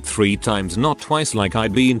married 3 times, not twice like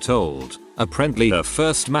I'd been told. Apparently her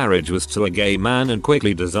first marriage was to a gay man and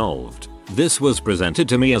quickly dissolved. This was presented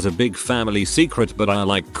to me as a big family secret, but I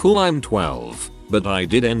like cool, I'm 12. But I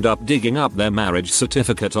did end up digging up their marriage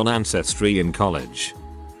certificate on Ancestry in college.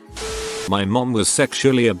 My mom was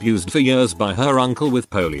sexually abused for years by her uncle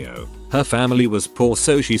with polio. Her family was poor,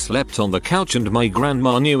 so she slept on the couch, and my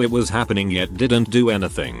grandma knew it was happening yet didn't do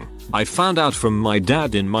anything. I found out from my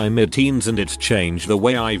dad in my mid-teens, and it changed the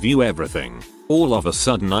way I view everything. All of a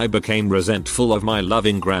sudden I became resentful of my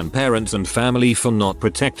loving grandparents and family for not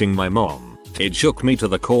protecting my mom. It shook me to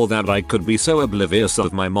the core that I could be so oblivious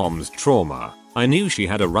of my mom's trauma. I knew she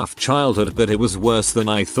had a rough childhood, but it was worse than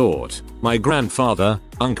I thought. My grandfather,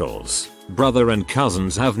 uncles, brother and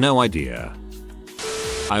cousins have no idea.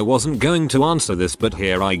 I wasn't going to answer this, but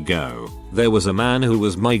here I go. There was a man who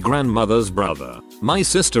was my grandmother's brother. My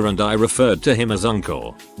sister and I referred to him as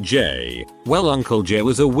Uncle Jay. Well, Uncle Jay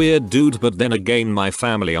was a weird dude, but then again my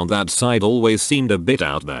family on that side always seemed a bit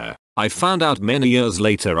out there. I found out many years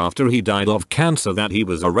later after he died of cancer that he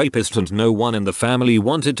was a rapist and no one in the family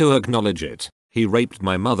wanted to acknowledge it. He raped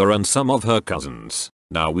my mother and some of her cousins.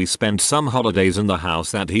 Now we spent some holidays in the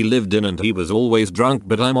house that he lived in and he was always drunk,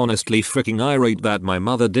 but I'm honestly freaking irate that my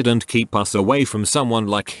mother didn't keep us away from someone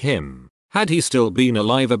like him. Had he still been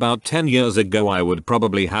alive about 10 years ago, I would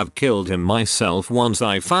probably have killed him myself once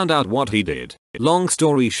I found out what he did. Long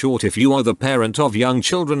story short, if you are the parent of young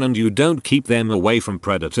children and you don't keep them away from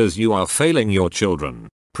predators, you are failing your children.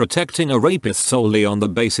 Protecting a rapist solely on the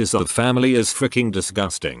basis of family is freaking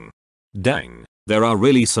disgusting. Dang, there are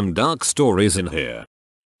really some dark stories in here.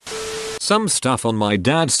 Some stuff on my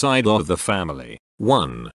dad's side of the family.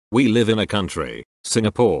 1. We live in a country,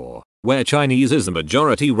 Singapore, where Chinese is a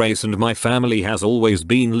majority race, and my family has always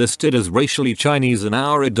been listed as racially Chinese in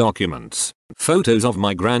our documents. Photos of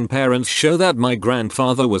my grandparents show that my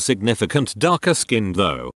grandfather was significant darker skinned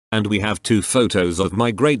though, and we have 2 photos of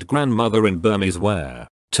my great grandmother in Burmese wear.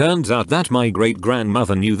 Turns out that my great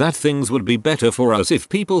grandmother knew that things would be better for us if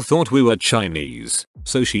people thought we were Chinese,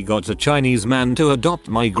 so she got a Chinese man to adopt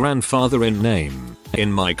my grandfather in name. In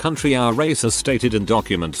my country, our race as stated in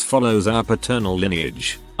documents follows our paternal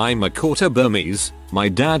lineage. I'm a quarter Burmese, my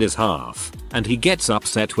dad is half, and he gets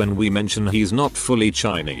upset when we mention he's not fully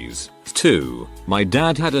Chinese. 2. My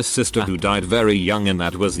dad had a sister who died very young, and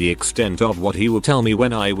that was the extent of what he would tell me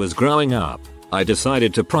when I was growing up. I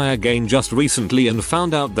decided to pry again just recently and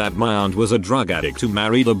found out that my aunt was a drug addict who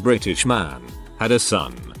married a British man, had a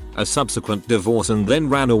son, a subsequent divorce, and then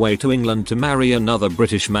ran away to England to marry another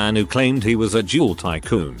British man who claimed he was a jewel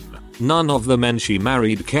tycoon. None of the men she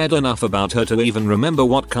married cared enough about her to even remember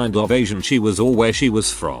what kind of Asian she was or where she was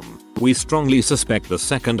from. We strongly suspect the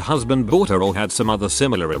second husband bought her or had some other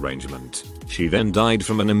similar arrangement. She then died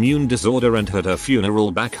from an immune disorder and had her funeral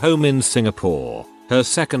back home in Singapore. Her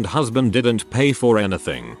second husband didn't pay for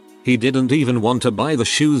anything. He didn't even want to buy the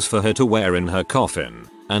shoes for her to wear in her coffin.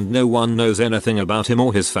 And no one knows anything about him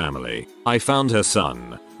or his family. I found her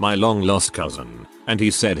son, my long lost cousin, and he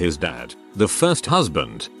said his dad, the first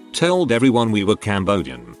husband, told everyone we were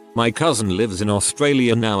Cambodian. My cousin lives in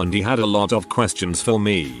Australia now and he had a lot of questions for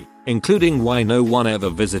me, including why no one ever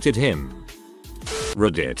visited him.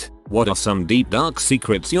 Reddit. What are some deep dark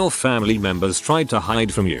secrets your family members tried to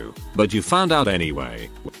hide from you, but you found out anyway?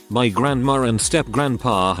 My grandma and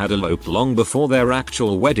step-grandpa had eloped long before their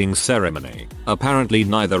actual wedding ceremony. Apparently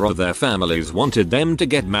neither of their families wanted them to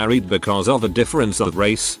get married because of a difference of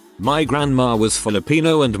race. My grandma was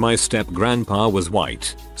Filipino and my step-grandpa was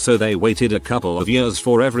white, so they waited a couple of years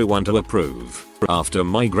for everyone to approve. After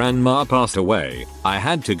my grandma passed away, I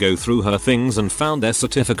had to go through her things and found their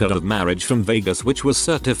certificate of marriage from Vegas, which was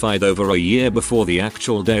certified over a year before the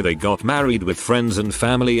actual day they got married with friends and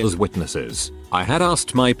family as witnesses. I had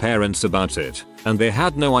asked my parents about it, and they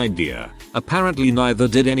had no idea. Apparently neither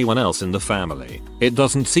did anyone else in the family. It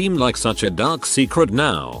doesn't seem like such a dark secret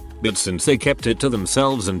now, but since they kept it to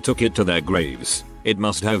themselves and took it to their graves, it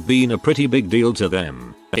must have been a pretty big deal to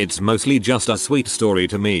them. It's mostly just a sweet story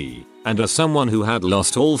to me, and as someone who had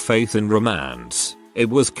lost all faith in romance, it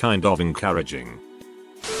was kind of encouraging.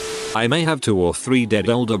 I may have 2 or 3 dead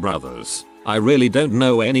older brothers. I really don't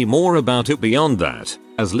know any more about it beyond that,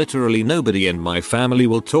 as literally nobody in my family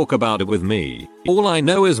will talk about it with me. All I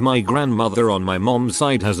know is my grandmother on my mom's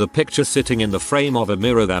side has a picture sitting in the frame of a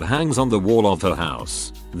mirror that hangs on the wall of her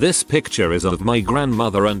house. This picture is of my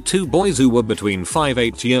grandmother and 2 boys who were between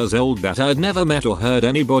 5-8 years old that I'd never met or heard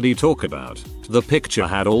anybody talk about. The picture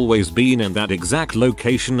had always been in that exact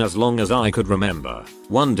location as long as I could remember.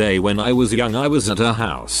 One day when I was young, I was at her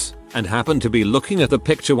house and happened to be looking at the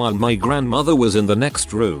picture while my grandmother was in the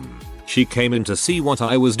next room. She came in to see what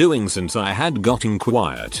I was doing since I had gotten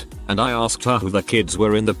quiet, and I asked her who the kids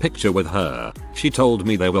were in the picture with her. She told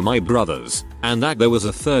me they were my brothers, and that there was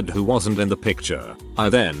a third who wasn't in the picture. I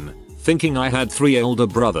then, thinking I had 3 older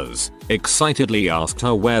brothers, excitedly asked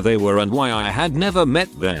her where they were and why I had never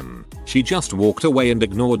met them. She just walked away and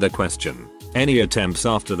ignored the question. Any attempts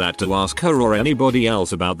after that to ask her or anybody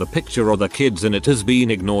else about the picture or the kids in it has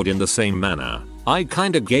been ignored in the same manner. I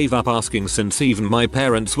kinda gave up asking since even my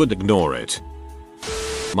parents would ignore it.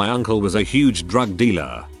 My uncle was a huge drug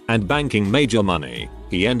dealer and banking major money.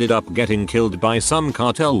 He ended up getting killed by some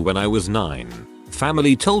cartel when I was 9.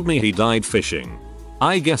 Family told me he died fishing.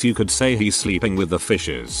 I guess you could say he's sleeping with the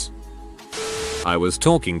fishes. I was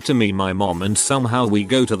talking to my mom and somehow we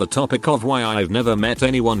go to the topic of why I've never met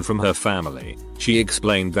anyone from her family. She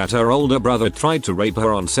explained that her older brother tried to rape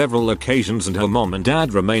her on several occasions and her mom and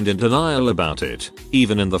dad remained in denial about it,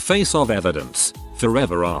 even in the face of evidence,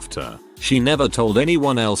 forever after. She never told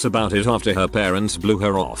anyone else about it after her parents blew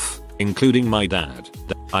her off, including my dad.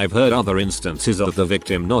 I've heard other instances of the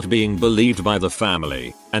victim not being believed by the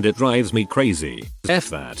family, and it drives me crazy. F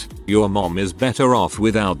that. Your mom is better off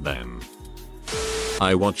without them.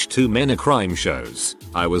 I watch too many crime shows.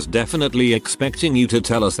 I was definitely expecting you to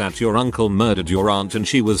tell us that your uncle murdered your aunt and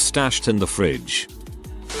she was stashed in the fridge.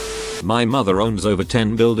 My mother owns over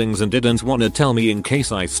 10 buildings and didn't want to tell me in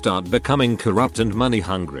case I start becoming corrupt and money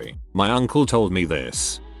hungry. My uncle told me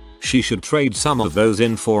this. She should trade some of those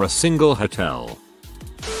in for a single hotel.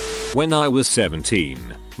 When I was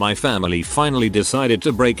 17, my family finally decided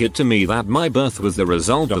to break it to me that my birth was the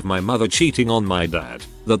result of my mother cheating on my dad,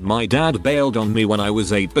 that my dad bailed on me when I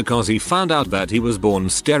was 8 because he found out that he was born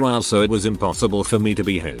sterile so it was impossible for me to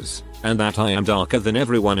be his, and that I am darker than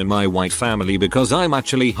everyone in my white family because I'm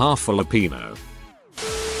actually half Filipino.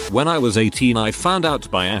 When I was 18 I found out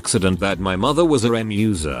by accident that my mother was a REM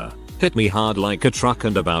user. Hit me hard like a truck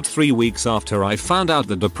and about 3 weeks after I found out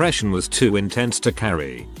the depression was too intense to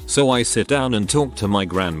carry. So I sit down and talk to my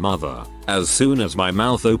grandmother. As soon as my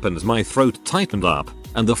mouth opens my throat tightened up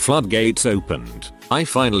and the floodgates opened. I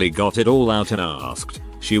finally got it all out and asked.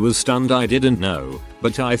 She was stunned. I didn't know,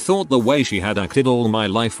 but I thought the way she had acted all my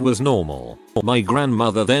life was normal. My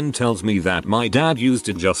grandmother then tells me that my dad used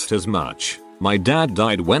it just as much. My dad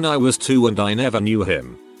died when I was 2 and I never knew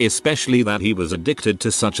him. Especially that he was addicted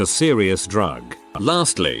to such a serious drug.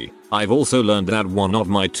 Lastly, I've also learned that one of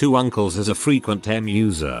my 2 uncles is a frequent M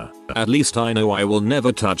user. At least I know I will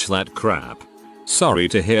never touch that crap. Sorry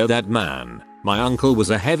to hear that, man. My uncle was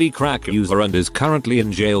a heavy crack user and is currently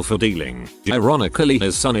in jail for dealing. Ironically,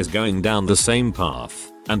 his son is going down the same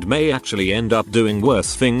path and may actually end up doing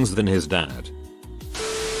worse things than his dad.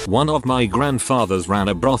 One of my grandfathers ran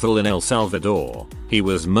a brothel in El Salvador. He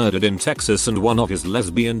was murdered in Texas and one of his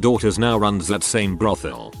lesbian daughters now runs that same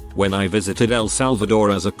brothel. When I visited El Salvador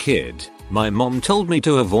as a kid, my mom told me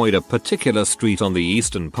to avoid a particular street on the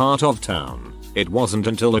eastern part of town. It wasn't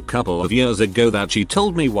until a couple of years ago that she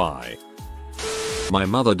told me why. My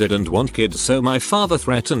mother didn't want kids so my father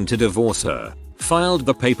threatened to divorce her. Filed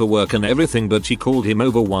the paperwork and everything but she called him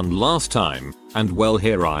over one last time, and well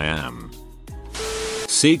here I am.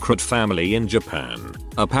 Secret family in Japan.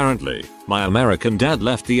 Apparently, my American dad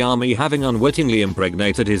left the army having unwittingly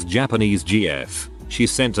impregnated his Japanese GF. She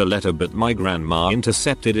sent a letter but my grandma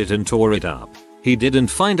intercepted it and tore it up. He didn't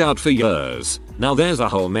find out for years. Now there's a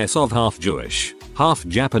whole mess of half Jewish, half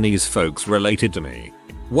Japanese folks related to me.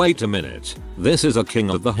 Wait a minute. This is a King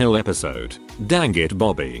of the Hill episode. Dang it,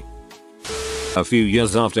 Bobby. A few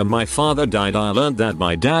years after my father died I learned that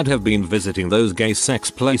my dad have been visiting those gay sex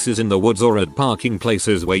places in the woods or at parking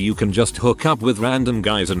places where you can just hook up with random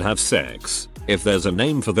guys and have sex. If there's a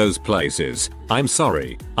name for those places, I'm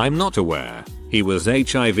sorry, I'm not aware. He was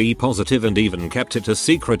HIV positive and even kept it a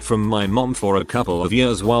secret from my mom for a couple of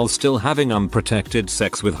years while still having unprotected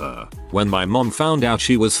sex with her. When my mom found out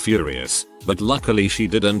she was furious, but luckily she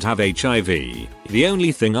didn't have HIV. The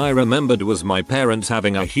only thing I remembered was my parents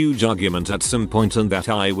having a huge argument at some point and that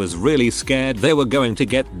I was really scared they were going to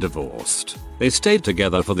get divorced. They stayed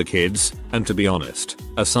together for the kids, and to be honest,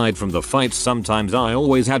 aside from the fights sometimes I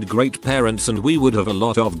always had great parents and we would have a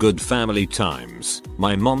lot of good family times.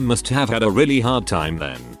 My mom must have had a really hard time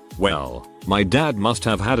then. Well, my dad must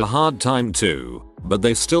have had a hard time too, but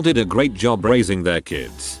they still did a great job raising their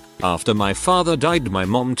kids. After my father died my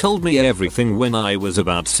mom told me everything when I was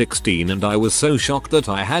about 16 and I was so shocked that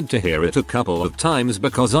I had to hear it a couple of times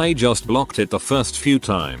because I just blocked it the first few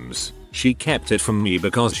times. She kept it from me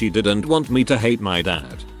because she didn't want me to hate my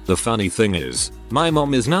dad. The funny thing is, my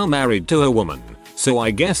mom is now married to a woman, so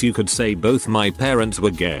I guess you could say both my parents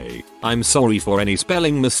were gay. I'm sorry for any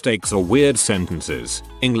spelling mistakes or weird sentences.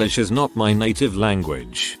 English is not my native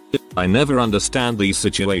language. I never understand these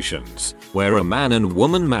situations, where a man and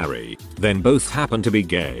woman marry, then both happen to be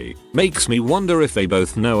gay. Makes me wonder if they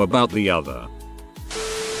both know about the other.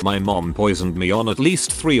 My mom poisoned me on at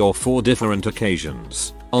least 3 or 4 different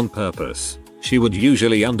occasions, on purpose. She would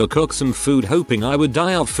usually undercook some food hoping I would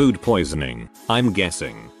die of food poisoning, I'm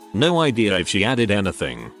guessing. No idea if she added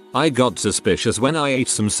anything. I got suspicious when I ate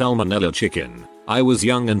some salmonella chicken. I was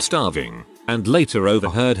young and starving, and later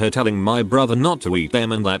overheard her telling my brother not to eat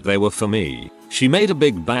them and that they were for me. She made a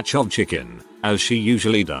big batch of chicken, as she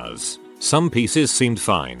usually does. Some pieces seemed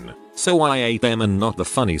fine, so I ate them and not the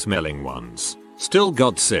funny smelling ones. Still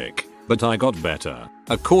got sick, but I got better.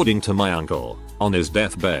 According to my uncle, on his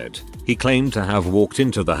deathbed, he claimed to have walked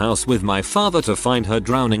into the house with my father to find her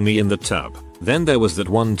drowning me in the tub. Then there was that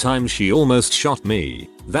one time she almost shot me.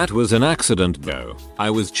 That was an accident though. I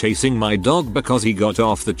was chasing my dog because he got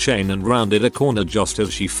off the chain and rounded a corner just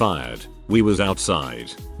as she fired. We was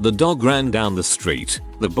outside. The dog ran down the street.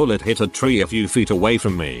 The bullet hit a tree a few feet away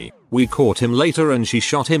from me. We caught him later and she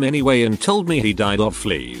shot him anyway and told me he died of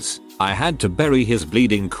fleas. I had to bury his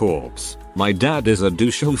bleeding corpse. My dad is a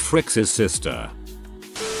douche who fricks his sister.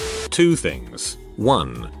 2 things.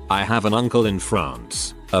 1. I have an uncle in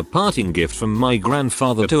France. A parting gift from my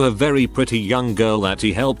grandfather to a very pretty young girl that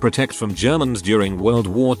he helped protect from Germans during World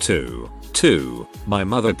War II. 2. My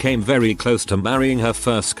mother came very close to marrying her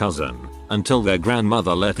first cousin, until their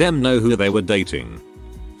grandmother let them know who they were dating.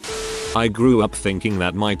 I grew up thinking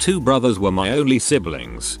that my 2 brothers were my only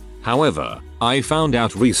siblings. However, I found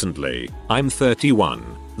out recently, I'm 31,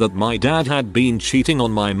 that my dad had been cheating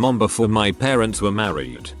on my mom before my parents were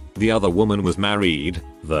married. The other woman was married,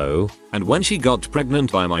 though, and when she got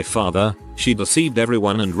pregnant by my father, she deceived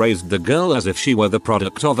everyone and raised the girl as if she were the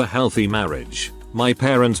product of a healthy marriage. My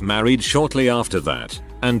parents married shortly after that,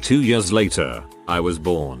 and 2 years later, I was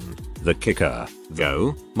born. The kicker,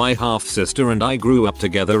 though, my half-sister and I grew up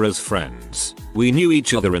together as friends. We knew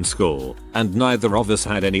each other in school, and neither of us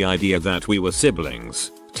had any idea that we were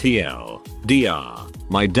siblings. TLDR,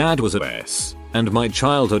 my dad was a S, and my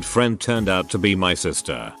childhood friend turned out to be my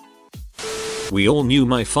sister. We all knew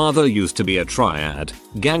my father used to be a triad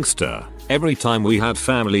gangster. Every time we had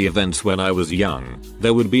family events when I was young,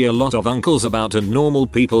 there would be a lot of uncles about and normal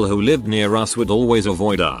people who lived near us would always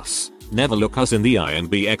avoid us, never look us in the eye and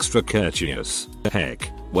be extra courteous. Heck,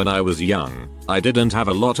 when I was young, I didn't have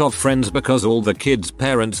a lot of friends because all the kids'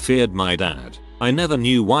 parents feared my dad. I never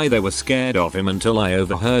knew why they were scared of him until I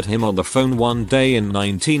overheard him on the phone one day in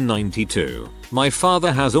 1992. My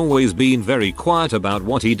father has always been very quiet about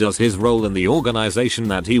what he does, his role in the organization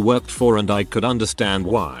that he worked for, and I could understand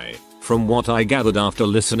why. From what I gathered after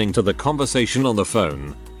listening to the conversation on the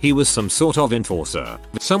phone, he was some sort of enforcer.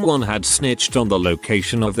 Someone had snitched on the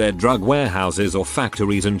location of their drug warehouses or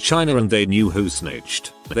factories in China and they knew who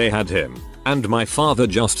snitched. They had him. And my father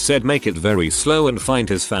just said make it very slow and find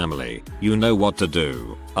his family. You know what to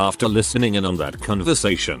do. After listening in on that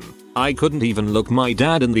conversation, I couldn't even look my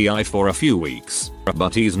dad in the eye for a few weeks.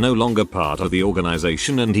 But he's no longer part of the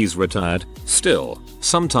organization and he's retired. Still,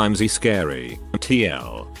 sometimes he's scary.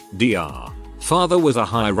 TLDR. Father was a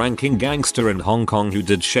high-ranking gangster in Hong Kong who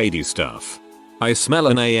did shady stuff. I smell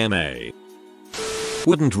an AMA.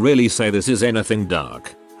 Wouldn't really say this is anything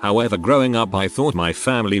dark. However, growing up I thought my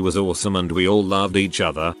family was awesome and we all loved each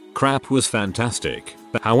other. Crap was fantastic.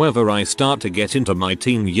 However, I start to get into my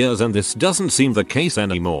teen years and this doesn't seem the case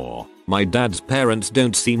anymore. My dad's parents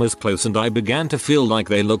don't seem as close and I began to feel like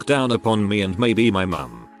they look down upon me and maybe my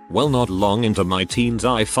mum. Well, not long into my teens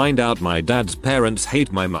I find out my dad's parents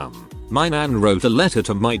hate my mum. My nan wrote a letter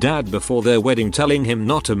to my dad before their wedding telling him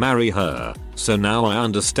not to marry her. So now I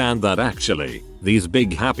understand that actually, these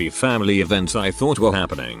big happy family events I thought were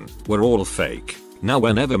happening were all fake. Now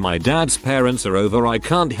whenever my dad's parents are over I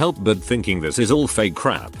can't help but thinking this is all fake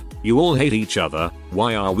crap. You all hate each other,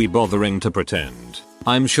 why are we bothering to pretend?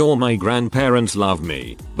 I'm sure my grandparents love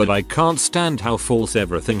me, but I can't stand how false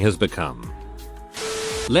everything has become.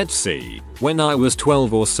 Let's see, when I was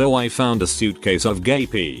 12 or so I found a suitcase of gay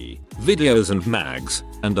videos and mags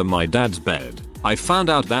under my dad's bed. I found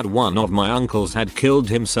out that one of my uncles had killed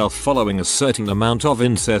himself following a certain amount of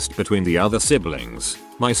incest between the other siblings.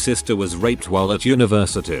 My sister was raped while at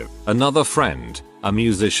university. Another friend, a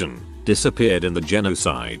musician, disappeared in the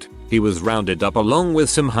genocide. He was rounded up along with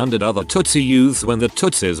some 100 other Tutsi youths when the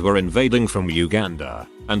Tutsis were invading from Uganda,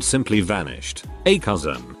 and simply vanished. A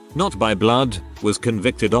cousin, not by blood, was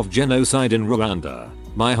convicted of genocide in Rwanda.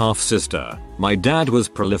 My half-sister, my dad was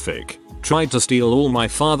prolific, tried to steal all my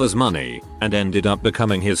father's money, and ended up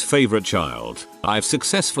becoming his favorite child. I've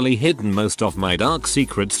successfully hidden most of my dark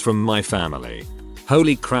secrets from my family.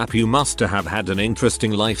 Holy crap, you must have had an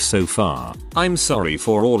interesting life so far. I'm sorry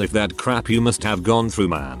for all of that crap you must have gone through,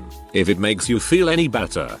 man. If it makes you feel any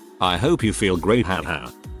better, I hope you feel great,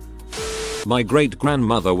 haha. My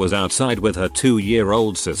great-grandmother was outside with her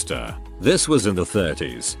 2-year-old sister. This was in the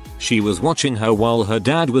 30s. She was watching her while her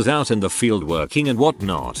dad was out in the field working and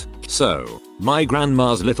whatnot. So, my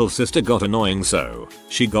grandma's little sister got annoying, so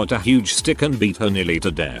she got a huge stick and beat her nearly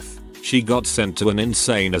to death. She got sent to an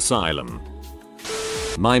insane asylum.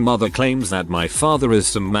 My mother claims that my father is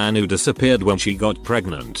some man who disappeared when she got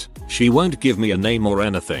pregnant. She won't give me a name or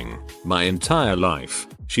anything. My entire life,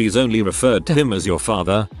 she's only referred to him as your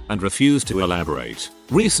father and refused to elaborate.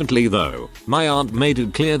 Recently though, my aunt made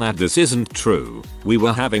it clear that this isn't true. We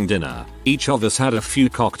were having dinner, each of us had a few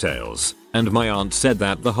cocktails, and my aunt said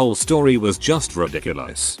that the whole story was just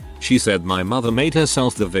ridiculous. She said my mother made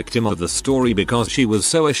herself the victim of the story because she was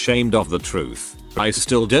so ashamed of the truth. I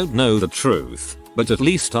still don't know the truth, but at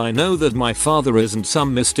least I know that my father isn't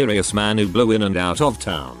some mysterious man who blew in and out of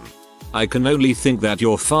town. I can only think that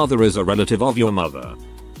your father is a relative of your mother.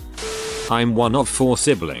 I'm one of 4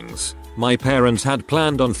 siblings. My parents had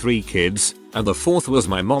planned on 3 kids, and the 4th was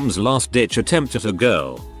my mom's last-ditch attempt at a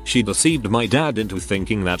girl. She deceived my dad into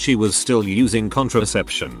thinking that she was still using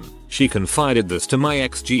contraception. She confided this to my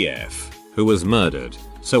ex-GF, who was murdered,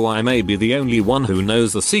 so I may be the only one who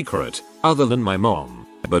knows the secret, other than my mom.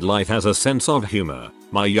 But life has a sense of humor.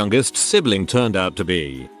 My youngest sibling turned out to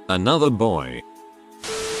be another boy.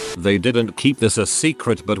 They didn't keep this a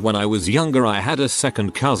secret, but when I was younger I had a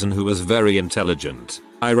second cousin who was very intelligent.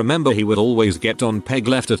 I remember he would always get on peg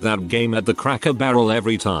left at that game at the Cracker Barrel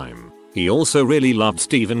every time. He also really loved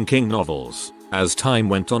Stephen King novels. As time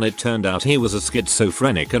went on it turned out he was a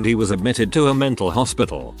schizophrenic and he was admitted to a mental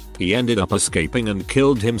hospital. He ended up escaping and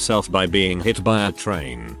killed himself by being hit by a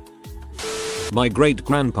train. My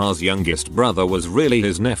great-grandpa's youngest brother was really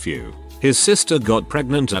his nephew. His sister got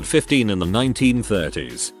pregnant at 15 in the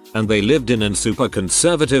 1930s, and they lived in a super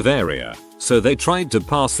conservative area, so they tried to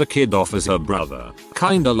pass the kid off as her brother,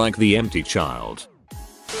 kinda like the empty child.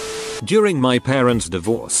 During my parents'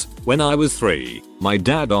 divorce, when I was 3, my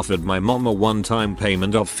dad offered my mom a one-time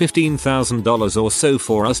payment of $15,000 or so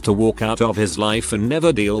for us to walk out of his life and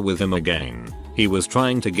never deal with him again. He was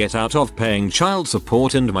trying to get out of paying child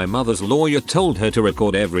support, and my mother's lawyer told her to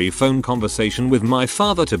record every phone conversation with my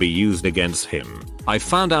father to be used against him. I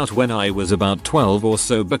found out when I was about 12 or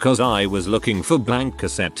so because I was looking for blank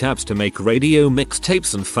cassette tapes to make radio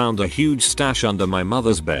mixtapes and found a huge stash under my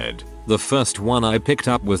mother's bed. The first one I picked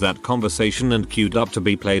up was that conversation and queued up to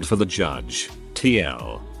be played for the judge.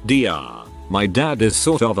 TLDR, my dad is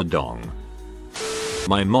sort of a dong.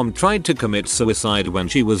 My mom tried to commit suicide when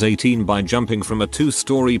she was 18 by jumping from a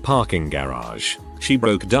 2-story parking garage. She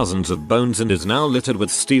broke dozens of bones and is now littered with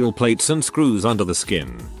steel plates and screws under the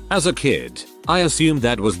skin. As a kid, I assumed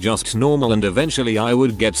that was just normal and eventually I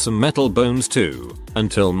would get some metal bones too,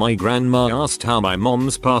 until my grandma asked how my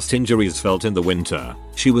mom's past injuries felt in the winter.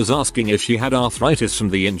 She was asking if she had arthritis from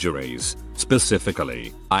the injuries.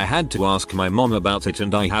 Specifically, I had to ask my mom about it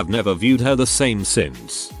and I have never viewed her the same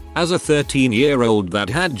since. As a 13-year-old that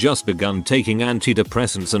had just begun taking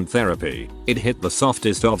antidepressants and therapy, it hit the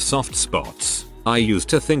softest of soft spots. I used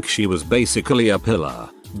to think she was basically a pillar,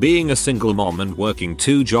 being a single mom and working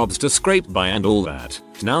 2 jobs to scrape by and all that.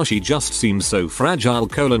 Now she just seems so fragile.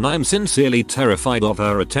 I'm sincerely terrified of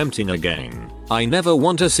her attempting again. I never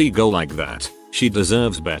want to see go like that. She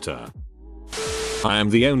deserves better. I am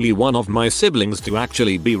the only one of my siblings to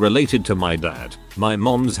actually be related to my dad, my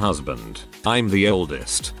mom's husband. I'm the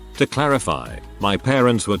oldest. To clarify, my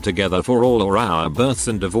parents were together for all of our births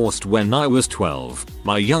and divorced when I was 12.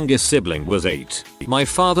 My youngest sibling was 8. My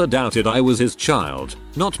father doubted I was his child,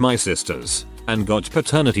 not my sister's, and got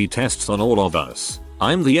paternity tests on all of us.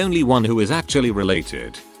 I'm the only one who is actually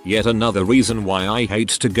related. Yet another reason why I hate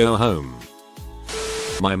to go home.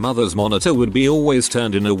 My mother's monitor would be always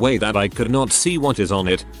turned in a way that I could not see what is on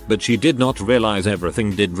it, but she did not realize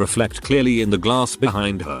everything did reflect clearly in the glass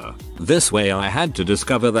behind her. This way I had to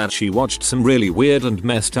discover that she watched some really weird and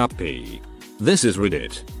messed up pee. This is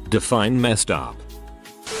Reddit. Define messed up.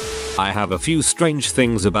 I have a few strange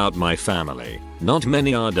things about my family. Not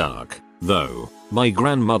many are dark, though. My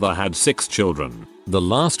grandmother had 6 children. The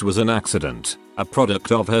last was an accident, a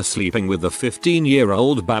product of her sleeping with a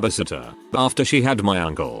 15-year-old babysitter. After she had my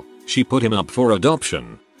uncle, she put him up for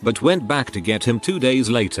adoption, but went back to get him 2 days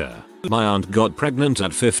later. My aunt got pregnant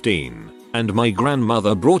at 15, and my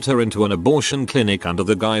grandmother brought her into an abortion clinic under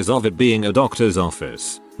the guise of it being a doctor's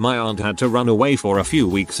office. My aunt had to run away for a few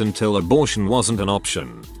weeks until abortion wasn't an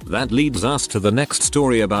option. That leads us to the next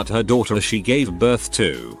story about her daughter she gave birth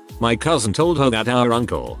to. My cousin told her that our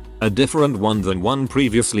uncle, a different one than one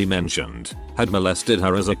previously mentioned, had molested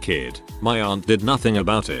her as a kid. My aunt did nothing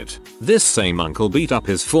about it. This same uncle beat up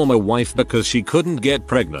his former wife because she couldn't get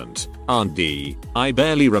pregnant. Aunt D, I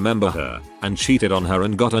barely remember her, and cheated on her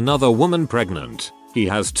and got another woman pregnant. He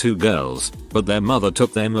has 2 girls, but their mother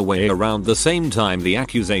took them away around the same time the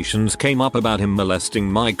accusations came up about him molesting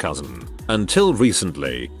my cousin. Until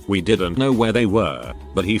recently, we didn't know where they were,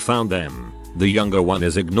 but he found them. The younger one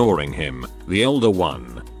is ignoring him. The older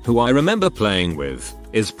one, who I remember playing with,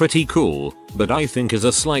 is pretty cool, but I think is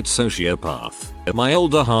a slight sociopath. My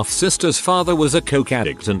older half-sister's father was a coke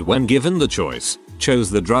addict and when given the choice, chose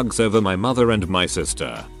the drugs over my mother and my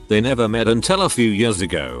sister. They never met until a few years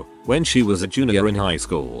ago, when she was a junior in high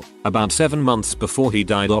school, about 7 months before he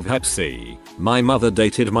died of Hep C. My mother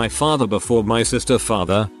dated my father before my sister's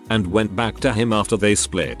father, and went back to him after they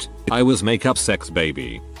split. I was make-up sex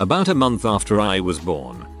baby, about a month after I was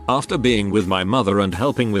born. After being with my mother and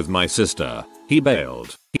helping with my sister, he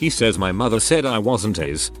bailed. He says my mother said I wasn't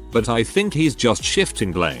his, but I think he's just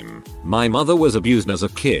shifting blame. My mother was abused as a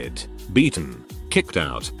kid, beaten, kicked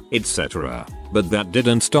out, etc. But that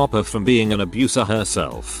didn't stop her from being an abuser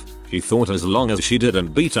herself. She thought as long as she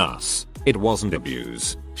didn't beat us, it wasn't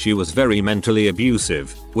abuse. She was very mentally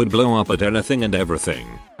abusive, would blow up at anything and everything,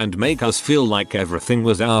 and make us feel like everything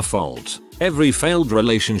was our fault. Every failed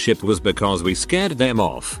relationship was because we scared them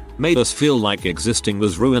off, made us feel like existing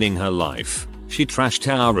was ruining her life. She trashed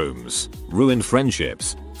our rooms, ruined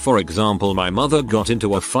friendships. For example, my mother got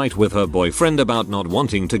into a fight with her boyfriend about not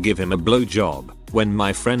wanting to give him a blowjob when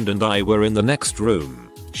my friend and I were in the next room.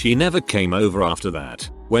 She never came over after that.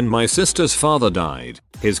 When my sister's father died,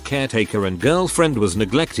 his caretaker and girlfriend was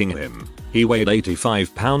neglecting him. He weighed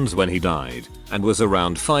 85 pounds when he died and was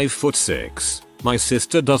around 5'6". My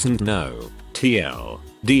sister doesn't know. TL.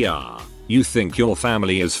 DR. You think your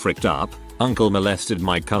family is fricked up? Uncle molested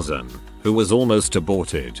my cousin, who was almost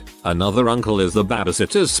aborted. Another uncle is the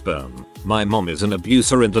babysitter's sperm. My mom is an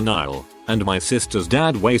abuser in denial, and my sister's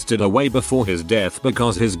dad wasted away before his death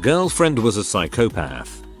because his girlfriend was a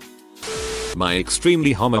psychopath. My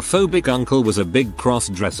extremely homophobic uncle was a big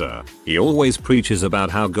cross-dresser. He always preaches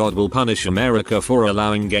about how God will punish America for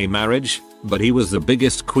allowing gay marriage, but he was the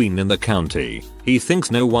biggest queen in the county. He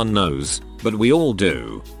thinks no one knows, but we all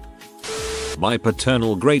do. My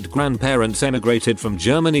paternal great-grandparents emigrated from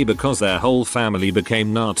Germany because their whole family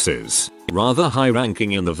became Nazis. Rather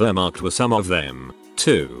high-ranking in the Wehrmacht were some of them,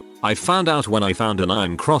 too. I found out when I found an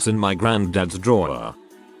iron cross in my granddad's drawer.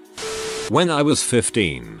 When I was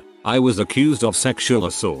 15, I was accused of sexual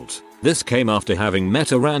assault. This came after having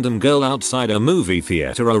met a random girl outside a movie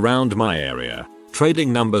theater around my area,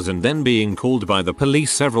 trading numbers and then being called by the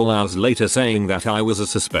police several hours later saying that I was a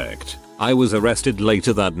suspect. I was arrested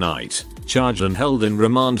later that night, charged and held in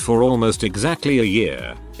remand for almost exactly a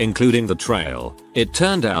year, including the trial. It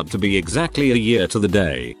turned out to be exactly a year to the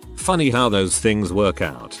day. Funny how those things work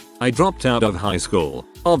out. I dropped out of high school,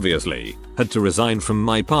 obviously, had to resign from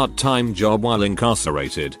my part-time job while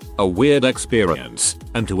incarcerated, a weird experience,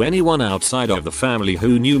 and to anyone outside of the family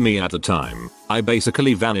who knew me at the time, I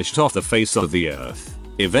basically vanished off the face of the earth.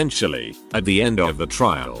 Eventually, at the end of the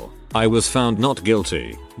trial, I was found not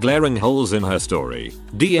guilty. Glaring holes in her story,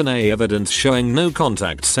 DNA evidence showing no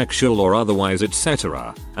contact, sexual or otherwise,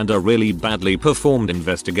 etc., and a really badly performed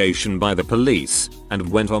investigation by the police, and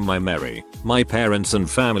went on my merry. My parents and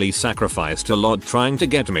family sacrificed a lot trying to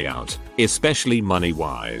get me out, especially money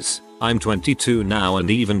wise. I'm 22 now and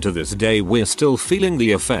even to this day we're still feeling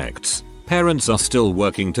the effects. Parents are still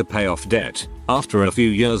working to pay off debt, after a few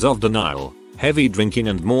years of denial, heavy drinking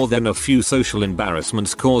and more than a few social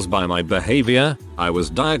embarrassments caused by my behavior. I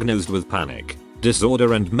was diagnosed with panic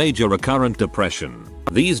disorder and major recurrent depression.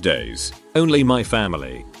 These days, only my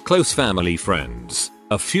family, close family friends,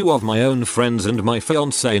 a few of my own friends and my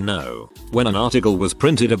fiancé know. When an article was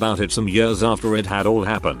printed about it some years after it had all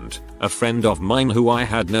happened, a friend of mine who I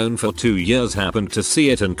had known for 2 years happened to see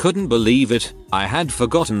it and couldn't believe it. I had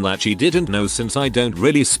forgotten that she didn't know since I don't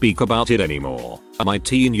really speak about it anymore. My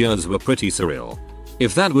teen years were pretty surreal.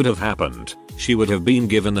 If that would have happened, she would have been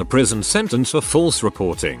given a prison sentence for false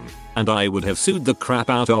reporting, and I would have sued the crap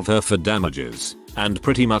out of her for damages, and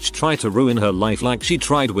pretty much try to ruin her life like she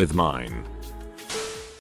tried with mine.